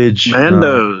ridge.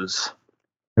 Mandos.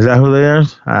 Is that who they are?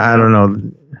 I don't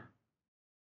know.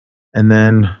 And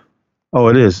then,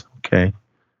 it is. Okay.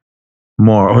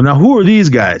 More. Oh, now, who are these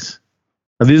guys?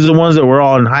 Are these the ones that were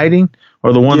all in hiding,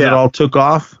 or the ones that all took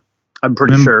off? I'm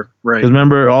pretty sure. Right. Because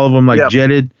remember, all of them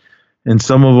jetted, and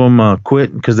some of them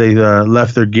quit because they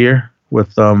left their gear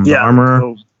with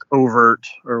armor. Covert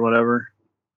or whatever.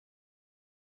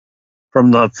 From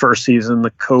the first season,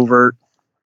 the Covert.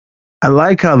 I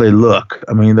like how they look.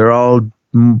 I mean, they're all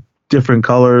different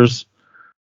colors.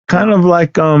 Kind of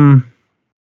like the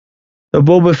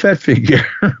Boba Fett figure,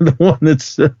 the one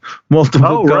that's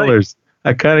multiple colors. Right.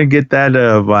 I kind of get that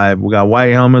vibe. We got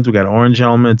white helmets, we got orange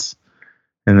helmets,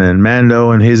 and then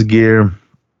Mando and his gear.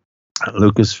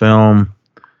 Lucasfilm.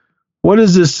 What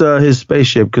is this? His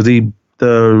spaceship? Because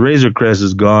the Razor Crest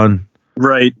is gone.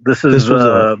 Right. This was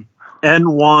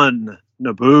N1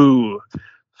 Naboo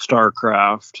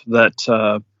Starcraft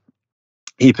that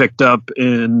he picked up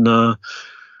in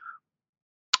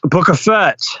Book of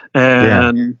Fett,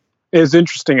 and it's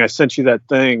interesting. I sent you that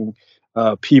thing.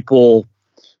 People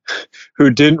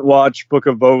who didn't watch Book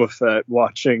of Boba Fett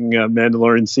watching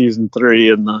Mandalorian season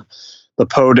 3 and the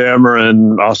Poe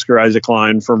Dameron Oscar Isaac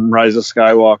line from Rise of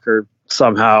Skywalker.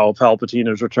 Somehow Palpatine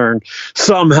has returned.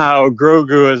 Somehow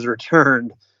Grogu has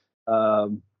returned.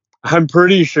 I'm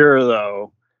pretty sure,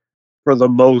 though, for the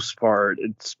most part,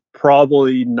 it's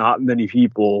probably not many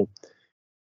people.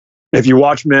 If you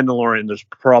watch Mandalorian, there's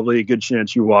probably a good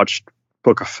chance you watched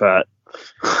Book of Fett.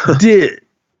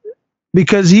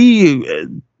 Because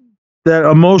that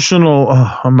emotional,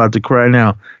 I'm about to cry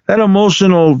now. That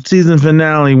emotional season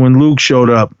finale when Luke showed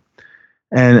up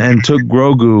and took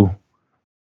Grogu,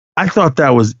 I thought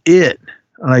that was it.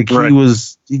 Like Grogu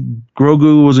was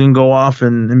going to go off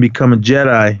and become a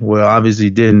Jedi. Well, obviously he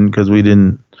didn't, because we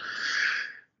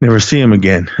never see him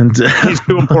again. He's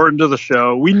too important to the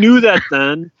show. We knew that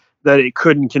then, that it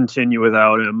couldn't continue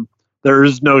without him. There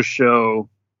is no show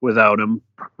without him.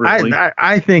 Really.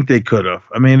 I think they could have.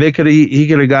 I mean, he could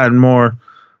have gotten more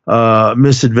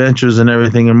misadventures and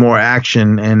everything, and more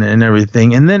action and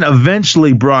everything, and then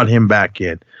eventually brought him back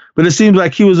in. But it seems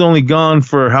like he was only gone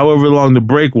for however long the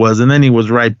break was, and then he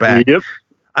was right back. Yep.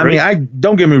 I mean,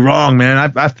 don't get me wrong, man.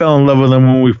 I fell in love with him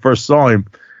when we first saw him.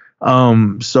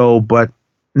 But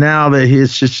now that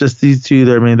it's just these two,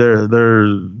 they're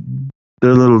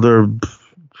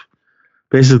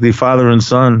basically father and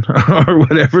son or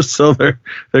whatever. So they're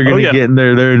going to get in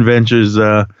their adventures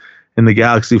in the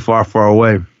galaxy far, far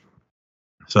away.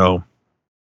 So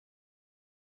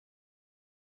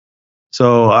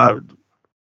I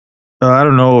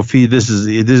don't know if this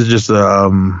is just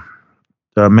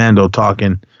Mando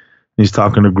talking. He's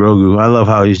talking to Grogu. I love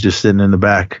how he's just sitting in the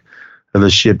back of the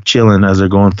ship chilling as they're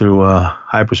going through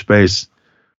hyperspace.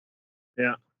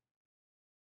 Yeah.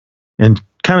 And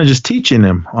kind of just teaching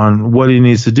him on what he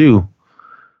needs to do.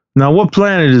 Now, what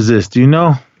planet is this? Do you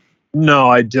know? No,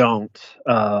 I don't.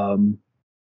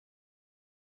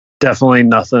 Definitely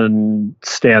nothing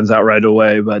stands out right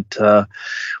away, but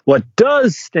what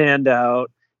does stand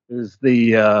out is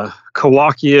the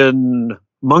Kowakian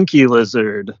monkey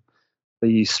lizard,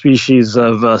 the species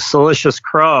of Silicious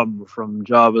Crumb from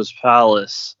Jabba's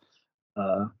palace.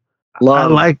 I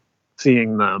like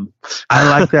seeing them. I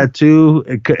like that too,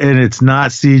 and it's not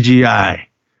CGI.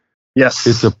 Yes,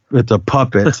 it's a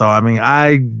puppet. So I mean,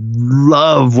 I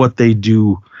love what they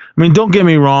do. I mean, don't get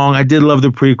me wrong. I did love the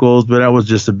prequels, but that was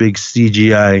just a big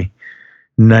CGI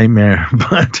nightmare.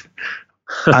 But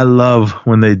I love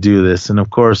when they do this, and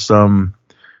of course,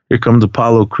 here comes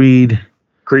Apollo Creed,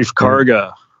 Greef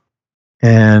Karga.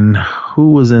 And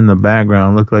who was in the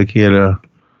background? Looked like he had a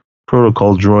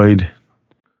protocol droid.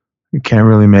 You can't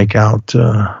really make out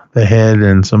the head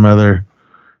and some other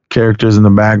characters in the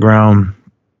background.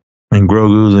 And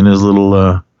Grogu's in his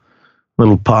little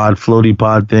pod, floaty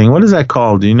pod thing. What is that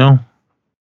called? Do you know?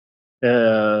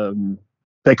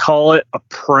 They call it a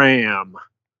pram.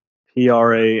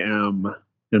 P-R-A-M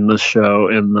in the show,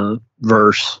 in the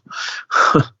verse.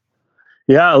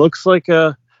 Yeah, it looks like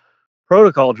a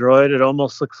protocol droid. It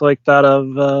almost looks like that of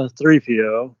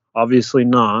 3PO. Obviously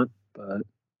not, but.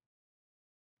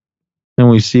 And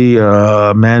we see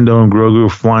Mando and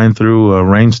Grogu flying through a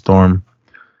rainstorm.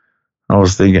 I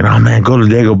was thinking, oh man, go to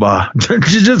Dagobah.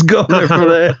 Just go there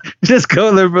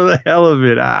for the hell of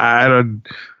it. I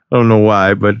don't know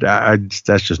why, but that's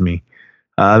just me.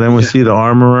 Then we see the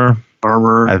armorer.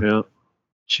 Yeah.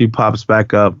 She pops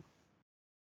back up,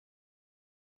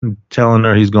 telling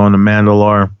her he's going to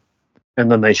Mandalore. And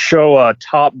then they show a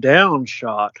top-down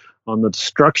shot on the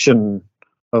destruction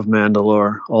of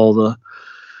Mandalore, all the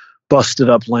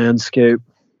busted-up landscape.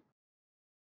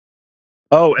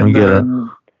 Oh, and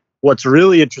then what's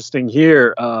really interesting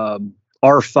here,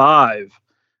 R5,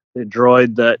 the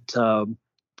droid that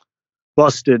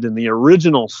busted in the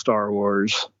original Star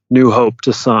Wars, New Hope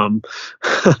to some,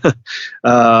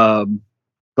 the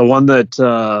one that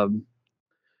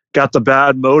got the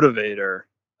bad motivator.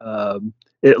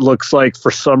 It looks like for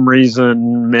some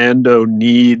reason Mando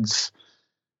needs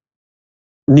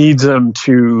him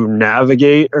to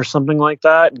navigate or something like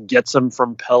that, and gets him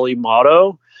from Peli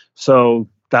Motto. So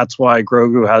that's why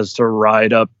Grogu has to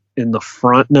ride up in the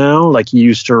front now, like he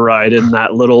used to ride in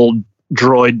that little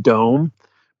droid dome.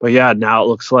 But yeah, now it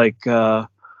looks like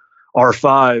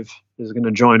R5 is going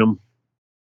to join him.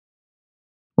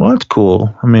 Well, that's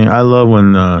cool. I mean, I love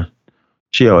when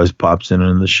she always pops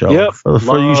in the show. Yep, for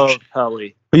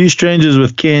Peli. For you strangers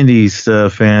with candies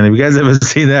fan, if you guys ever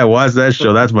seen that, watch that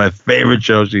show. That's my favorite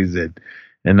show she's in.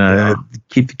 And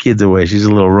keep the kids away. She's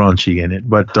a little raunchy in it.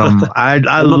 But I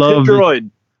love the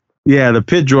droid. The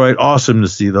pit droid. Awesome to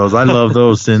see those. I love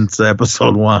those since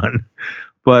episode 1.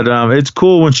 But it's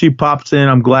cool when she pops in.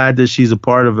 I'm glad that she's a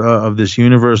part of this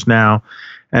universe now.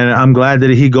 And I'm glad that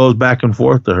he goes back and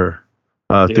forth to her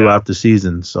throughout the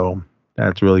season. So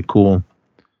that's really cool.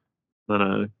 Then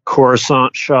a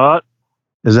Coruscant shot.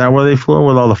 Is that where they flew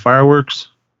with all the fireworks?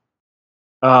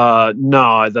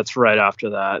 No, that's right after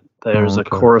that. There's a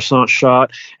Coruscant shot,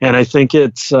 and I think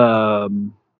it's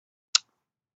the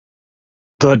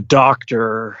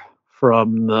Doctor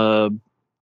from the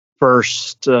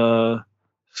first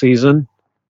season.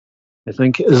 I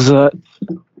think is that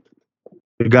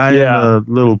the guy in the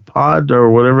little pod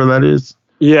or whatever that is.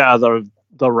 Yeah, the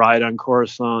ride on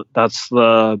Coruscant. That's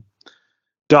the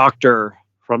Doctor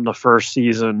from the first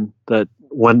season, that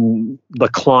when the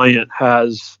client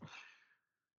has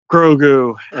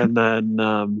Grogu and then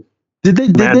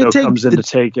Mando comes in to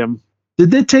take him.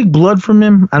 Did they take blood from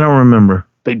him? I don't remember.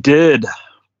 They did.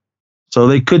 So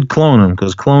they could clone him,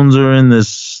 because clones are in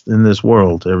this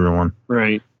world, everyone.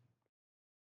 Right.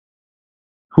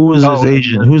 Who is this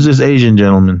Asian? Who's this Asian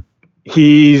gentleman?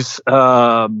 He's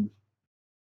from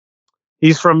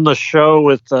the show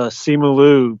with Simu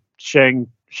Liu,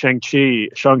 Shang-Chi.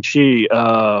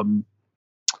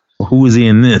 Who is he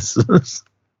in this?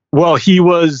 Well, he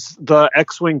was the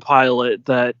X-Wing pilot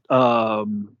that. Oh,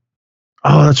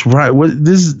 that's right. Was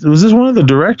this one of the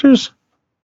directors?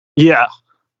 Yeah.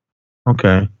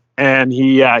 Okay. And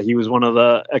he was one of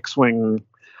the X-Wing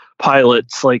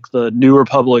pilots, like the New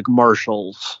Republic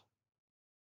Marshals.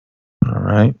 All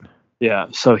right. Yeah,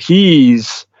 so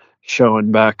he's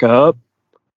showing back up.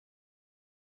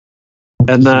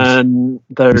 And then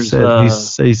there's...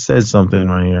 he said something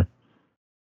right here.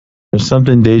 There's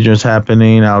something dangerous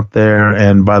happening out there,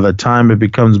 and by the time it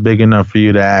becomes big enough for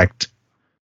you to act,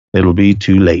 it'll be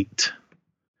too late.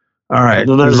 All right.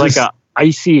 Then there's like a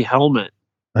icy helmet.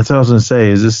 That's what I was going to say.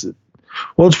 Is this...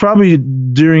 Well, it's probably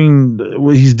during...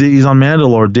 He's on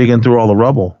Mandalore digging through all the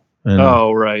rubble.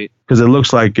 Oh, right. Because it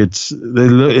looks like it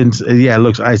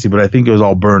looks icy, but I think it was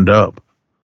all burned up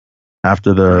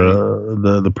after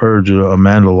the purge of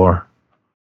Mandalore.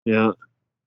 Yeah.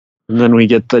 And then we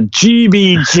get the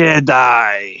GB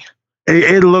Jedi.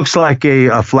 It looks like a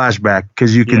flashback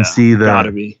because you can see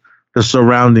the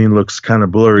surrounding looks kind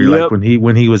of blurry, like when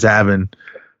he was having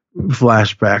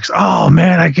flashbacks. Oh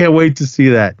man, I can't wait to see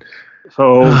that.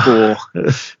 So cool.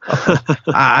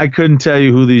 I couldn't tell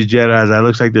you who these Jedis are. It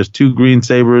looks like there's 2 green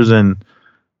sabers, and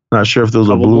not sure if those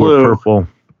are blue or purple.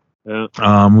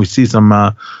 Yeah. We see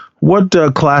some. What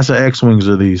class of X-Wings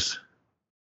are these?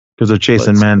 Because they're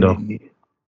chasing Mando.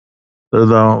 They're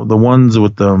the ones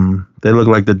with them. They look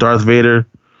like the Darth Vader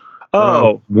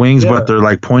wings, but they're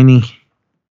like pointy.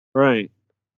 Right.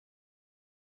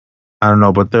 I don't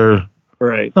know, but they're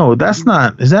right. No, that's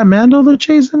not. Is that Mando they're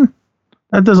chasing?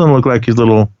 That doesn't look like his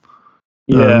little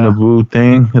Naboo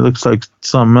thing. It looks like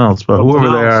something else. But whoever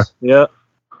they are,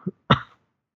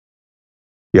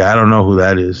 I don't know who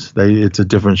that is. It's a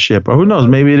different ship, or who knows?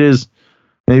 Maybe it is.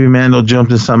 Maybe Mando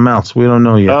jumped in something else. We don't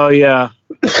know yet. Oh yeah.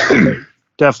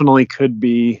 Definitely could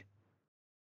be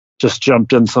just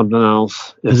jumped in something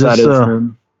else. If that is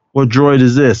him. What droid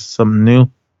is this? Something new?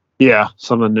 Yeah,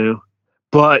 something new.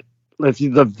 But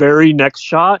the very next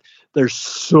shot, there's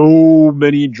so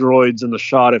many droids in the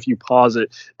shot. If you pause it,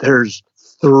 there's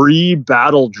 3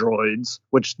 battle droids,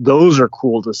 which those are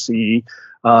cool to see.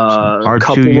 A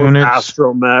couple units. Of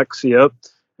astromechs, yep.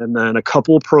 And then a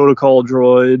couple of protocol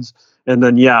droids. And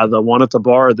then, the one at the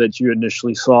bar that you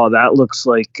initially saw, that looks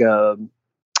like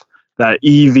that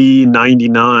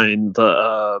EV-99,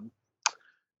 the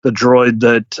droid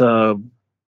that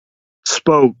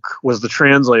spoke, was the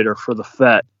translator for the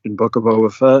Fett in Book of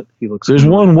Boba Fett. There's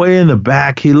one way in the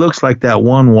back. He looks like that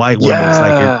one white one.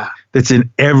 That's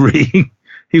in every...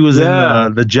 He was in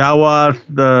the Jawa,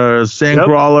 the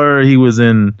Sandcrawler. He was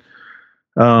in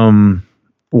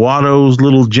Watto's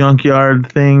little junkyard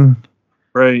thing.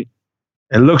 Right.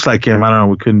 It looks like him. I don't know.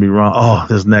 We couldn't be wrong. Oh,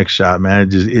 this next shot, man!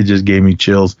 It just gave me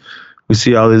chills. We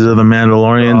see all these other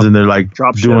Mandalorians, and they're like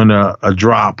doing a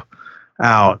drop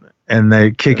out, and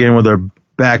they kick in with their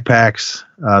backpacks,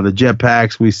 the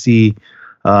jetpacks. We see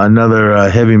another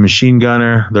heavy machine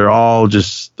gunner. They're all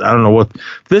just, I don't know what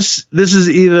this is.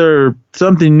 Either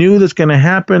something new that's going to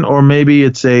happen, or maybe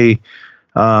it's a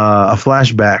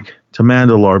flashback to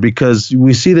Mandalore, because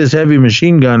we see this heavy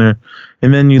machine gunner,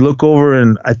 and then you look over,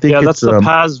 and I think that's the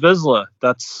Paz Vizsla.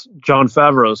 That's Jon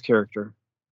Favreau's character.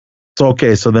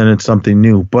 Okay, so then it's something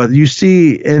new. But you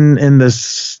see in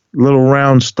this little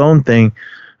round stone thing,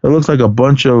 it looks like a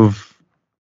bunch of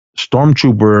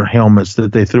stormtrooper helmets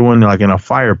that they threw in like in a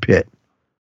fire pit.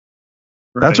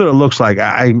 Right. That's what it looks like.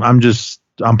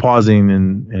 I'm pausing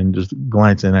and just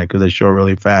glancing at it because they show it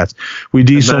really fast. We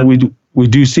do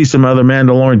see some other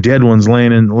Mandalorian dead ones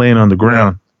laying on the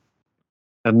ground.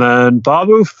 And then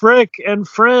Babu Frick and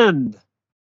friend.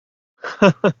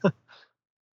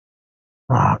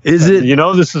 Is it?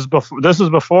 This is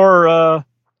before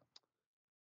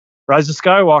Rise of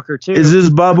Skywalker too. Is this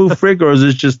Babu Frick, or is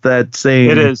this just that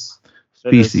same? It is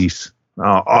species. Oh,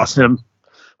 awesome!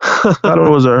 I thought it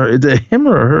was is it him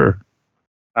or her?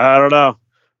 I don't know,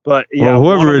 but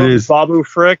whoever it is, Babu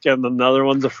Frick, and another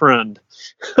one's a friend.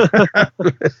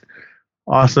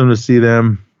 Awesome to see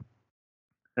them.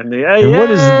 And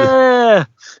what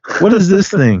is this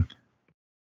thing?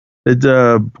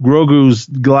 Grogu's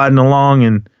gliding along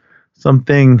and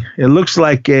something. It looks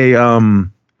like a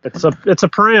It's a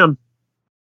pram.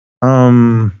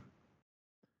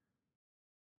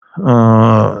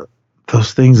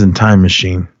 Those things in Time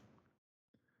Machine.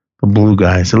 The blue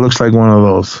guys. It looks like one of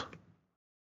those.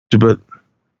 But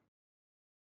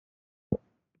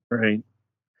right.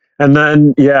 And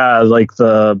then like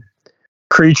the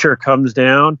creature comes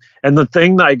down, and the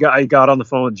thing that I got on the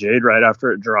phone with Jade right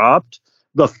after it dropped,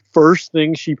 the first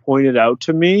thing she pointed out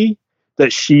to me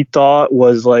that she thought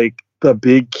was like the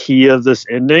big key of this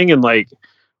ending, and like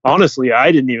honestly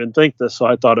I didn't even think this, so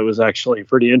I thought it was actually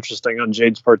pretty interesting on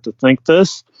Jade's part to think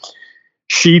this.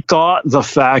 She thought the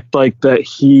fact like that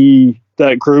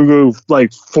that Grogu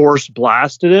like force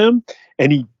blasted him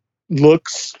and he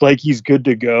looks like he's good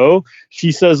to go.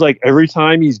 She says like every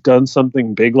time he's done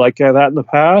something big like that in the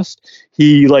past,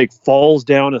 he like falls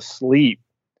down asleep.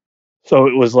 So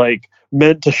it was like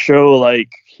meant to show like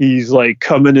he's like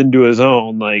coming into his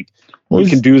own, like he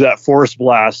can do that force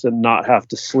blast and not have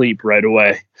to sleep right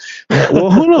away. Well,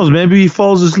 who knows? Maybe he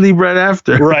falls asleep right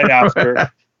after. Right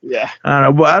after. Yeah. I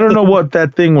don't know what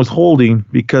that thing was holding,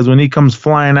 because when he comes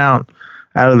flying out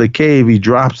of the cave, he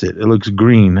drops it. It looks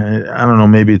green. I don't know.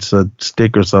 Maybe it's a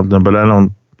stick or something, but I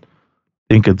don't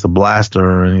think it's a blaster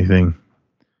or anything.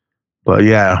 But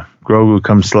yeah, Grogu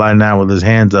comes sliding out with his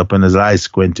hands up and his eyes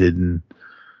squinted. And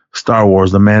Star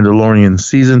Wars: The Mandalorian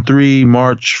Season 3,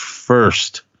 March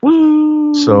 1st.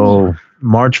 Woo! So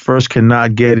March 1st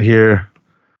cannot get here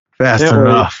fast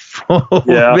enough.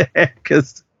 Yeah.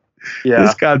 Because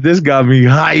this got me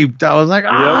hyped. I was like,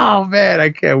 oh man, I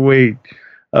can't wait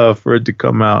for it to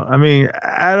come out. I mean,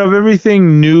 out of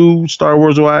everything new Star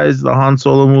Wars wise, the Han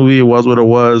Solo movie, it was what it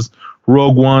was.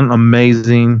 Rogue One,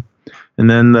 amazing. And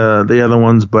then the other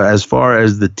ones. But as far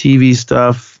as the TV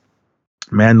stuff,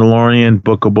 Mandalorian,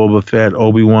 Book of Boba Fett,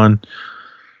 Obi-Wan,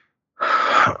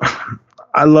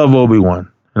 I love Obi-Wan.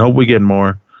 I hope we get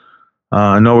more.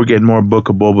 I know we're getting more Book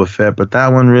of Boba Fett, but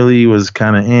that one really was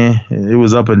kind of It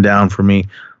was up and down for me.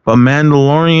 But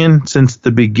Mandalorian, since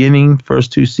the beginning,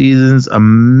 first 2 seasons,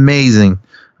 amazing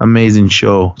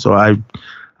show. So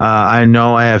I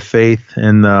know I have faith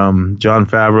in Jon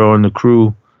Favreau and the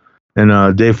crew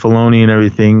and Dave Filoni and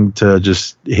everything to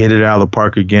just hit it out of the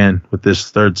park again with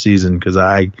this 3rd season. Because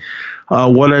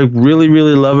what I really,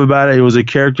 really love about it, it was a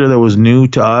character that was new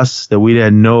to us, that we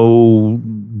didn't know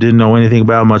anything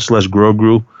about, much less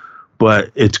Grogu.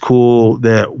 But it's cool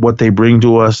that what they bring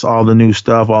to us, all the new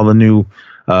stuff, all the new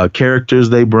characters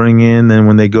they bring in, then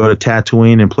when they go to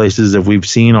Tatooine and places that we've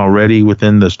seen already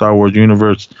within the Star Wars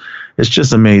universe, it's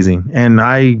just amazing. And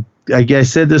I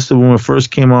said this when it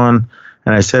first came on,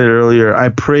 and I said it earlier, I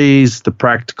praise the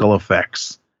practical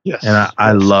effects. Yes. And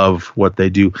I love what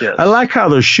they do. Yes. I like how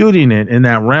they're shooting it in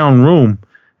that round room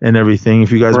and everything.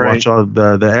 If you guys watch all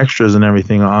the extras and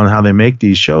everything on how they make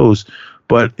these shows,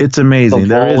 but it's amazing.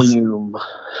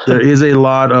 There is a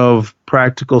lot of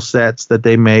practical sets that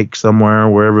they make somewhere,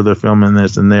 wherever they're filming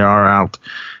this, and they are out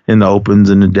in the opens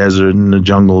and the desert and the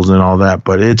jungles and all that.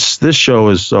 But this show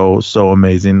is so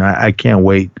amazing. I can't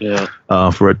wait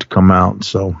for it to come out.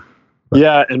 So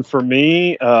yeah, and for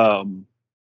me,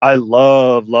 I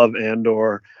love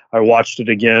Andor. I watched it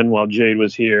again while Jade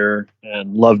was here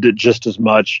and loved it just as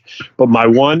much. But my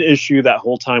one issue that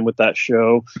whole time with that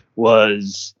show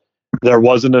was there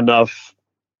wasn't enough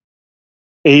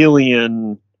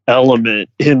alien element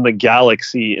in the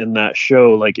galaxy in that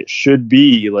show like it should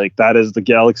be. Like, that is the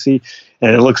galaxy,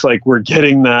 and it looks like we're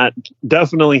getting that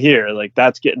definitely here. Like,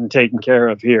 that's getting taken care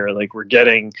of here. Like, we're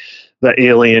getting the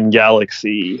alien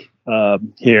galaxy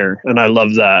here, and I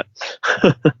love that.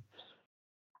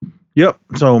 Yep.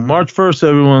 So March 1st,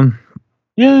 everyone.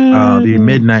 Yeah. Be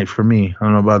midnight for me. I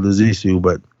don't know about the Zissou,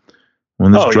 but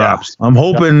when this drops, I'm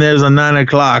hoping there's a 9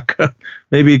 o'clock.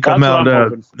 Maybe come out.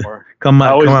 Come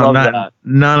out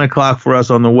 9 o'clock for us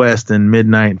on the west and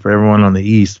midnight for everyone on the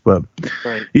east. But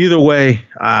either way,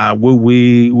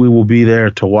 we will be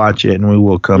there to watch it, and we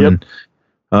will come and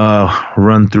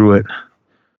run through it.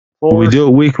 Will we do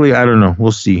it weekly? I don't know.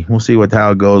 We'll see. We'll see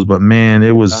how it goes. But man,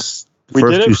 it was we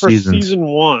first did it 2 for seasons. Season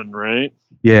 1, right?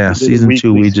 Yeah, season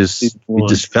 2 we just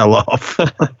fell off.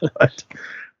 But,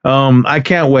 I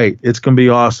can't wait. It's gonna be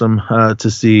awesome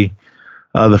to see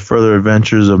the further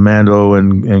adventures of Mando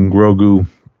and Grogu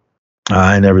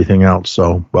and everything else.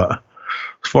 So, but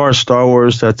as far as Star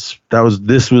Wars,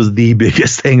 this was the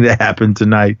biggest thing that happened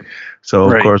tonight. So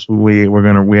of course we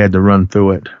had to run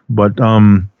through it. But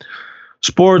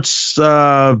sports,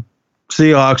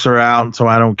 Seahawks are out, so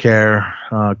I don't care.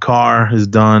 Carr is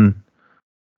done.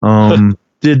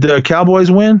 Did the Cowboys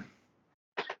win?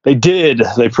 They did.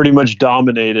 They pretty much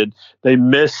dominated. They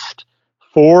missed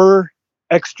 4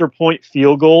 extra point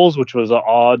field goals, which was an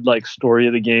odd story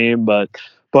of the game, but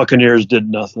Buccaneers did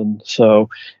nothing. So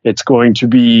it's going to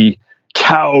be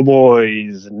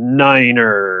Cowboys,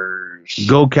 Niners.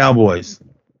 Go Cowboys.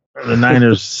 The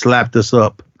Niners slapped us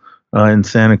up in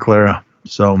Santa Clara.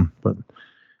 So, but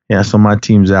yeah, so my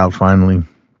team's out finally.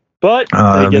 But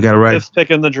they get the 5th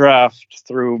pick in the draft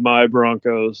through my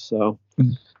Broncos. So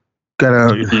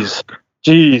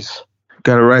Jeez.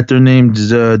 Gotta write their names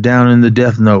down in the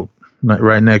death note,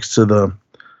 right next to the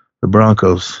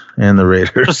Broncos and the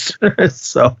Raiders.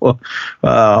 So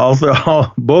both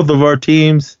of our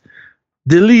teams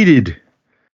deleted.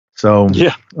 So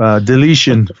Yeah.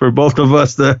 deletion for both of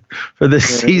us for this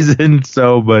season.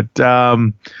 So, but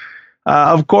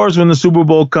of course, when the Super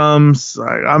Bowl comes,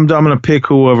 I'm going to pick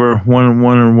whoever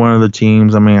one of the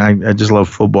teams. I mean, I just love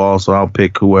football, so I'll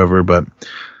pick whoever. But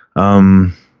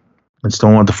I just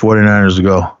don't want the 49ers to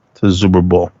go to the Super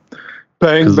Bowl.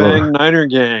 Bang, bang, Niner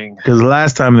gang. Because the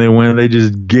last time they went, they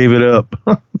just gave it up.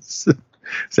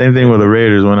 Same thing with the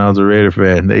Raiders when I was a Raider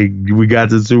fan. We got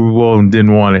to the Super Bowl and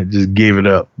didn't want it, just gave it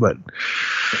up. But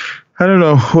I don't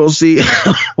know. We'll see.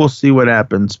 We'll see what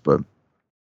happens. But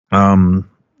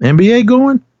NBA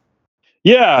going?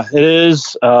 Yeah, it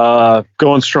is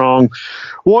going strong.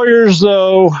 Warriors,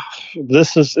 though,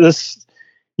 this.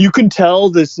 You can tell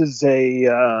this is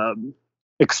a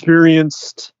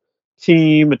experienced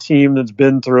team, a team that's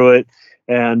been through it,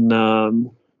 and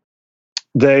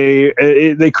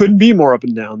they couldn't be more up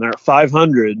and down. They're at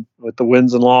 500 with the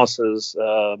wins and losses.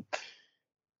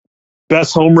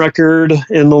 Best home record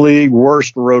in the league,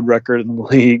 worst road record in the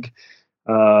league.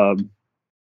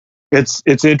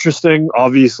 It's interesting.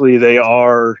 Obviously, they've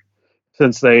won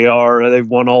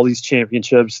all these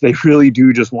championships. They really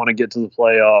do just want to get to the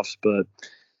playoffs, but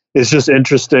it's just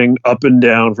interesting up and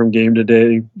down from game to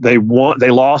day. They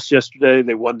lost yesterday.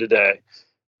 They won today.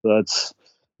 That's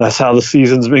how the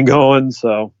season's been going.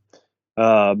 So,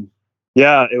 yeah,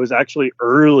 it was actually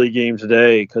early game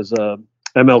today because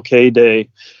MLK Day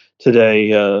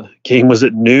today. Game was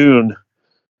at noon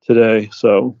today,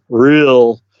 so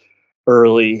real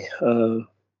early.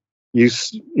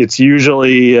 It's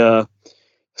usually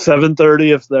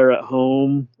 7:30 if they're at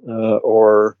home,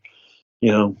 or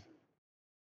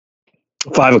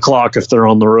 5 o'clock if they're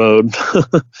on the road.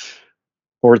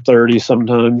 4:30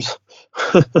 sometimes.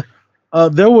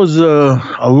 There was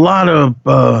a lot of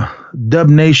Dub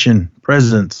Nation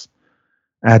presence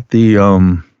at the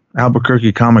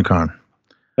Albuquerque Comic-Con.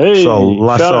 Hey, So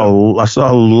I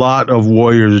saw a lot of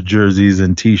Warriors jerseys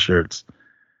and T-shirts.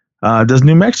 Does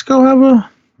New Mexico have a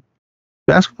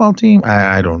basketball team?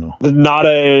 I don't know. Not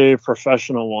a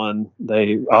professional one.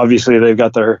 They've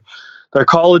got their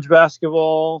college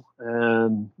basketball,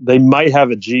 and they might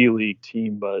have a G League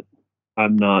team, but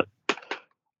I'm not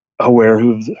aware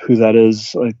who that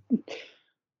is. The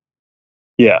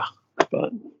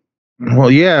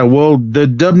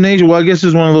Dub Nation. Well, I guess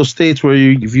it's one of those states where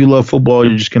if you love football,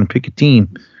 you're just gonna pick a team.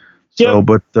 So, Yep.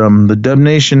 but the Dub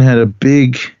Nation had a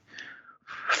big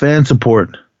fan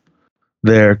support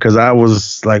there because I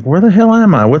was like, where the hell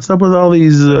am I? What's up with all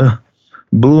these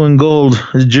blue and gold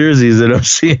jerseys that I'm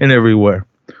seeing everywhere?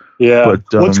 Yeah. But,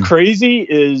 what's crazy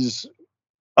is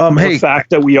the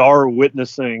fact that we are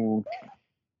witnessing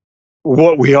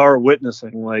what we are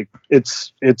witnessing. Like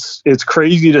it's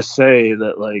crazy to say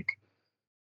that, like,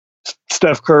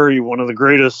 Steph Curry, one of the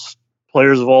greatest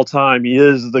players of all time, he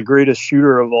is the greatest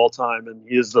shooter of all time, and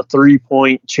he is the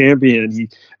 3-point champion.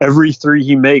 Every three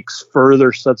he makes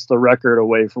further sets the record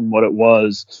away from what it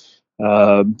was.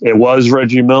 It was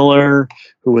Reggie Miller,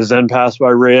 who was then passed by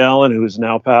Ray Allen, who is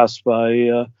now passed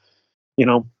by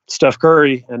Steph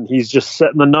Curry, and he's just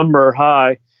setting the number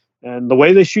high. And the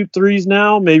way they shoot threes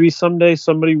now, maybe someday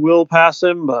somebody will pass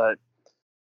him, but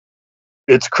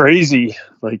it's crazy.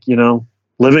 Like,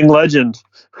 living legend.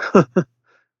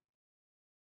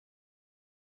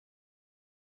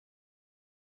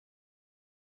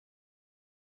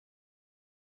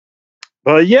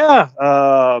 But yeah,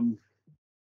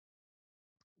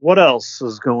 what else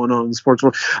is going on in the sports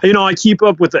world? I keep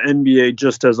up with the NBA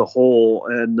just as a whole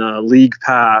and League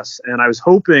Pass, and I was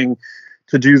hoping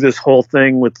to do this whole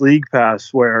thing with League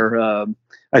Pass where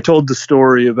I told the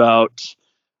story about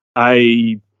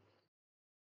I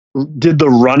did the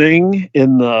running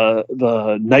in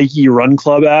the Nike Run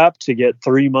Club app to get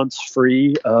 3 months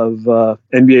free of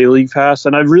NBA League Pass,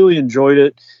 and I've really enjoyed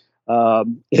it.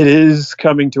 It is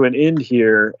coming to an end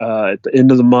here at the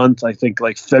end of the month. I think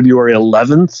like February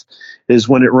 11th is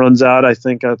when it runs out. I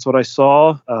think that's what I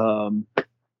saw.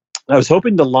 I was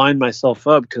hoping to line myself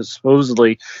up because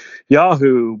supposedly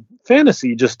Yahoo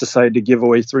Fantasy just decided to give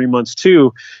away 3 months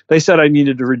too. They said I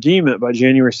needed to redeem it by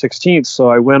January 16th. So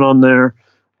I went on there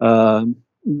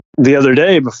the other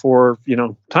day before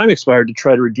time expired to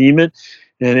try to redeem it,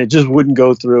 and it just wouldn't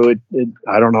go through. It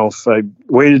I don't know if I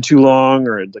waited too long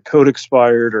or the code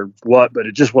expired or what, but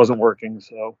it just wasn't working.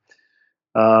 So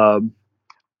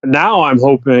now I'm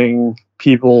hoping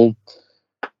people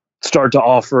start to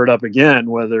offer it up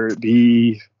again, whether it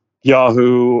be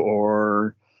Yahoo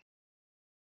or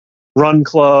Run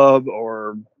Club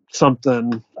or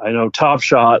something. I know Top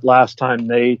Shot last time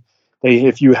they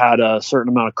if you had a certain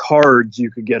amount of cards,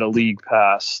 you could get a League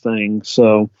Pass thing.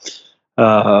 So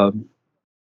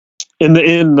in the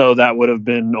end, though, that would have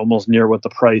been almost near what the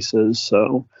price is.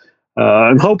 So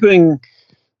I'm hoping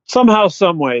somehow,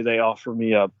 some way they offer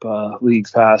me up League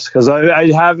Pass, because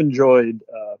I have enjoyed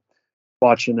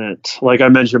watching it. Like I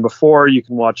mentioned before, you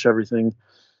can watch everything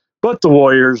but the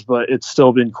Warriors, but it's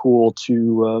still been cool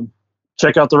to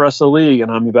check out the rest of the league,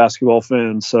 and I'm a basketball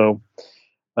fan, so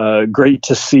great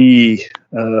to see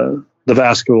the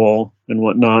basketball and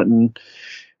whatnot. And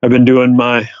I've been doing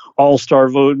my all-star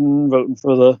voting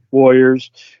for the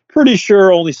Warriors. Pretty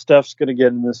sure only Steph's going to get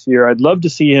in this year. I'd love to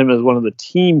see him as one of the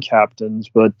team captains,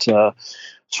 but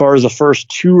as far as the first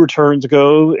two returns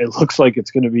go, it looks like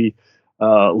it's going to be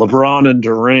LeBron and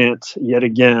Durant yet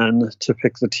again to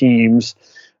pick the teams.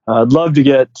 I'd love to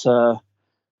get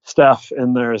Steph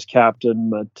in there as captain,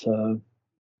 but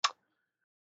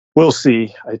we'll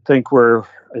see. I think we're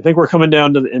coming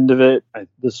down to the end of it.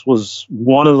 This was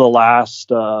one of the last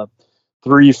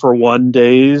 3-for-1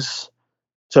 days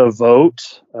to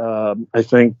vote. I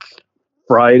think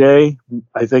Friday,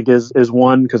 is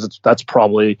one, because that's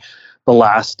probably the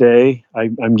last day,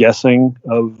 I'm guessing,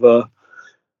 of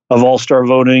all-star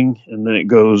voting, and then it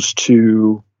goes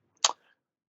to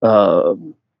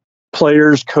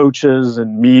players, coaches,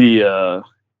 and media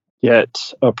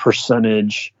get a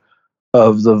percentage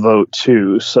of the vote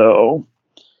too. So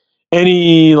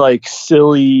any like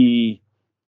silly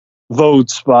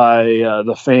votes by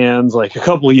the fans, like a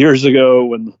couple of years ago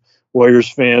when the Warriors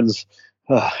fans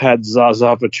had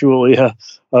Zaza Pachulia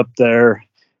up there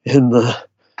in the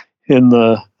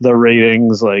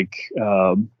ratings, like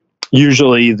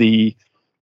usually the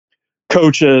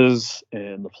coaches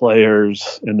and the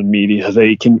players and the media,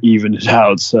 they can even it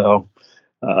out. So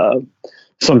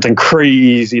something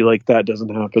crazy like that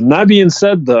doesn't happen. That being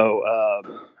said, though,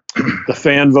 the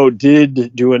fan vote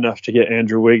did do enough to get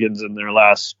Andrew Wiggins in there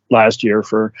last year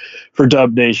for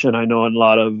Dub Nation. I know a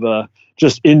lot of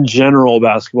just in general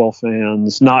basketball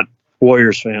fans, not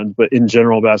Warriors fans, but in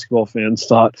general basketball fans,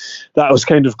 thought that was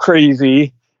kind of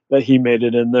crazy that he made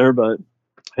it in there. But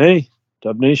hey,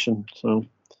 Dub Nation. So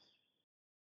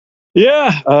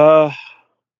yeah,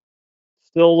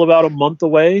 still about a month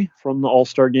away from the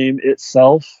All-Star game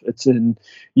itself. It's in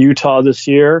Utah this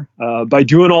year. By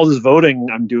doing all this voting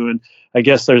I'm doing, I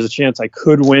guess there's a chance I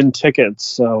could win tickets.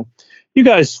 So you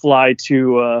guys fly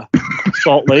to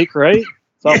Salt Lake, right?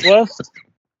 Southwest?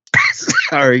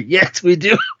 Sorry. Yes, we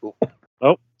do.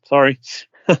 Oh, sorry.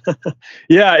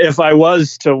 Yeah, if I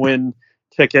was to win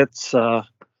tickets,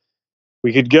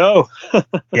 we could go.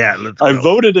 Yeah, let's go. I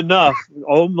voted enough,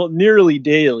 almost nearly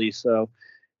daily, so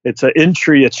it's a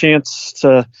chance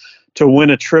to win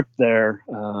a trip there,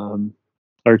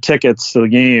 or tickets to the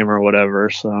game or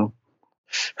whatever. So,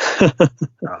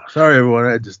 sorry everyone,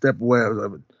 I had to step away. I was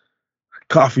having a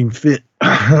coughing fit.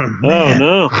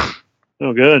 Oh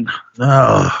no, good.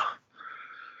 Oh.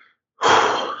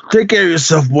 Take care of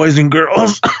yourself, boys and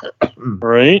girls.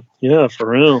 Right? Yeah, for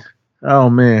real. Oh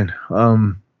man.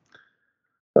 Hold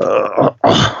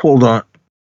on.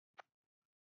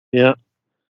 Yeah.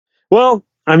 Well,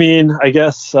 I mean, I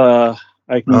guess I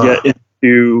can get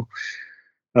into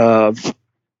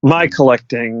my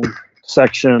collecting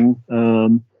section.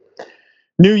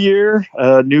 New year,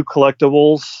 new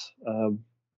collectibles.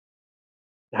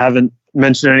 Haven't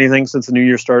mentioned anything since the new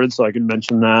year started, so I can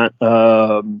mention that.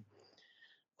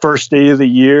 First day of the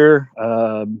year,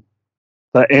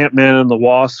 the Ant-Man and the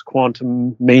Wasp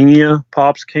Quantum Mania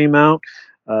pops came out.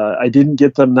 I didn't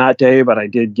get them that day, but I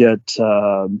did get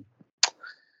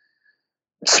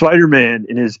Spider-Man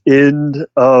in his end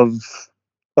of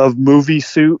movie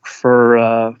suit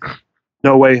for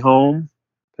No Way Home.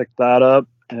 Picked that up.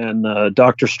 And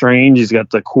Doctor Strange, he's got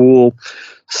the cool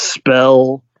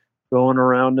spell going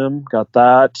around him. Got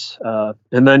that.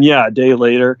 And then, yeah, a day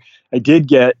later, I did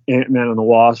get Ant-Man and the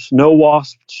Wasp. No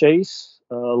Wasp chase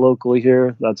locally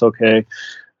here. That's okay.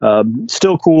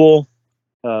 Still cool.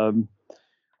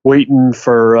 Waiting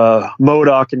for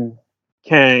MODOK and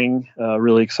Kang.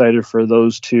 Really excited for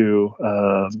those two.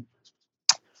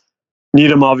 Need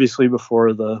them obviously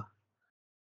before the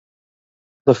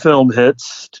film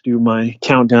hits to do my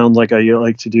countdown like I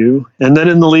like to do. And then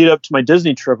in the lead up to my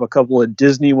Disney trip, a couple of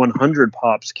Disney 100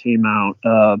 pops came out.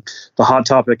 The Hot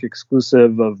Topic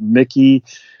exclusive of Mickey,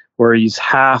 where he's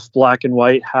half black and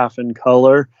white, half in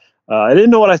color. I didn't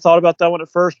know what I thought about that one at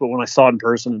first, but when I saw it in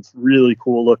person, it's really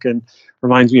cool looking.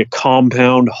 Reminds me of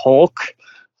Compound Hulk.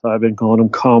 So I've been calling him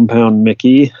Compound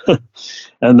Mickey.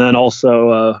 And then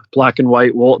also black and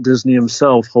white Walt Disney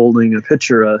himself holding a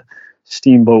picture of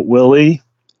Steamboat Willie.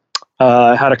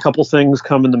 I had a couple things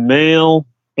come in the mail,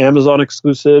 Amazon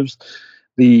exclusives.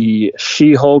 The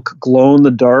She-Hulk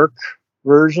glow-in-the-dark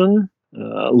version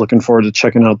Looking forward to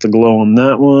checking out the glow on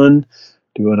that one,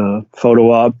 doing a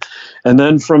photo op. And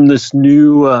then from this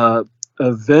new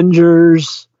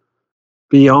Avengers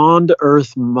Beyond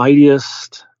Earth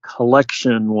Mightiest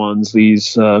collection ones,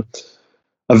 these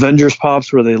Avengers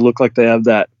pops where they look like they have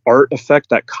that art effect,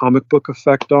 that comic book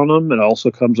effect on them. It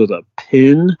also comes with a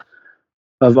pin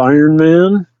of Iron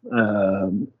Man.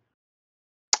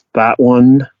 That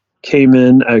one came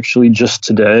in actually just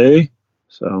today,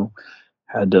 so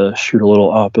had to shoot a little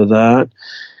op of that.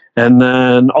 And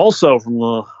then also from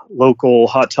the local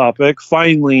Hot Topic,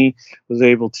 finally was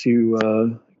able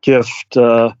to gift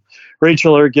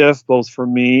Rachel her gift, both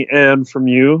from me and from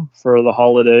you for the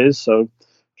holidays. So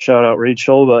shout out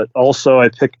Rachel. But also I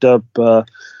picked up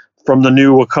from the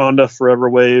new Wakanda Forever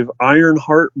Wave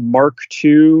Ironheart Mark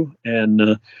II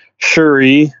and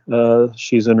Shuri.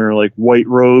 She's in her like white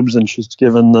robes and she's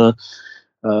given the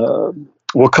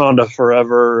Wakanda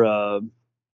Forever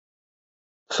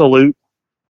salute,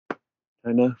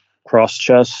 kind of cross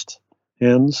chest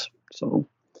hands. So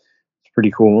it's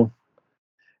pretty cool.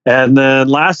 And then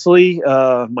lastly,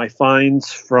 my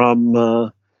finds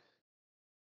from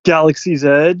Galaxy's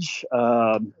Edge.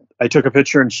 I took a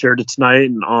picture and shared it tonight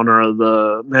in honor of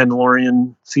the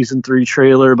Mandalorian Season 3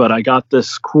 trailer, but I got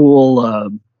this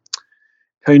cool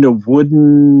kind of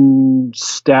wooden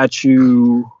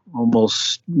statue,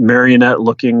 almost marionette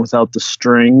looking without the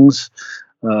strings.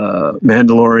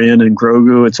 Mandalorian and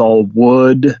Grogu, it's all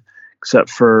wood except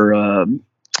for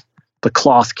the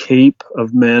cloth cape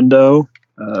of Mando.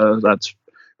 That's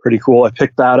pretty cool. I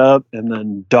picked that up. And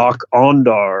then Doc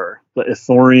Ondar, the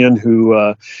Ithorian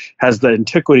who has the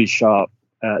antiquity shop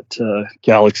at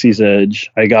Galaxy's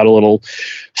Edge. I got a little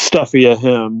stuffy of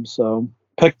him. So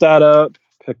picked that up.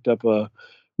 Picked up a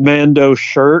Mando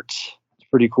shirt. It's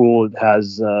pretty cool. It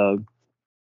has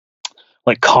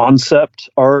like concept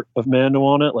art of Mando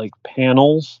on it, like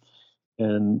panels.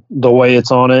 And the way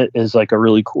it's on it is like a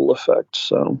really cool effect.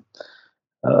 So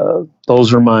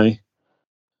those are my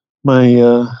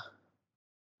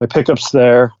pickups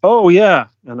there. Oh yeah,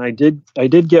 and I did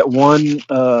get one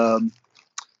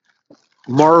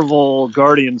Marvel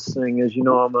Guardians thing. As you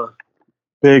know, I'm a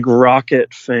big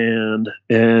Rocket fan,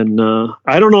 and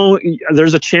I don't know.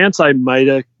 There's a chance I might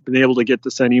have been able to get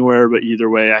this anywhere, but either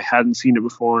way, I hadn't seen it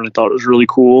before, and I thought it was really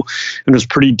cool, and it was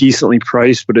pretty decently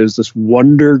priced. But it was this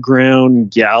Wonderground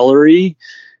gallery,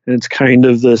 and it's kind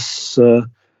of this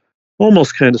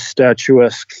almost kind of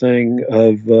statuesque thing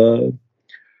of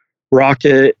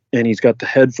Rocket, and he's got the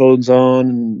headphones on,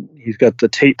 and he's got the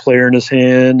tape player in his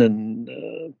hand, and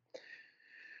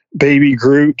Baby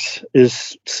Groot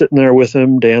is sitting there with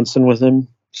him, dancing with him.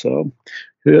 So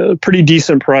pretty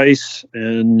decent price.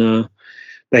 And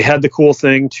they had the cool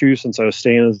thing too, since I was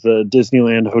staying at the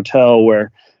Disneyland hotel,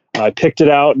 where I picked it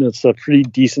out and it's a pretty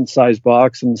decent sized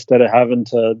box. And instead of having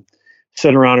to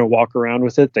sit around and walk around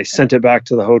with it, they sent it back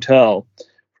to the hotel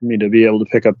for me to be able to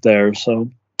pick up there. So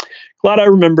glad I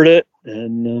remembered it.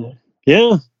 And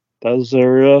yeah, those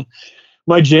are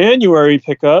my January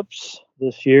pickups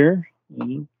this year.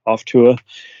 Off to a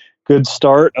good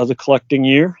start of the collecting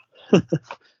year.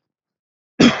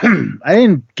 I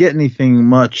didn't get anything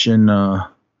much in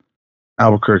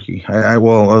Albuquerque.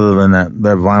 Well, other than that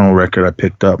vinyl record I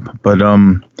picked up. But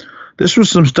this was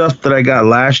some stuff that I got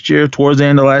last year, towards the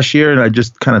end of last year, and I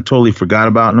just kind of totally forgot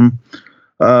about them.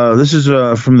 This is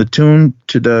from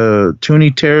the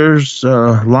Toonie Terrors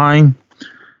line.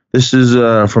 This is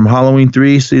from Halloween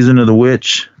 3, Season of the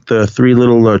Witch, the three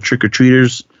little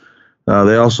trick-or-treaters.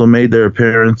 They also made their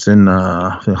appearance in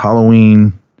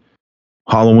Halloween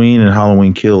and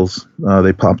Halloween Kills.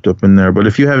 They popped up in there. But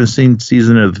if you haven't seen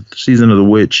Season of the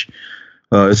Witch,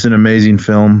 it's an amazing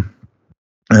film.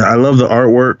 I love the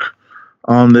artwork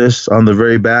on this. On the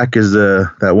very back is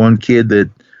that one kid that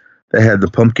had the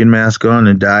pumpkin mask on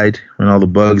and died when all the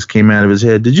bugs came out of his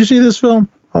head. Did you see this film,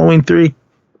 Halloween 3?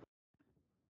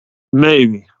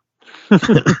 Maybe.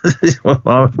 Well,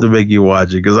 I'll have to make you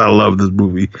watch it because I love this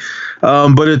movie.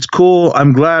 But it's cool.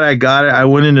 I'm glad I got it. I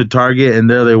went into Target and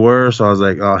there they were, so I was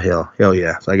like, oh hell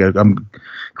yeah! So I'm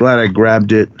glad I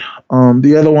grabbed it.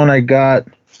 The other one I got,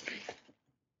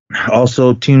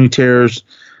 also Toonie Terrors.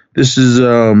 This is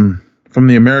from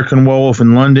the American Werewolf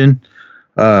in London.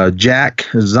 Jack,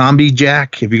 Zombie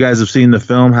Jack. If you guys have seen the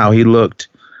film, how he looked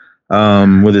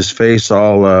with his face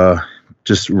all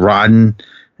just rotten.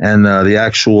 And the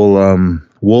actual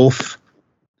wolf,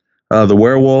 the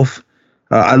werewolf.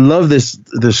 I love the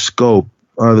sculpt.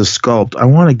 I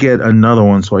want to get another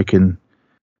one so I can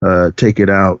take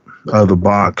it out of the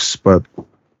box. But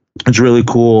it's really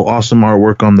cool. Awesome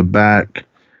artwork on the back.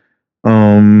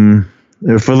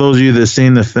 For those of you that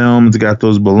seen the film, it's got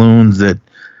those balloons that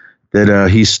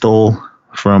he stole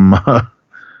from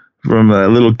from a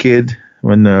little kid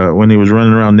when he was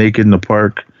running around naked in the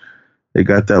park. They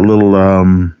got that little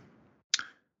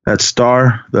that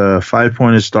star, the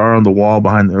 5-pointed star on the wall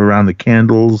around the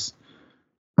candles.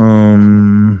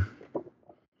 That's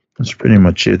pretty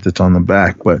much it. That's on the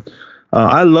back. But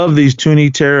I love these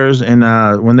Toonie Terrors, and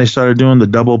when they started doing the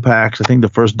double packs, I think the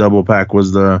first double pack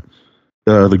was the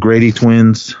Grady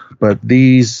twins. But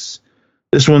this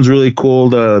one's really cool.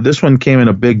 This one came in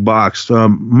a big box,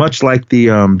 much like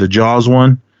the Jaws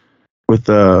one with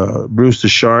Bruce the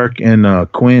Shark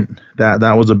and Quint.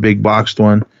 That was a big boxed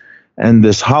one, and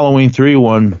this Halloween 3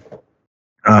 one,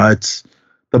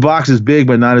 the box is big,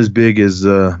 but not as big as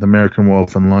the American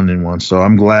Wolf and London one. So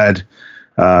I'm glad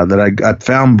that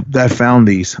I found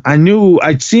these. I knew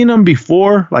I'd seen them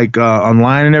before, like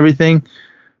online and everything,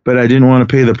 but I didn't want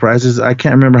to pay the prices. I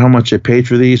can't remember how much I paid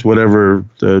for these, whatever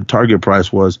the target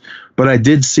price was. But I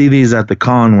did see these at the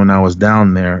con when I was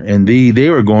down there, and they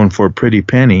were going for a pretty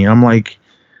penny. I'm like,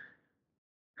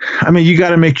 I mean, you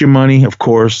got to make your money, of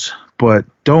course, but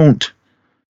don't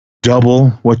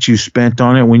double what you spent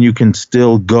on it when you can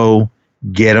still go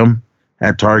get them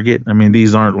at Target. I mean,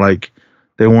 these aren't like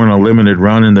they weren't a limited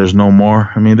run and there's no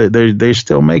more. I mean, they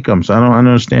still make them, so I don't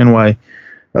understand why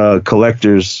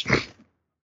collectors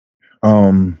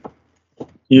double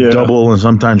and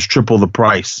sometimes triple the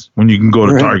price when you can go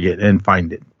to Target and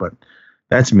find it. But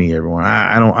that's me, everyone.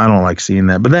 I don't like seeing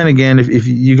that. But then again, if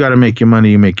you got to make your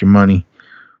money, you make your money.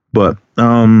 But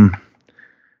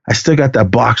I still got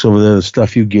that box over there, the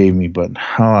stuff you gave me, but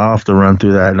I'll have to run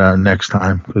through that next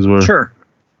time because we're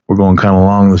going kind of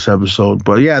long this episode.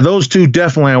 But yeah, those two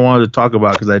definitely I wanted to talk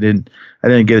about because I didn't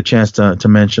get a chance to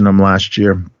mention them last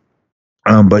year.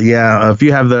 But yeah, if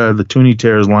you have the Toonie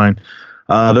Terrors line,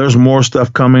 there's more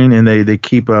stuff coming, and they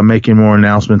keep making more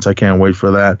announcements. I can't wait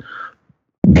for that.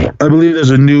 I believe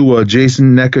there's a new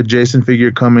NECA Jason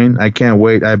figure coming. I can't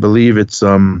wait. I believe it's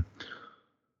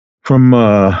from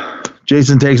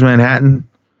Jason Takes Manhattan.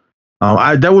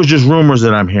 That was just rumors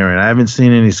that I'm hearing. I haven't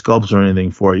seen any sculpts or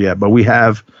anything for it yet, but we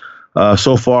have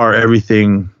so far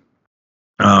everything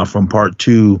from part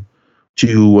 2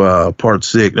 to part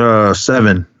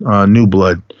 7, New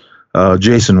Blood,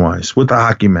 Jason wise, with the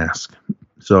hockey mask.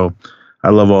 So I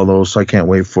love all those. So I can't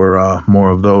wait for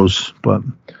more of those. But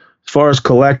as far as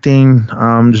collecting,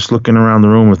 I'm just looking around the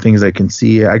room with things I can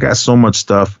see. I got so much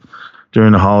stuff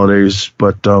during the holidays,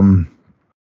 but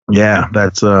yeah,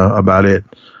 that's about it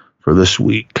for this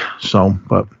week. So,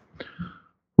 but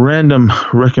random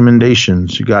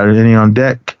recommendations. You got any on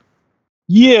deck?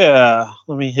 Yeah,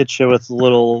 let me hit you with a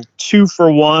little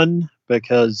 2-for-1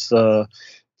 because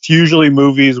it's usually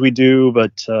movies we do,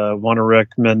 but I want to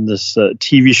recommend this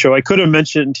TV show. I could have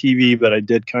mentioned TV, but I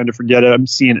did kind of forget it. I'm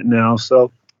seeing it now.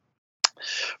 So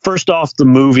first off, the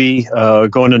movie,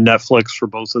 going to Netflix for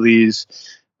both of these.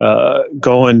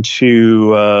 Going to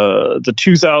the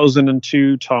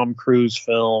 2002 Tom Cruise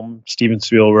film, Steven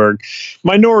Spielberg,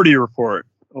 Minority Report.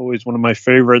 Always one of my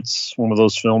favorites. One of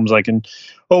those films I can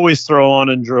always throw on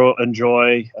and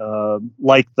enjoy.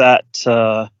 Like that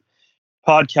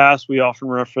podcast we often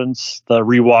reference, the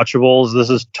rewatchables. This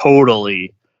is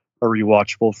totally a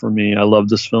rewatchable for me. I love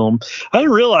this film. I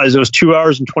didn't realize it was 2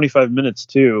 hours and 25 minutes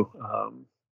too.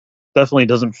 Definitely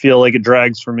doesn't feel like it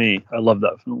drags for me. I love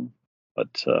that film.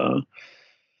 But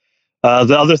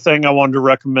the other thing I wanted to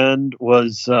recommend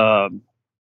was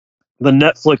the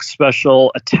Netflix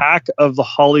special Attack of the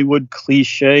Hollywood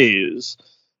Cliches.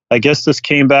 I guess this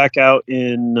came back out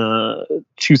in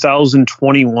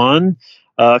 2021.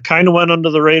 Kind of went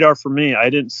under the radar for me. I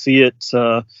didn't see it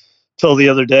till the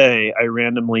other day. I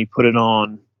randomly put it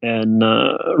on and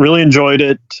really enjoyed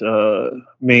it.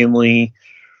 Mainly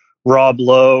Rob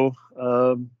Lowe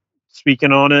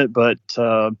speaking on it, but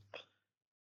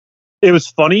it was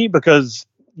funny because,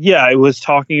 yeah, it was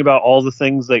talking about all the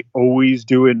things they always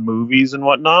do in movies and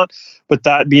whatnot. But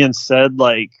that being said,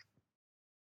 like,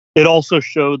 it also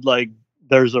showed, like,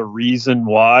 there's a reason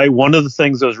why. One of the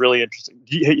things that was really interesting.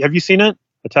 Have you seen it?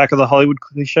 Attack of the Hollywood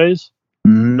Cliches?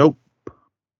 Nope.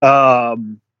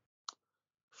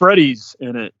 Freddie's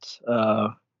in it.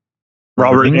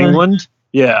 Robert Englund?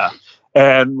 Yeah.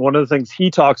 And one of the things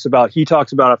he talks about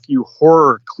a few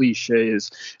horror cliches.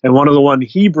 And one of the one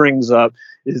he brings up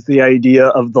is the idea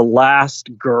of the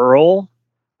last girl,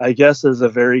 I guess, is a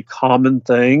very common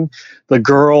thing. The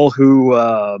girl who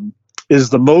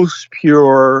is the most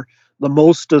pure, the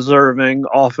most deserving,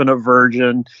 often a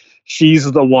virgin.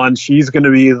 She's the one, she's going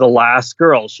to be the last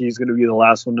girl. She's going to be the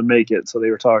last one to make it. So they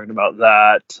were talking about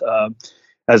that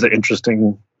as an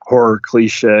interesting horror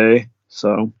cliche.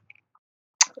 So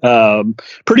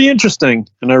pretty interesting,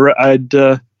 and I'd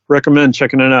recommend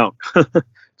checking it out.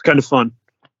 It's kind of fun.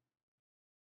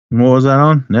 What was that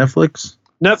on? Netflix?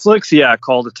 Netflix, yeah,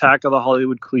 called Attack of the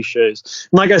Hollywood Cliches.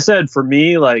 And like I said, for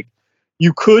me, like,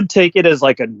 you could take it as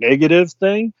like a negative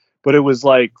thing, but it was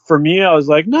like, for me, I was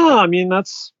like, no, I mean,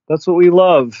 that's what we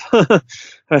love.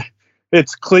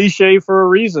 It's cliche for a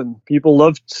reason. People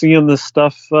love seeing this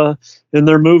stuff in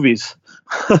their movies.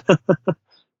 All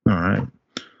right.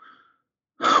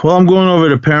 Well, I'm going over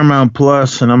to Paramount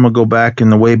Plus, and I'm going to go back in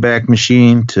the Wayback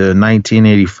Machine to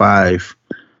 1985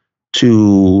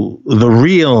 to the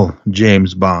real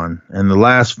James Bond, and the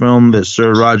last film that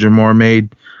Sir Roger Moore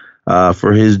made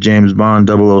for his James Bond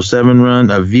 007 run,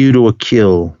 A View to a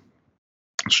Kill,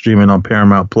 streaming on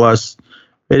Paramount Plus.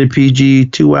 Rated PG,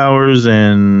 2 hours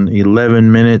and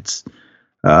 11 minutes.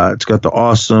 It's got the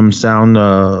awesome sound,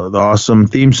 the awesome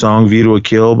theme song, View to a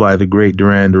Kill by the great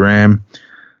Duran Duran.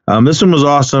 This one was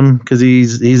awesome because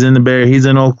he's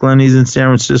in Oakland, he's in San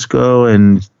Francisco,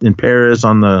 and in Paris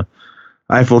on the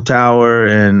Eiffel Tower,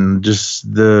 and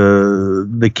just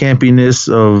the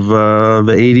campiness of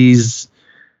the 80s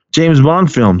James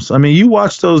Bond films. I mean, you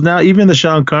watch those now, even the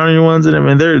Sean Connery ones, and I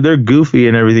mean they're goofy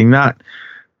and everything.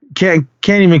 Can't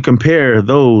even compare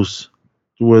those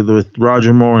with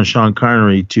Roger Moore and Sean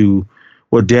Connery to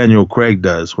what Daniel Craig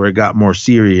does, where it got more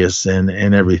serious and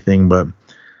everything. But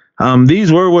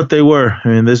these were what they were. I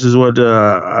mean, this is what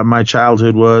my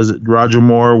childhood was.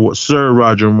 Sir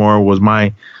Roger Moore was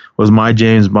my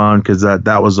James Bond, because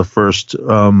that was the first.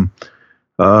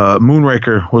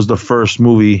 Moonraker was the first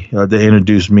movie that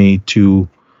introduced me to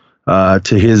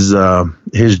his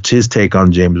take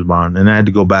on James Bond, and I had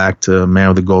to go back to Man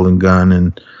with the Golden Gun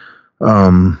and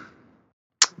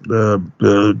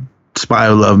the Spy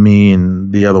Who Loved Me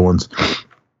and the other ones.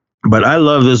 But I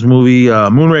love this movie.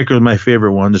 Moonraker is my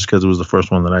favorite one just because it was the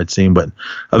first one that I'd seen. But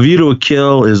A View to a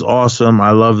Kill is awesome. I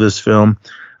love this film.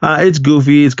 It's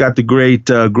goofy. It's got the great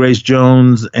Grace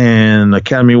Jones and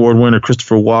Academy Award winner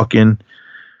Christopher Walken.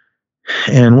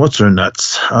 And what's her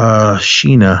nuts?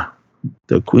 Sheena,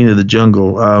 the Queen of the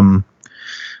Jungle. I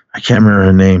can't remember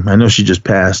her name. I know she just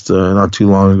passed not too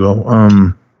long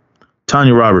ago.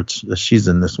 Tanya Roberts. She's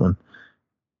in this one.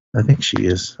 I think she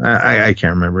is. I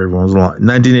can't remember. Everyone's long.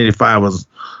 1985 was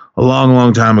a long,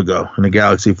 long time ago in a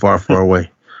galaxy far, far away.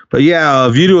 But yeah,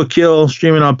 View to a Kill,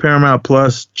 streaming on Paramount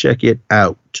Plus. Check it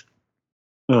out.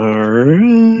 All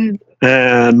right.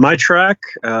 And my track,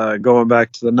 going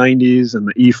back to the 90s and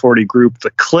the E40 group,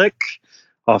 The Click,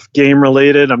 off Game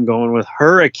Related, I'm going with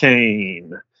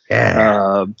Hurricane.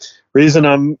 Yeah.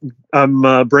 Reason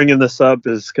I'm bringing this up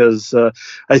is because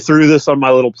I threw this on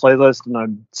my little playlist,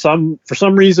 and for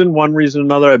some reason, one reason or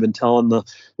another, I've been telling the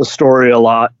story a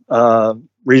lot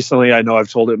recently. I know I've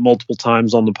told it multiple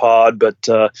times on the pod, but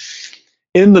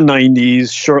in the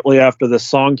 90s, shortly after this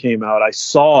song came out, I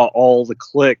saw all The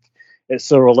Click at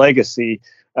Silver Legacy.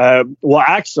 Well,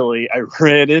 actually, I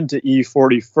ran into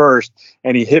E40 first,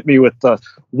 and he hit me with the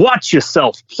 "Watch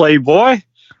yourself, Playboy."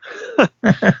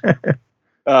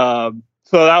 So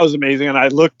that was amazing, and I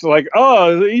looked like,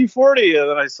 oh, the E40,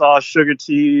 and then I saw Sugar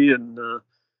T and the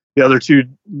other two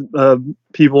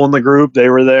people in the group. They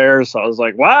were there, so I was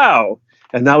like, wow.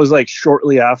 And that was like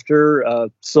shortly after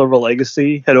Silver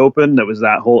Legacy had opened. It was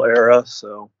that whole era.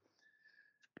 So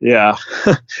yeah,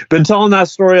 been telling that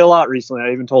story a lot recently.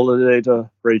 I even told it today to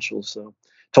Rachel. So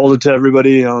told it to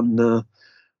everybody on the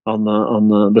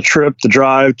trip, the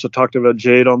drive. So talked about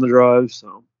Jade on the drive.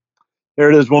 So there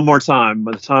it is one more time.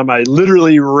 By the time I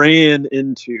literally ran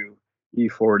into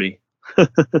E40.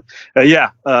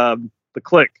 The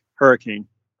Click, Hurricane.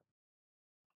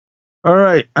 All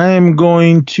right, I am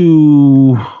going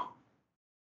to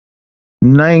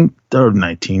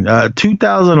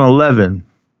 2011,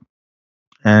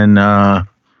 and The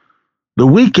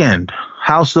Weeknd,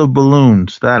 House of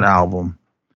Balloons, that album,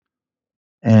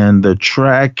 and the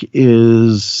track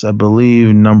is, I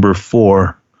believe, number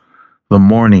 4, The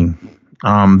Morning.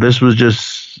 This was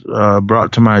just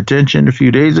brought to my attention a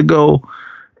few days ago,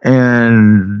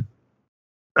 and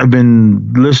I've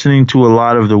been listening to a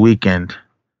lot of The Weeknd.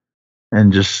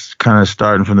 And just kind of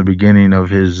starting from the beginning of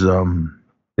his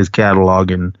catalog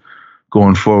and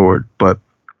going forward. But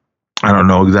I don't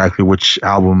know exactly which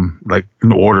album, like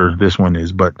in order this one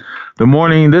is. But The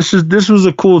Morning, this was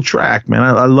a cool track, man.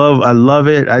 I love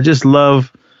it. I just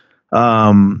love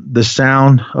the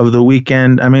sound of The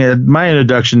Weeknd. I mean, my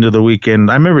introduction to The Weeknd,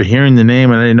 I remember hearing the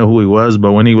name and I didn't know who he was,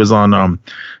 but when he was on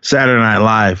Saturday Night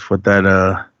Live with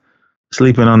that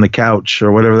Sleeping on the Couch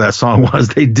or whatever that song was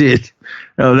they did.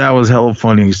 That was hella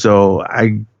funny. So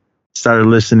I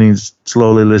started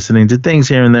slowly listening to things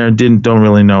here and there. Don't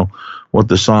really know what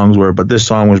the songs were, but this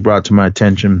song was brought to my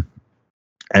attention.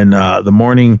 And The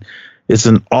Morning, it's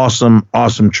an awesome,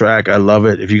 awesome track. I love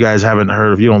it. If you guys haven't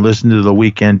heard, if you don't listen to The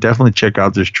Weeknd, definitely check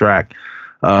out this track.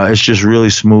 It's just really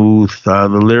smooth. The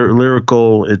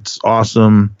lyrical, it's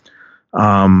awesome.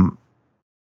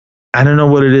 I don't know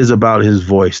what it is about his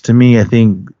voice. To me, I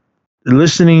think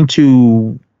listening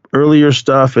to earlier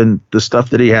stuff and the stuff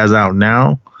that he has out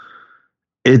now,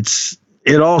 it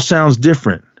all sounds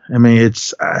different. I mean,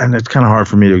 it's kind of hard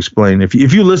for me to explain. If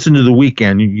you listen to The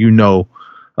Weeknd, you know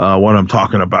what I'm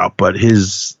talking about. But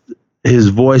his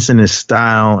voice and his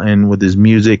style, and with his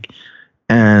music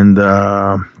and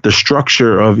the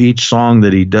structure of each song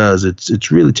that he does,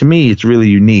 it's really, to me, it's really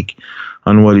unique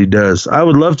on what he does. I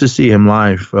would love to see him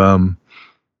live. I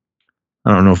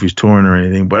don't know if he's touring or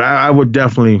anything, but I would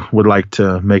like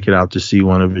to make it out to see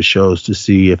one of his shows to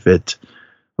see if it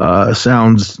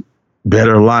sounds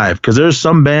better live. Because there's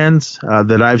some bands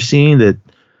that I've seen that,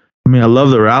 I mean, I love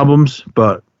their albums,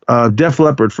 but Def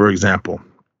Leppard, for example,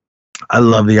 I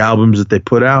love the albums that they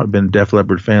put out. I've been a Def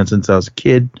Leppard fan since I was a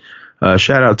kid.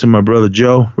 Shout out to my brother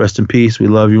Joe. Rest in peace. We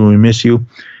love you and we miss you.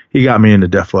 He got me into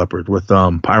Def Leppard with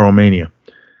Pyromania.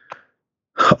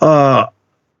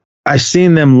 I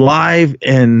seen them live,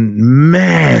 and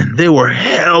man, they were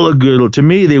hella good. To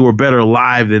me, they were better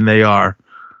live than they are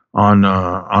on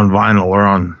vinyl or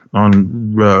on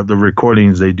the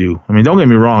recordings they do. I mean, don't get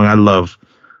me wrong, I love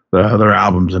their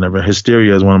albums and everything.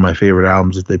 Hysteria is one of my favorite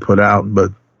albums that they put out,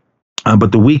 but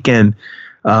The Weeknd,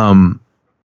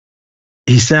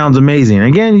 he sounds amazing.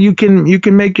 Again, you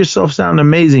can make yourself sound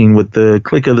amazing with the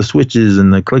click of the switches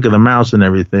and the click of the mouse and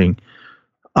everything.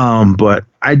 But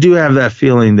I do have that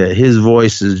feeling that his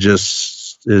voice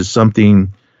is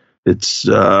something that's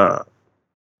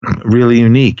really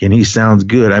unique, and he sounds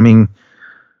good. I mean,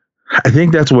 I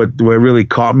think that's what really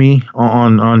caught me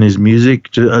on his music,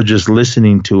 just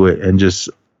listening to it, and just,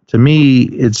 to me,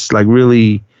 it's like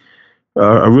really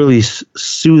a really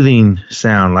soothing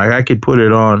sound. Like I could put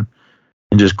it on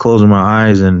and just close my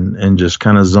eyes and just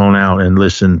kind of zone out and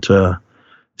listen to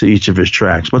each of his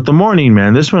tracks. But The Morning,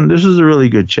 man, this is a really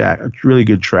good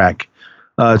track.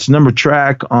 It's number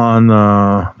track on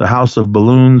the House of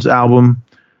Balloons album,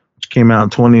 which came out in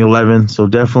 2011. So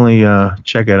definitely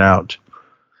check it out.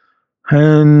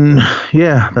 And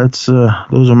yeah, that's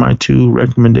those are my two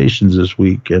recommendations this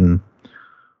week. And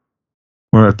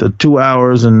we're at the 2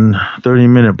 hours and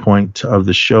 30-minute point of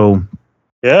the show.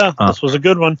 Yeah, this was a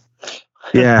good one.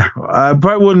 Yeah, I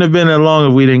probably wouldn't have been that long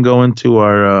if we didn't go into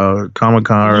our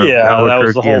Comic-Con. Yeah, that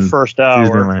was the whole first hour.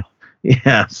 Disneyland.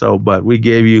 Yeah, so, but we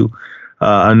gave you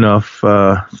enough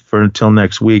for until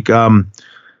next week.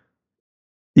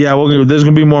 Yeah, there's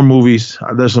going to be more movies.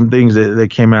 There's some things that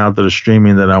came out that are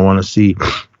streaming that I want to see.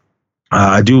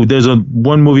 There's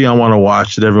one movie I want to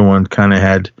watch that everyone kind of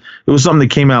had. It was something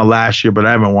that came out last year, but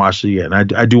I haven't watched it yet.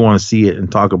 And I do want to see it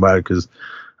and talk about it because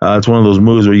it's one of those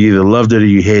movies where you either loved it or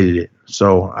you hated it.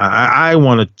 So I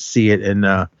want to see it, and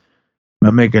I'm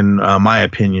making my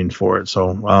opinion for it.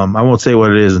 So I won't say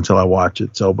what it is until I watch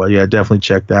it. So, but yeah, definitely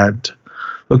check that.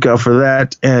 Look out for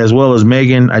that, as well as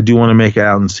Megan. I do want to make it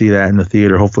out and see that in the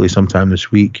theater, hopefully sometime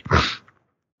this week.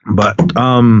 But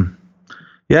yeah,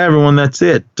 everyone, that's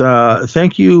it.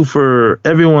 Thank you for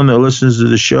everyone that listens to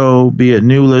the show, be it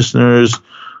new listeners,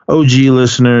 OG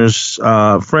listeners,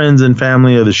 friends and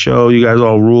family of the show. You guys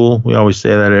all rule. We always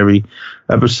say that every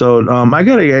episode. I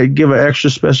gotta give an extra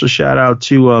special shout out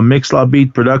to Mixlaw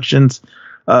Beat Productions.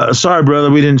 Sorry,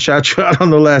 brother, we didn't shout you out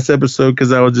on the last episode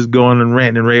because I was just going and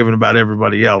ranting and raving about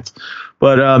everybody else.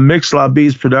 But Mixlaw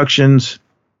Beats Productions,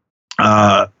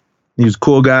 he was a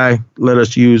cool guy. Let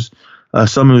us use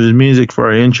some of his music for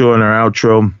our intro and our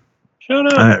outro.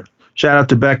 Shout out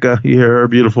to Becca. You hear her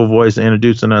beautiful voice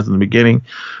introducing us in the beginning.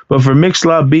 But for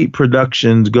Mixlaw Beat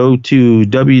Productions, go to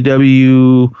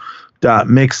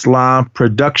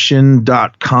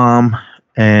www.mixlawproduction.com,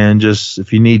 and just,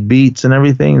 if you need beats and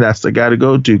everything, that's the guy to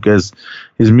go to because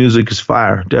his music is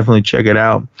fire. Definitely check it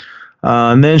out.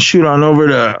 And then shoot on over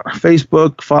to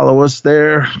Facebook. Follow us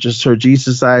there. Just search E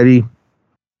Society.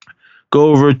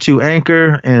 Go over to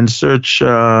Anchor and search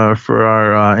for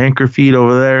our Anchor feed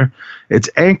over there. It's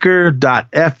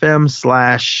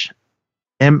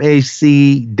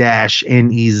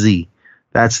anchor.fm/MAC-NEZ.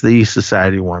 That's the East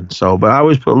Society one. So, but I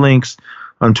always put links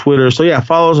on Twitter. So yeah,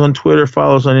 follow us on Twitter,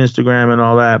 follow us on Instagram and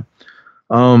all that.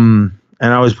 And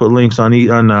I always put links on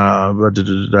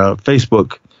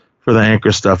Facebook for the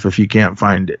Anchor stuff if you can't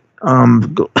find it.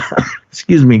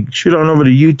 Excuse me. Shoot on over to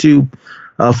YouTube.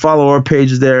 Follow our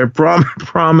page there.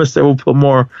 Promise that we'll put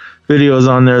more videos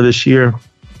on there this year.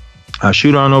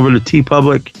 shoot on over to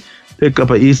TeePublic, pick up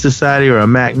a East Society or a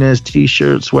Magnus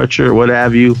t-shirt, sweatshirt, what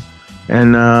have you,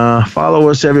 and follow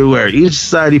us everywhere. East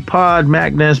Society Pod,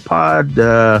 Magnus Pod,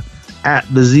 at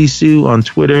the Zissou on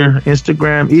Twitter,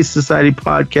 Instagram, East Society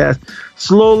Podcast.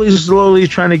 Slowly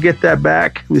trying to get that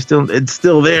back. It's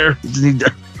still there.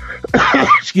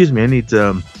 Excuse me. I need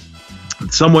to.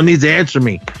 Someone needs to answer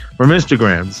me from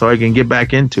Instagram so I can get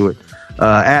back into it.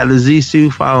 At the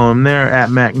Zissou, follow him there. At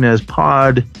Magnus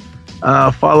Pod.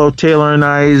 Follow Taylor and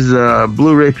I's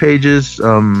Blu-ray pages.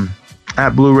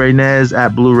 At Blu-ray Nez.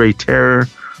 At Blu-ray Terror.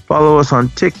 Follow us on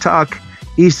TikTok.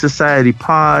 East Society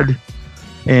Pod.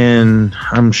 And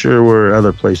I'm sure we're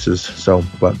other places. So,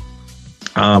 but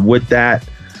with that,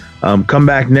 come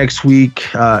back next week.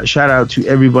 Shout out to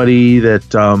everybody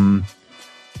that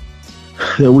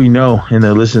we know and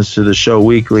that listens to the show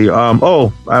weekly.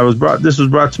 This was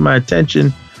brought to my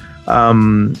attention.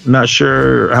 Not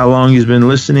sure how long he's been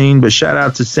listening, but shout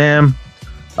out to Sam.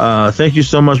 Thank you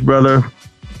so much, brother,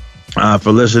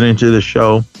 for listening to the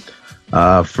show.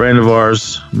 Friend of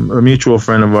ours, a mutual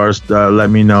friend of ours, let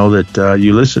me know that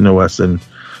you listen to us, and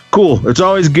cool. It's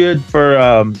always good for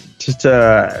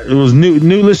it was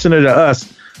new listener to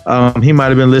us. He might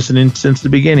have been listening since the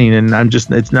beginning, and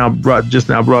it's now brought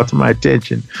to my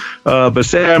attention. But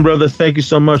Sam, brother, thank you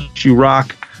so much. You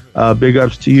rock. Big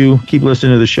ups to you. Keep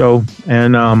listening to the show,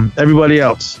 and everybody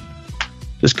else,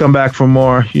 just come back for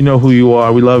more. You know who you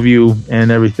are. We love you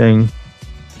and everything,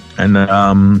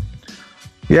 and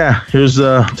yeah, here's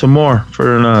to more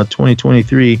for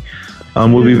 2023.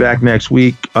 We'll be back next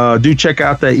week. Do check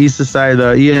out the East Society,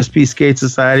 the ESP Skate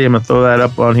Society. I'm gonna throw that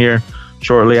up on here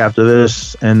shortly after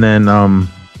this, and then I'm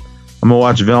gonna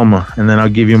watch Velma, and then I'll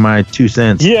give you my 2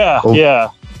 cents. Yeah.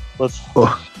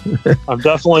 I'm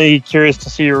definitely curious to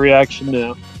see your reaction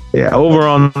now. Yeah, over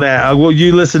on that. Well,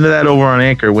 you listen to that over on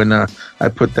Anchor when I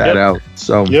put that out.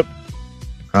 So,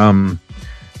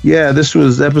 yeah, this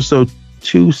was episode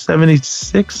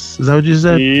 276. Is that what you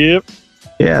said? Yep.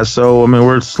 Yeah, so I mean,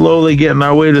 we're slowly getting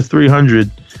our way to 300,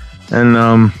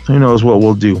 and who knows what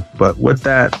we'll do. But with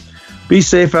that, be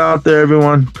safe out there,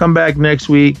 everyone. Come back next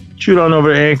week. Shoot on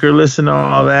over to Anchor, listen to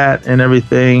all that and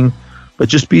everything. But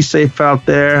just be safe out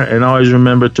there, and always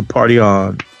remember to party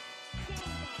on.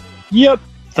 Yep.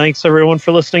 Thanks, everyone,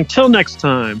 for listening. Till next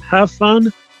time, have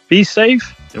fun, be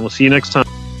safe, and we'll see you next time.